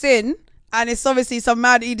drops in and it's obviously some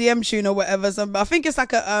mad EDM tune or whatever. I think it's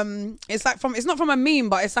like a it's not from a meme,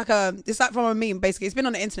 but it's like from a meme basically. It's been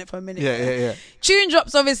on the internet for a minute. Yeah. Tune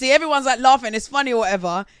drops, obviously, everyone's like laughing, it's funny or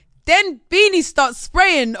whatever. Then Beanie starts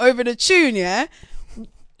spraying over the tune, yeah?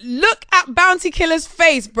 Look at Bounty Killer's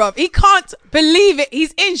face, bruv. He can't believe it.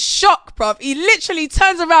 He's in shock, bruv. He literally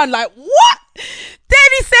turns around like, what? Then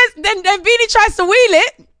he says, then Beanie tries to wheel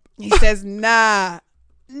it. He says, nah,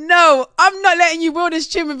 no, I'm not letting you wheel this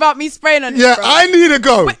tune without me spraying on it. Yeah, bruv. I need to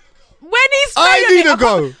go. When he's spraying I need to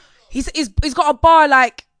go. He's got a bar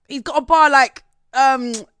like,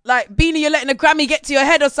 like Beanie, you're letting a Grammy get to your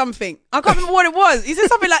head or something. I can't remember what it was. He said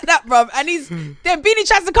something like that, bruv. And then Beanie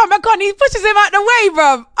tries to come back on. He pushes him out the way,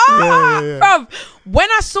 bruv. Bruv. When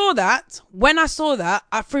I saw that,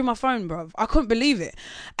 I threw my phone, bruv. I couldn't believe it.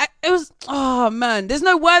 It was, oh man, there's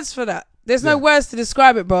no words for that. There's no words to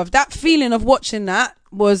describe it, bruv. That feeling of watching that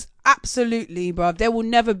was absolutely, bruv. There will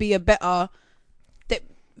never be a better.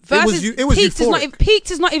 Versus it was euphoric. Peaked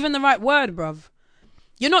is not even the right word, bruv.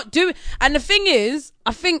 You're not doing, and the thing is,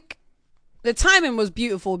 I think the timing was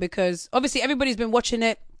beautiful because obviously everybody's been watching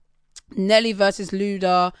it. Nelly versus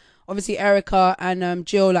Luda, obviously Erica and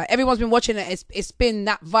Jill, like everyone's been watching it. It's been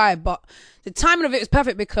that vibe, but the timing of it was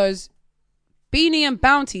perfect because Beanie and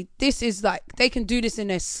Bounty, this is like they can do this in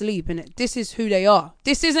their sleep, and this is who they are.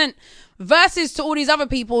 This isn't versus to all these other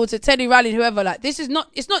people, to Teddy Riley, whoever. Like this is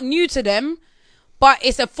not, it's not new to them. But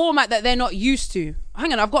it's a format that they're not used to.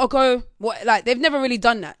 Hang on, I've got to go. What? Like they've never really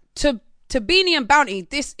done that. To Beanie and Bounty,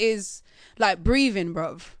 this is like breathing,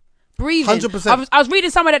 bruv. Breathing. 100%. I was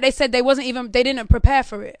reading somewhere that they said they didn't prepare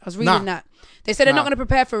for it. I was reading that. They said they're not going to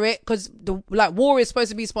prepare for it because the war is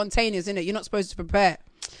supposed to be spontaneous, isn't it? You're not supposed to prepare.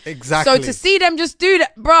 Exactly. So to see them just do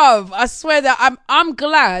that, bruv, I swear that I'm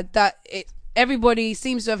glad that everybody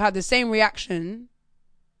seems to have had the same reaction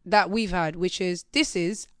that we've had, which is this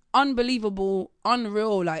is unbelievable,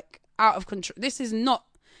 unreal, like out of control. This is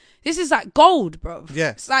like gold, bro.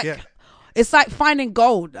 Yeah, it's like finding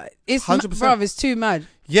gold. Like, it's 100%. Bro, it's too mad.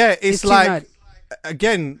 Yeah, it's like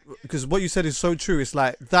again, because what you said is so true. It's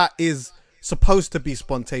like that is supposed to be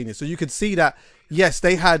spontaneous. So you could see that. Yes,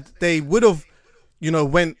 they would have,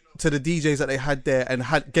 went to the DJs that they had there and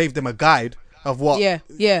gave them a guide of what,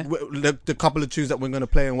 the couple of tunes that we're gonna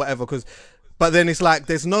play and whatever. But then it's like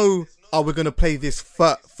there's no. Oh, we're going to play this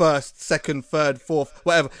first, second, third, fourth,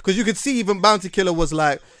 whatever. Because you could see even Bounty Killer was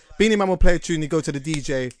like, Beanie Man will play a tune, you go to the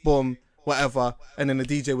DJ, boom, whatever. And then the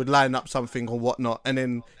DJ would line up something or whatnot. And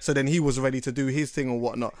then he was ready to do his thing or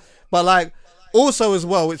whatnot. But like, also as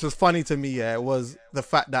well, which was funny to me, was the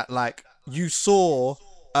fact that like, you saw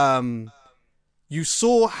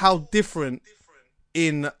how different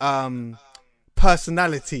in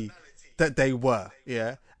personality that they were,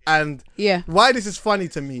 yeah? And why this is funny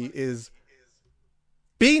to me is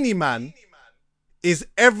Beanie Man is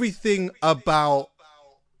everything about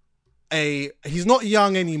he's not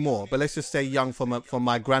young anymore, but let's just say young from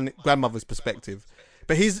my grandmother's perspective.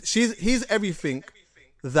 But he's everything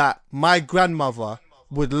that my grandmother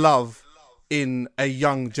would love in a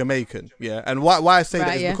young Jamaican. Yeah. And why I say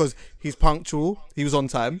that is because he's punctual, he was on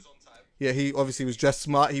time. Yeah, he obviously was dressed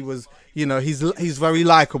smart. He was, he's very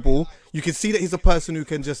likable. You can see that he's a person who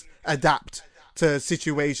can just adapt to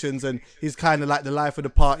situations, and he's kind of like the life of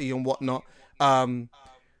the party and whatnot.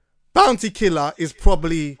 Bounty Killer is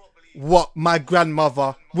probably what my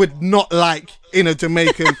grandmother would not like in a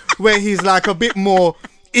Jamaican, where he's like a bit more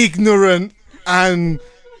ignorant and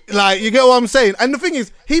like, you get what I'm saying? And the thing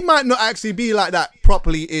is, he might not actually be like that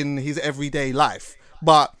properly in his everyday life,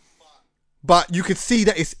 but you could see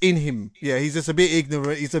that it's in him. Yeah, he's just a bit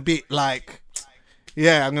ignorant. He's a bit like,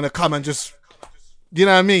 yeah, I'm going to come and just, you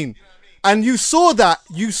know what I mean? And you saw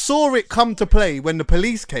it come to play when the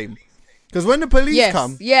police came. Because when the police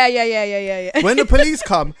come. Yeah. When the police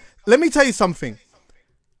come, let me tell you something.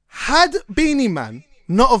 Had Beanie Man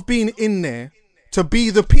not have been in there to be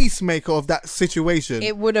the peacemaker of that situation,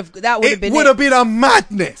 it would have been a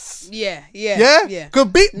madness. Yeah.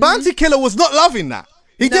 Because Bounty Killer was not loving that.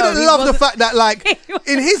 He didn't love the fact that, like,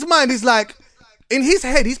 in his mind, he's like, in his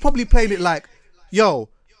head, he's probably playing it like, yo,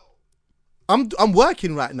 I'm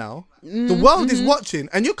working right now. The world is watching,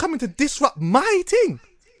 and you're coming to disrupt my thing.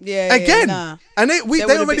 Yeah. Again. Nah. And they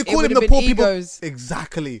already call him the poor people.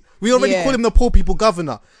 Exactly. We already call him the poor people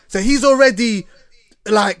governor. So he's already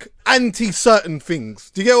like anti certain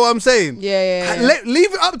things. Do you get what I'm saying? Yeah.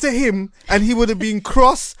 Leave it up to him, and he would have been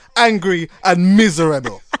cross, angry, and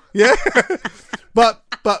miserable. Yeah, but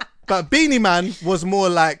Beanie Man was more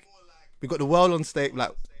like, we got the world on stage,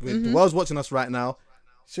 like the world's watching us right now.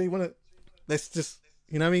 So you wanna, let's just,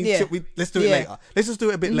 you know what I mean? Yeah. Let's do it later. Let's just do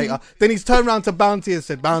it a bit later. Then he's turned around to Bounty and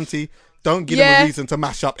said, Bounty, don't give him a reason to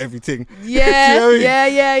mash up everything. Yeah, you know what I mean?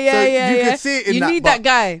 yeah. You could see it in you that. You need that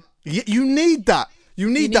guy. You need that. You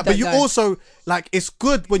need that. But you guy. also, like, it's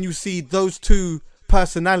good when you see those two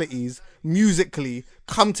personalities musically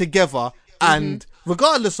come together and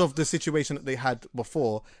regardless of the situation that they had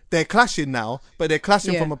before, they're clashing now, but they're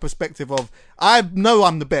clashing from a perspective of, I know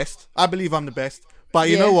I'm the best. I believe I'm the best. But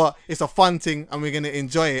you know what? It's a fun thing and we're going to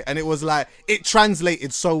enjoy it. And it was like, it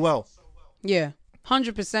translated so well. Yeah,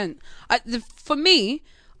 100%. For me,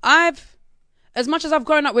 as much as I've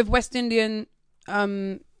grown up with West Indian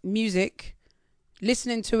music,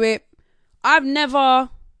 listening to it, I've never,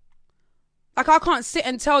 like, I can't sit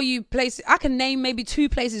and tell you places. I can name maybe 2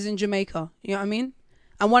 places in Jamaica, you know what I mean?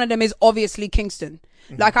 And one of them is obviously Kingston.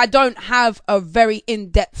 Like, I don't have a very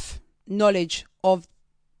in-depth knowledge of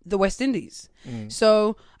the West Indies.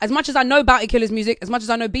 So as much as I know Bounty Killer's music, as much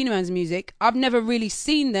as I know Beenie Man's music, I've never really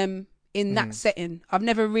seen them in that setting. I've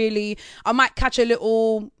never really, I might catch a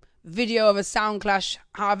little video of a sound clash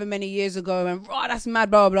however many years ago and that's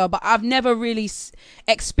mad, blah blah blah, but I've never really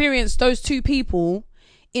experienced those 2 people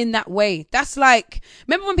in that way. That's like,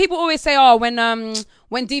 remember when people always say, oh, when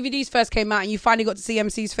DVDs first came out and you finally got to see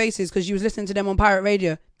MC's faces because you was listening to them on pirate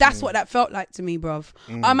radio. That's what that felt like to me, bruv.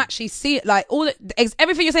 I'm actually see it, like,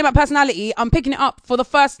 everything you're saying about personality, I'm picking it up for the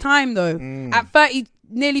first time though. At 30,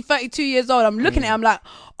 nearly 32 years old, I'm looking at it, I'm like,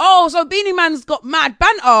 oh, so Beenie Man's got mad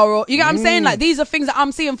banter, or you get what I'm saying? Like, these are things that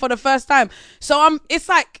I'm seeing for the first time. So it's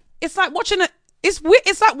like watching it's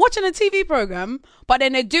like watching a TV program, but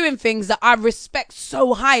then they're doing things that I respect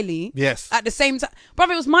so highly. Yes. At the same time,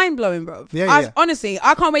 brother, it was mind blowing, bro. Yeah. Honestly,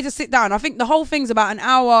 I can't wait to sit down. I think the whole thing's about an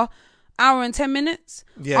hour and 10 minutes.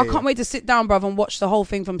 I can't wait to sit down, bruv, and watch the whole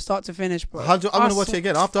thing from start to finish, bro. I'm gonna watch it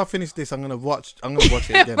again after I finish this. I'm gonna watch it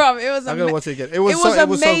again, bro. I'm gonna watch it again. It was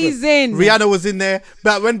amazing. So Rihanna was in there,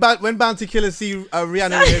 but when Bounty Killer see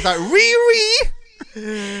Rihanna, it's like Riri.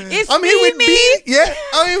 I'm here with Beanie.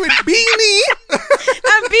 I'm here with Beanie.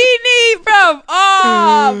 And Beanie, bro.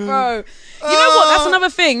 Oh, bro. You know what? That's another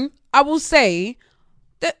thing I will say.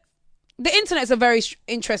 That the internet's a very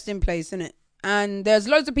interesting place, isn't it? And there's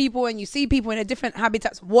loads of people, and you see people in a different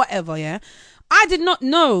habitats, whatever. Yeah, I did not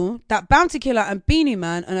know that Bounty Killer and Beenie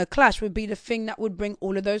Man and a clash would be the thing that would bring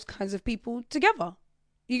all of those kinds of people together.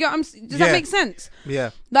 You get does that make sense?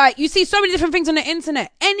 Yeah. Like, you see so many different things on the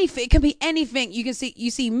internet. Anything, it can be anything. You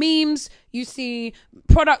see memes, you see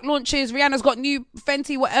product launches. Rihanna's got new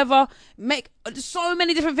Fenty, whatever. Make so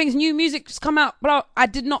many different things. New music's come out. Blah. I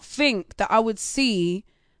did not think that I would see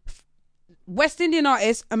West Indian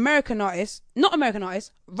artists, American artists, not American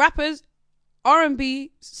artists, rappers,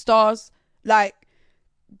 R&B stars, like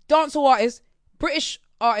dancehall artists, British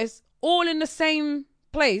artists, all in the same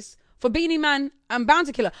place for Beenie Man and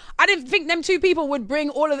Bounty Killer. I didn't think them 2 people would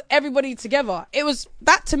bring everybody together. It was,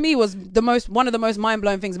 that to me was one of the most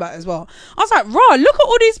mind-blowing things about it as well. I was like, raw, look at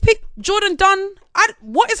all these people. Jordan Dunn,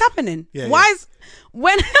 what is happening?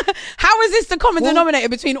 How is this the common denominator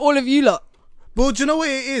between all of you lot? Well, do you know what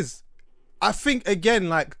it is? I think, again,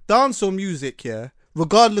 like, dancehall music,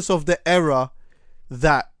 regardless of the era,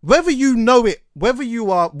 that whether you know it, whether you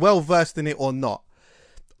are well versed in it or not,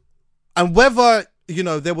 and whether, you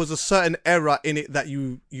know, there was a certain era in it that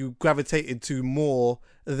you gravitated to more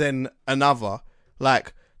than another,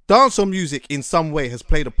 like, dancehall music in some way has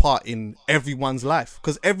played a part in everyone's life,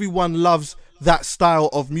 because everyone loves that style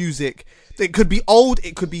of music. It could be old,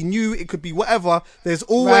 it could be new, it could be whatever. There's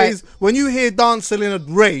always, when you hear dancehall in a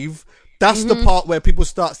rave, that's the part where people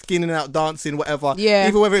start skinning out, dancing, whatever. Yeah.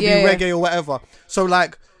 Even whether it be reggae or whatever. So,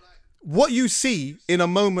 like, what you see in a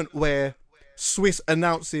moment where Swiss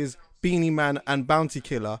announces Beenie Man and Bounty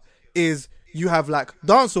Killer is you have, like,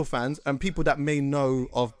 dancehall fans and people that may know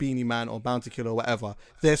of Beenie Man or Bounty Killer or whatever.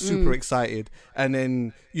 They're super excited. And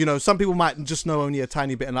then, you know, some people might just know only a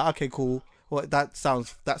tiny bit and like, okay, cool. Well, that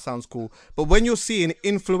sounds cool. But when you're seeing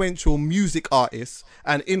influential music artists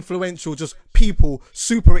and influential just people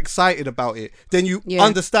super excited about it, then you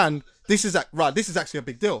understand this is actually a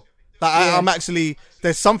big deal. Like, I'm actually,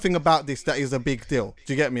 there's something about this that is a big deal.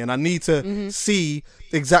 Do you get me? And I need to see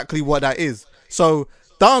exactly what that is. So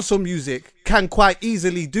dancehall music can quite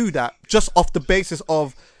easily do that just off the basis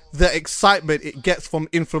of the excitement it gets from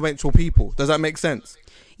influential people. Does that make sense?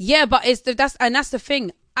 Yeah, but that's the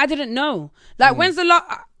thing. I didn't know. Like, when's the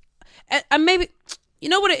last... And maybe... you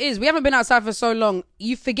know what it is? We haven't been outside for so long.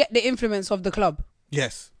 You forget the influence of the club.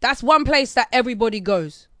 Yes. That's one place that everybody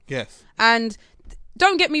goes. Yes. And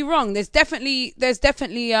don't get me wrong. There's definitely.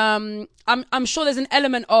 I'm sure there's an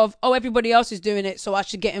element of, oh, everybody else is doing it, so I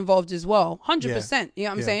should get involved as well. 100%. You know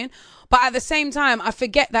what I'm saying? But at the same time, I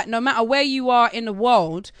forget that no matter where you are in the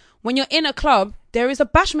world, when you're in a club, there is a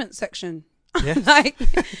bashment section. Yes. Like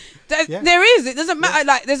there is. It doesn't matter.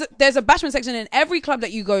 Like there's a bashment section in every club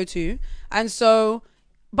that you go to, and so.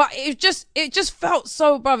 But it just felt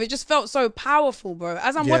so, bro. It just felt so powerful, bro.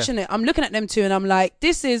 As I'm watching it, I'm looking at them two, and I'm like,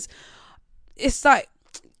 it's like,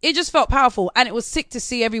 it just felt powerful, and it was sick to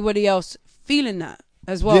see everybody else feeling that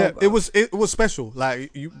as well. Yeah, bro. It was special.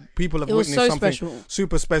 Like people have witnessed something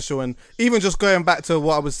super special, and even just going back to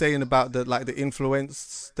what I was saying about the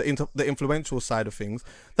influential side of things.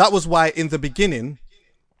 That was why in the beginning,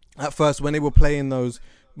 at first, when they were playing those.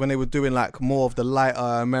 When they were doing like more of the lighter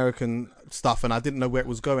American stuff and I didn't know where it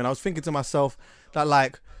was going, I was thinking to myself that,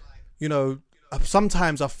 like, you know,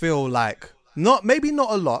 sometimes I feel like, maybe not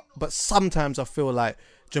a lot, but sometimes I feel like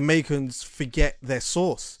Jamaicans forget their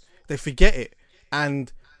source. They forget it.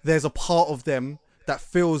 And there's a part of them that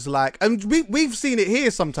feels like, and we've seen it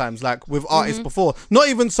here sometimes, like with artists before, not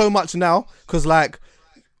even so much now, because like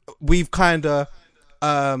we've kind of,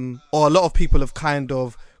 or a lot of people have kind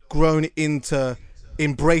of grown into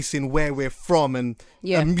embracing where we're from and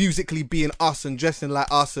musically being us and dressing like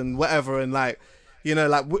us and whatever, and like, you know,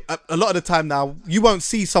 like a lot of the time now you won't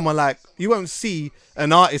see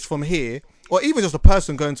an artist from here or even just a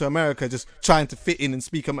person going to America just trying to fit in and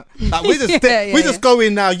speak like we just go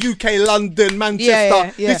in now, UK, London,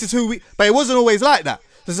 Manchester, this is who we, but it wasn't always like that.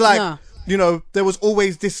 It's like you know, there was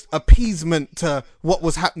always this appeasement to what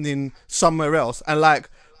was happening somewhere else, and like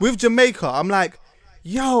with Jamaica I'm like,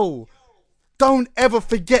 yo, don't ever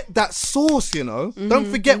forget that source, you know. Don't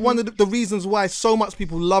forget one of the reasons why so much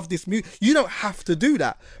people love this music. You don't have to do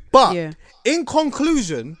that. But in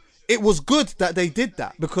conclusion, it was good that they did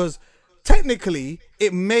that, because technically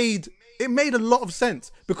it made a lot of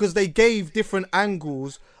sense, because they gave different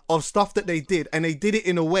angles of stuff that they did, and they did it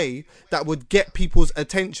in a way that would get people's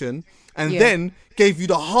attention, and then gave you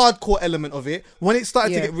the hardcore element of it. When it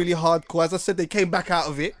started to get really hardcore, as I said, they came back out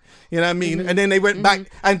of it. You know what I mean? And then they went back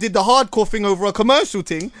and did the hardcore thing over a commercial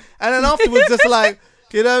thing. And then afterwards, just like,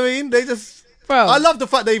 you know what I mean? They just... Bro. I love the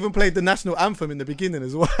fact they even played the national anthem in the beginning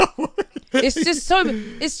as well. It's just so...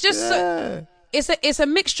 It's just so... It's a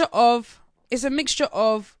mixture of... It's a mixture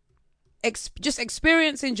of just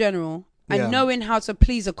experience in general and knowing how to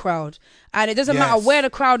please a crowd. And it doesn't matter where the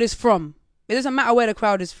crowd is from. It doesn't matter where the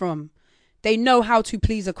crowd is from. They know how to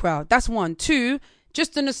please a crowd. That's one. Two...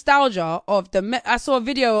 Just the nostalgia of I saw a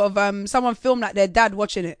video of someone filmed like their dad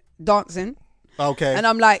watching it, dancing. Okay. And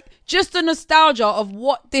I'm like, just the nostalgia of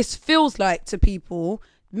what this feels like to people.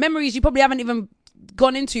 Memories you probably haven't even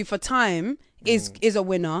gone into for time is a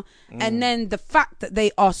winner. And then the fact that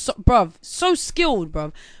they are so skilled,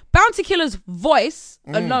 bruv. Bounty Killer's voice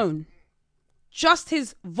alone, just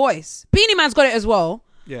his voice. Beanie Man's got it as well.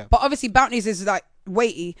 Yeah. But obviously Bounty's is like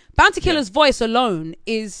weighty. Bounty Killer's voice alone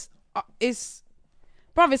is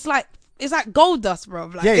bruv, it's like gold dust,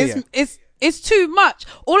 bruv. Like, it's too much.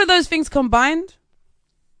 All of those things combined,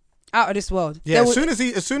 out of this world. Yeah, as soon as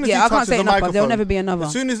he touches the microphone, there'll never be another.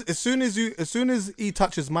 As soon as he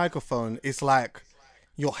touches microphone, it's like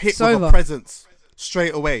you're hit with a presence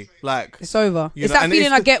straight away. Like it's over. It's that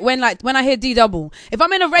feeling I get when I hear D double. If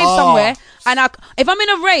I'm in a rave somewhere and if I'm in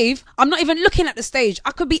a rave, I'm not even looking at the stage.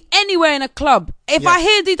 I could be anywhere in a club. If I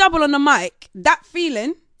hear D double on the mic, that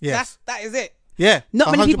feeling, that is it. Yeah, not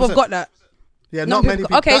 100%. Many people have got that. Yeah, not many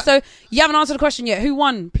people. Okay, so you haven't answered the question yet. Who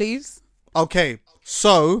won, please? Okay,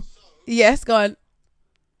 so yes, go on.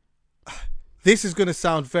 This is gonna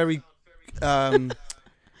sound very. This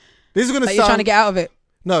is gonna sound. You're trying to get out of it.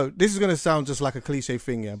 No, this is gonna sound just like a cliche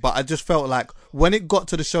thing, yeah. But I just felt like when it got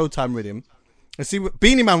to the Showtime rhythm, and see,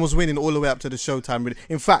 Beanie Man was winning all the way up to the Showtime rhythm.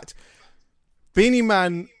 In fact, Beanie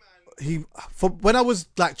Man. When I was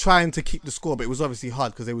like trying to keep the score, but it was obviously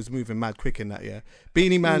hard because they was moving mad quick in that year.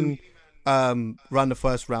 Beanie Man ran the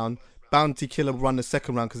first round. Bounty Killer run the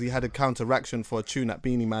second round because he had a counteraction for a tune that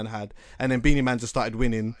Beanie Man had, and then Beanie Man just started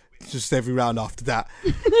winning just every round after that.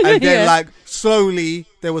 And then like slowly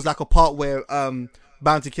there was like a part where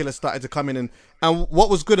Bounty Killer started to come in, and what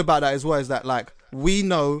was good about that as well is that like we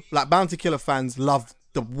know like Bounty Killer fans love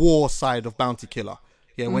the war side of Bounty Killer.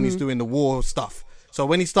 Yeah, when he's doing the war stuff. So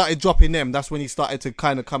when he started dropping them, that's when he started to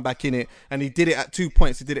kind of come back in it. And he did it at 2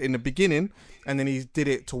 points. He did it in the beginning and then he did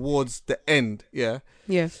it towards the end. Yeah.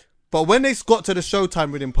 Yes. But when they got to the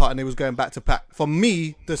Showtime rhythm part and they was going back to back, for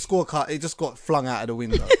me, the scorecard, it just got flung out of the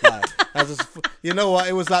window. Like, I just, you know what?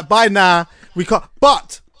 It was like, by now, we can't.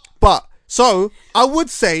 But, so I would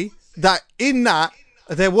say that in that,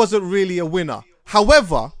 there wasn't really a winner.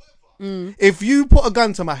 However, if you put a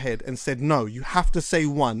gun to my head and said, no, you have to say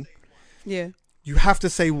one. Yeah. You have to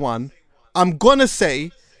say one. I'm going to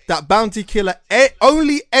say that Bounty Killer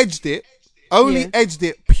only edged it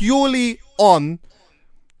purely on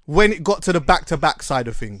when it got to the back-to-back side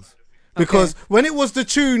of things. Because when it was the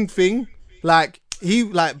tune thing, like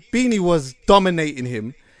Beanie was dominating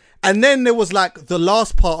him. And then there was like the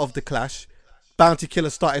last part of the clash, Bounty Killer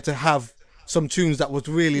started to have some tunes that was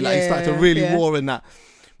really he started to really roar in that.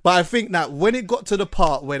 But I think that when it got to the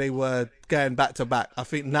part where they were going back to back, I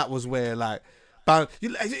think that was where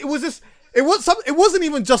it wasn't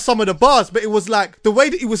even just some of the bars, but it was like the way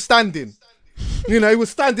that he was standing. You know, he was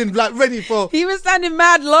standing like ready for. He was standing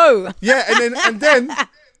mad low. Yeah, and then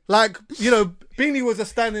like, you know, Beanie was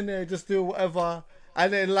just standing there just doing whatever,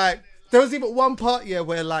 and then like there was even one part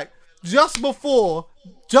where like just before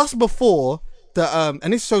the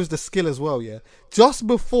and this shows the skill as well, just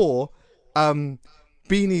before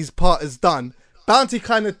Beanie's part is done, Bounty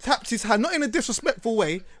kind of taps his hand, not in a disrespectful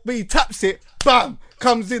way, but he taps it, bam,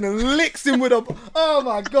 comes in and licks him with a. Oh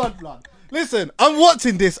my God, blood. Listen, I'm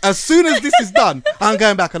watching this. As soon as this is done, I'm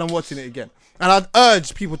going back and I'm watching it again. And I'd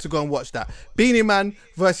urge people to go and watch that. Beanie Man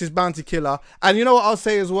versus Bounty Killer. And you know what I'll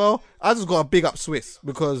say as well? I just got to big up Swiss,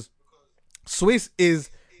 because Swiss is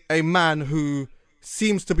a man who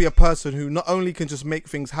seems to be a person who not only can just make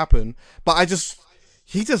things happen, but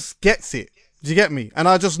he just gets it. Do you get me? And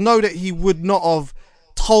I just know that he would not have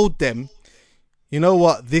told them, you know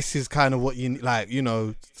what, this is kind of what you like, you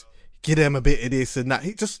know, give them a bit of this and that.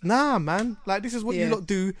 He just, nah, man. Like, this is what you lot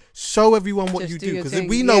do. Show everyone what just you do. Because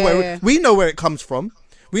we know where it comes from.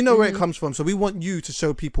 We know where it comes from. So we want you to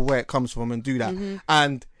show people where it comes from and do that.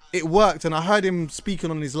 And it worked. And I heard him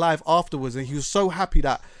speaking on his live afterwards, and he was so happy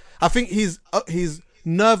that I think his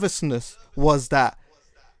nervousness was that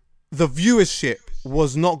the viewership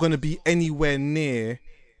was not going to be anywhere near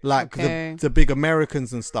like the big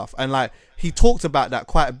Americans and stuff. And like, he talked about that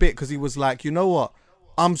quite a bit, because he was like, you know what?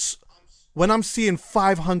 When I'm seeing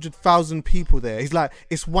 500,000 people there, he's like,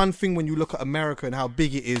 it's one thing when you look at America and how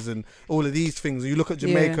big it is and all of these things, and you look at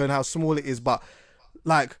Jamaica and how small it is, but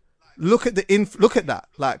like, look at that,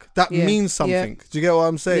 like that means something. Do you get what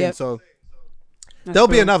I'm saying? So there'll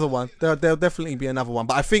be another one. There'll definitely be another one.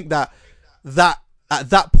 But I think that at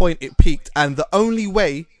that point it peaked, and the only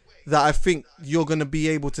way that I think you're going to be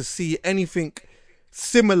able to see anything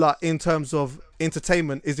similar in terms of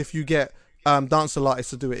entertainment is if you get dancehall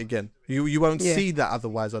artists to do it again. You won't see that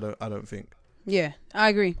otherwise. I don't think. Yeah, I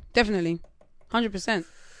agree. Definitely, 100%.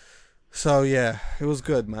 So yeah, it was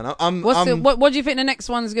good, man. What do you think the next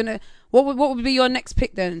one's gonna? What would be your next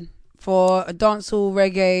pick then for a dancehall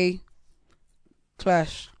reggae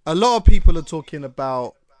clash? A lot of people are talking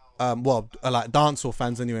about like dancehall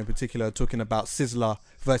fans anyway, in particular, are talking about Sizzler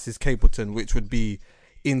versus Capleton, which would be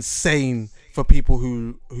insane for people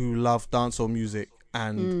who love dancehall music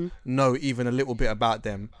and know even a little bit about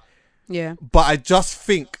them. Yeah. But I just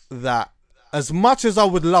think that as much as I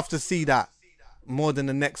would love to see that more than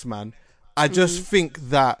the next man, I just think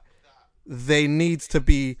that they needs to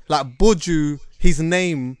be like Buju, his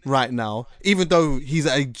name right now, even though he's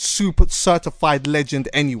a super certified legend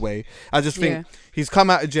anyway, I just think he's come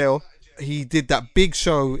out of jail. He did that big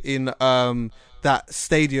show in that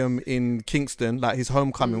stadium in Kingston, like his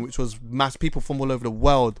homecoming, which was mass. People from all over the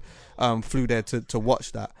world flew there to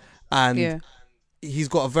watch that. And he's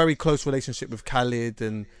got a very close relationship with Khalid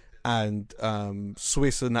and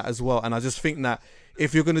Swiss and that as well. And I just think that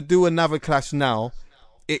if you're going to do another clash now,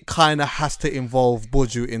 it kind of has to involve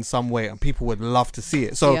Buju in some way, and people would love to see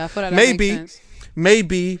it. So I feel like maybe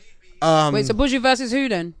wait, so Buju versus who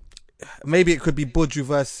then? Maybe it could be Buju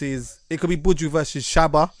versus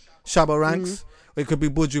Shabba Ranks. Or it could be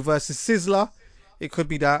Buju versus Sizzler. It could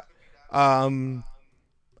be that. But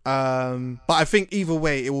I think either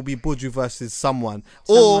way, it will be Buju versus someone.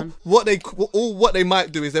 Or what they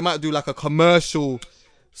might do is they might do like a commercial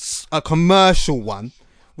one,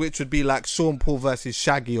 which would be like Sean Paul versus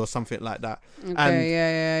Shaggy or something like that.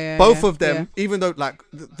 Okay, both of them, even though like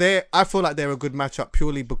I feel like they're a good matchup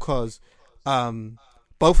purely because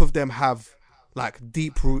both of them have like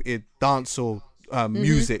deep rooted dancehall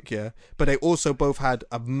music, but they also both had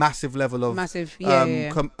a massive level of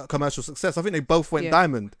commercial success. I think they both went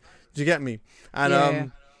diamond. Do you get me?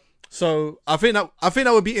 And so I think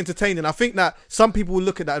that would be entertaining. I think that some people will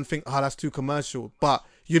look at that and think, oh, that's too commercial, but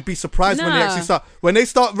you'd be surprised when they actually start. When they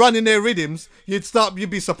start running their rhythms, you'd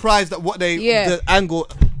be surprised at what the angle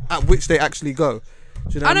at which they actually go.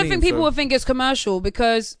 Do you know I don't think people would think it's commercial,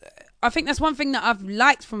 because I think that's one thing that I've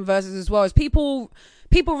liked from Verzuz as well, is people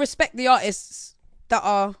respect the artists that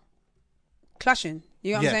are clashing.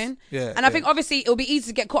 You know what I'm saying? Yeah. And I think obviously it'll be easy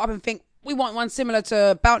to get caught up and think we want one similar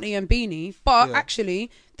to Bounty and Beanie, but actually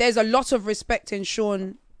there's a lot of respect in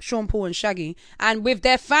Sean Paul and Shaggy, and with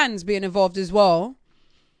their fans being involved as well.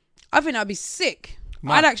 I think that'd be sick.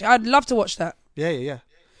 I'd love to watch that. Yeah.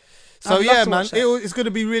 So yeah, man, it's going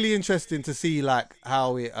to be really interesting to see like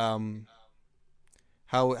how it how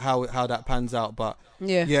that pans out. But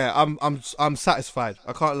I'm satisfied.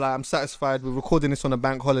 I can't lie, I'm satisfied. We're recording this on a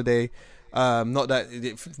bank holiday. Not that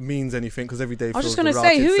it means anything, because every day. I was just gonna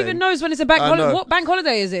say, who even knows when it's a bank holiday? What bank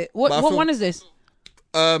holiday is it? What one is this?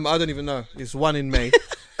 I don't even know. It's one in May,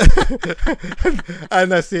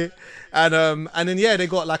 and that's it. And then they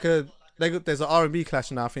got like there's an R&B clash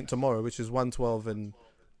now, I think tomorrow, which is 112 and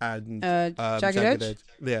Jagged Edge.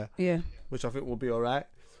 Yeah. Which I think will be all right.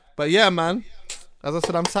 But yeah, man, as I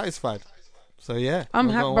said, I'm satisfied. So yeah, I'm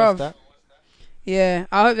happy, bro. Yeah,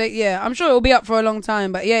 I hope that. Yeah, I'm sure it will be up for a long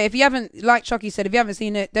time. But yeah, if you haven't, like Chucky said, if you haven't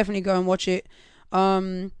seen it, definitely go and watch it.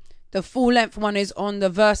 The full length one is on the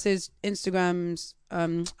Verzuz Instagram's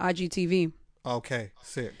IGTV. Okay,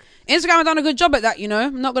 sick. Instagram have done a good job at that. You know,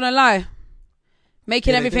 I'm not gonna lie,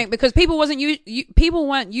 making everything, because people weren't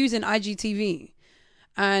using IGTV,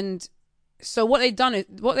 and so what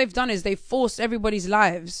they've done is they forced everybody's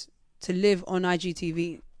lives to live on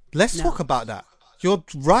IGTV. Let's talk about that. You're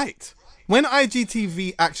right. When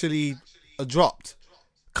IGTV actually dropped,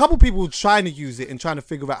 a couple people were trying to use it and trying to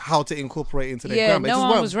figure out how to incorporate it into their grammar. No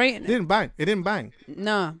one was rating it. It didn't bang.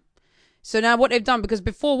 No. So now what they've done, because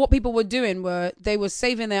before what people were doing were they were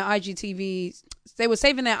saving their IG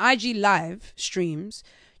live streams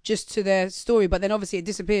just to their story, but then obviously it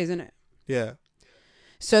disappears, isn't it? Yeah.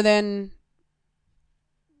 So then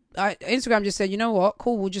Instagram just said, you know what?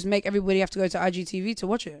 Cool, we'll just make everybody have to go to IGTV to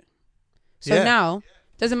watch it. So now,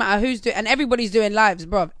 doesn't matter who's doing, and everybody's doing lives,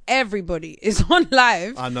 bro. Everybody is on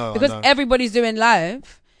live. I know. Because everybody's doing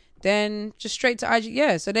live, then just straight to IG.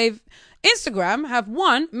 Yeah, so Instagram have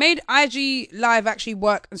made IG live actually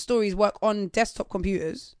work and stories work on desktop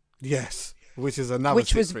computers. Yes, which is another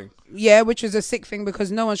sick thing. Yeah, which is a sick thing,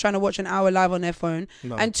 because no one's trying to watch an hour live on their phone.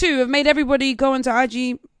 No. And 2, have made everybody go into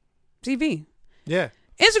IGTV. Yeah.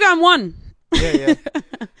 Instagram won. Yeah.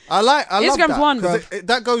 I love Instagram's that, one, bro.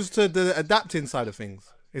 That goes to the adapting side of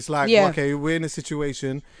things. It's like, okay, we're in a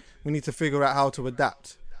situation, we need to figure out how to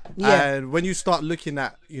adapt. Yeah. And when you start looking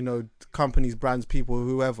at, companies, brands, people,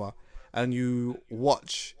 whoever, and you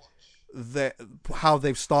watch how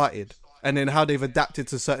they've started and then how they've adapted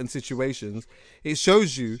to certain situations, it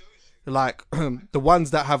shows you like the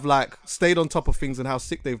ones that have like stayed on top of things and how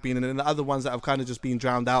sick they've been, and then the other ones that have kind of just been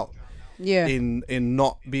drowned out. Yeah. In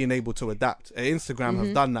not being able to adapt. Instagram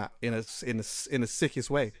have done that in a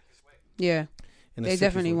sickest way. Yeah. They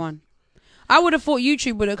definitely won. I would have thought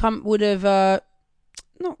YouTube would have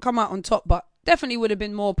not come out on top, but definitely would have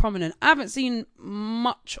been more prominent. I haven't seen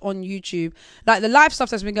much on YouTube. Like the live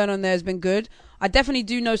stuff that's been going on there has been good. I definitely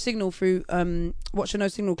do No Signal through watch the No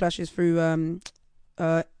Signal clashes through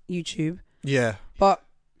YouTube. Yeah. But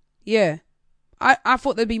yeah. I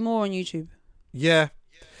thought there'd be more on YouTube. Yeah.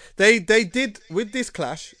 They did with this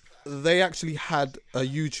clash. They actually had a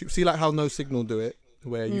YouTube. See, like how No Signal do it,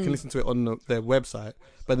 where you can listen to it on their website,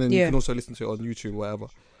 but then you can also listen to it on YouTube, whatever.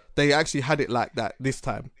 They actually had it like that this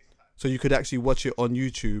time, so you could actually watch it on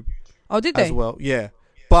YouTube. Oh, did they? As well, yeah.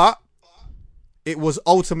 But it was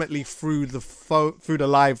ultimately through the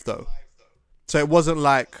live though, so it wasn't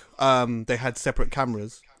like they had separate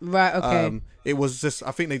cameras. Right. Okay. It was just,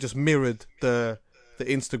 I think they just mirrored the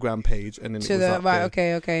Instagram page, and then it was up there.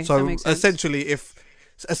 Okay. So essentially, if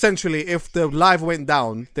the live went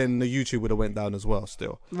down, then the YouTube would have went down as well.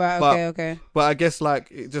 Still, right? Okay. But I guess like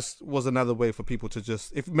it just was another way for people to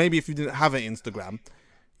just, if you didn't have an Instagram,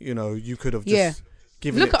 you could have just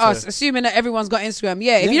given. Look at us assuming that everyone's got Instagram.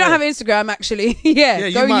 Yeah, if you don't have Instagram, actually, go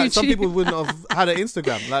YouTube. Some people wouldn't have had an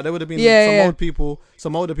Instagram. Like there would have been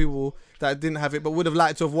some older people that didn't have it, but would have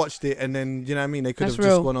liked to have watched it, and then they could have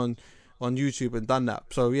just gone on YouTube and done that.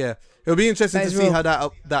 So yeah, it'll be interesting to see how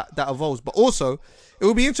that evolves. But also, it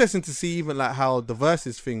will be interesting to see even like how the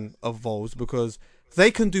Verzuz thing evolves, because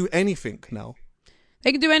they can do anything now.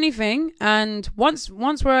 They can do anything, and once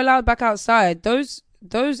we're allowed back outside, those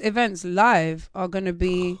events live are going to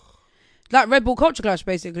be like Red Bull Culture Clash,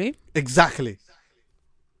 basically. Exactly.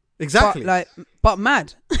 But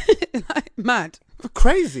mad, like mad,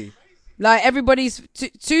 crazy. Like everybody's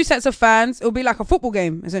two sets of fans. It'll be like a football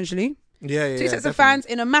game essentially. Yeah. Two sets of fans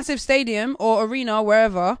in a massive stadium or arena,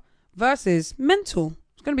 wherever. Versus mental.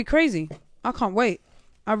 It's gonna be crazy. I can't wait.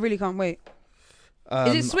 I really can't wait.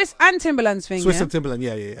 Is it Swiss and Timberland's thing? Swiss and Timberland,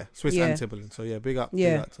 yeah. Swiss and Timberland. So big up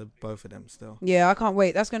to both of them still. Yeah, I can't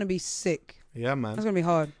wait. That's gonna be sick. Yeah, man. That's gonna be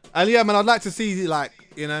hard. And yeah, man, I'd like to see like,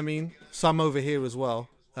 you know what I mean, some over here as well.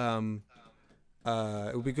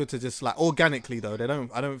 It would be good to just like organically though.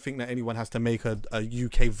 I don't think that anyone has to make a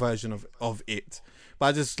UK version of it. But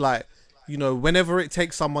I just like, you know, whenever it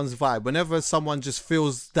takes someone's vibe, whenever someone just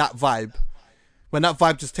feels that vibe, when that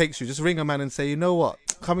vibe just takes you, just ring a man and say, you know what?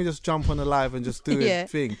 Can we just jump on the live and just do a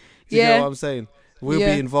thing? Do you know what I'm saying? We'll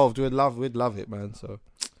be involved. We'd love it, man.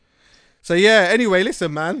 So yeah, anyway,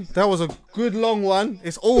 listen, man. That was a good long one.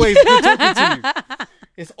 It's always good talking to you.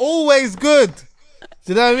 It's always good.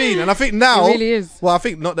 Do you know what I mean? And I think now... It really is. Well, I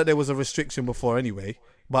think not that there was a restriction before anyway,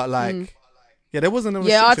 but like... Yeah, there wasn't a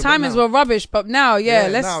restriction. Yeah, our timings were rubbish, but now,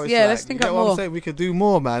 let's think up more. I'm saying? We could do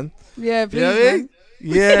more, man. Yeah, please, you know what I mean?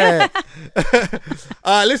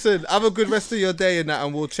 Yeah. Listen, have a good rest of your day and that,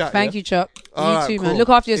 and we'll chat. Thank you, Chuck. All you right, too, cool. man. Look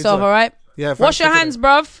after yourself, all right? Yeah. Wash your hands,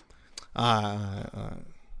 bruv. All right.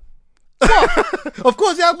 Of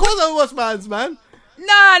course I wash my hands, man.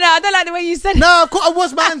 No, I don't like the way you said it. No, of course I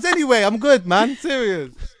wash my hands anyway. I'm good, man.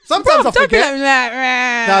 Serious. Sometimes I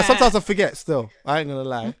forget. Sometimes I forget still. I ain't gonna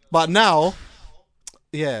lie. But now,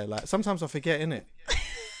 yeah, like sometimes I forget, innit?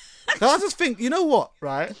 So I just think, you know what,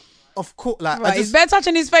 right? Of course, like right, he's bare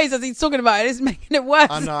touching his face as he's talking about it. It's making it worse.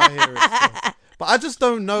 I know, I hear it. So. But I just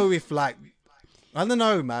don't know if like, I don't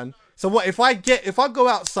know, man. So what if I go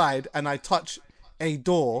outside and I touch a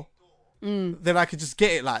door, then I could just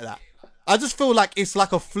get it like that. I just feel like it's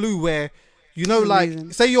like a flu where, you know,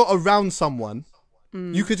 like say you're around someone,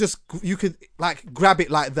 you could like grab it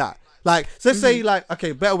like that. Like, so let's say like,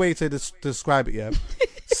 okay, better way to describe it, yeah.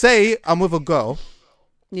 Say I'm with a girl.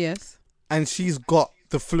 Yes. And she's got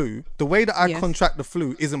the flu. The way that I contract the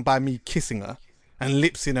flu isn't by me kissing her and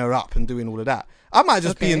lipsing her up and doing all of that. I might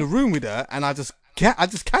just be in the room with her and I just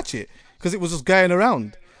catch it because it was just going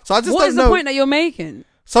around. So I just don't know. What is the point that you're making?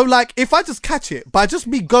 So like, if I just catch it by just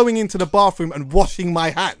me going into the bathroom and washing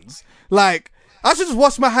my hands, like I should just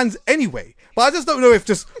wash my hands anyway. But I just don't know if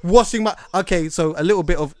just washing my... Okay, so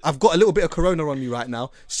I've got a little bit of corona on me right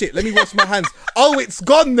now. Shit, let me wash my hands. Oh, it's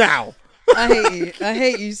gone now. I hate you. I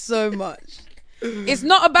hate you so much. It's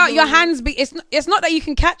not about your hands. It's not that you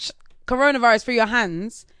can catch coronavirus through your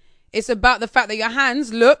hands. It's about the fact that your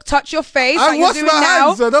hands touch your face. I wash my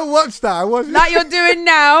hands, so don't watch that. I wash like you're doing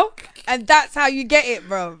now, and that's how you get it,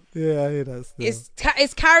 bro. Yeah, I hear that still.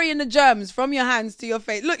 It's carrying the germs from your hands to your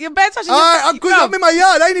face. Look, you're bare touching your face. I'm in my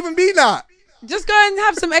yard. I ain't even been that. Just go and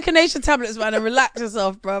have some echinacea tablets, man, and relax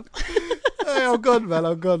yourself, bro. Hey, I'm gone, man.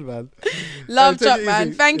 Love, Chuck,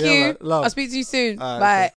 man. Thank you. Man. Love. I'll speak to you soon. Right, bye. Okay.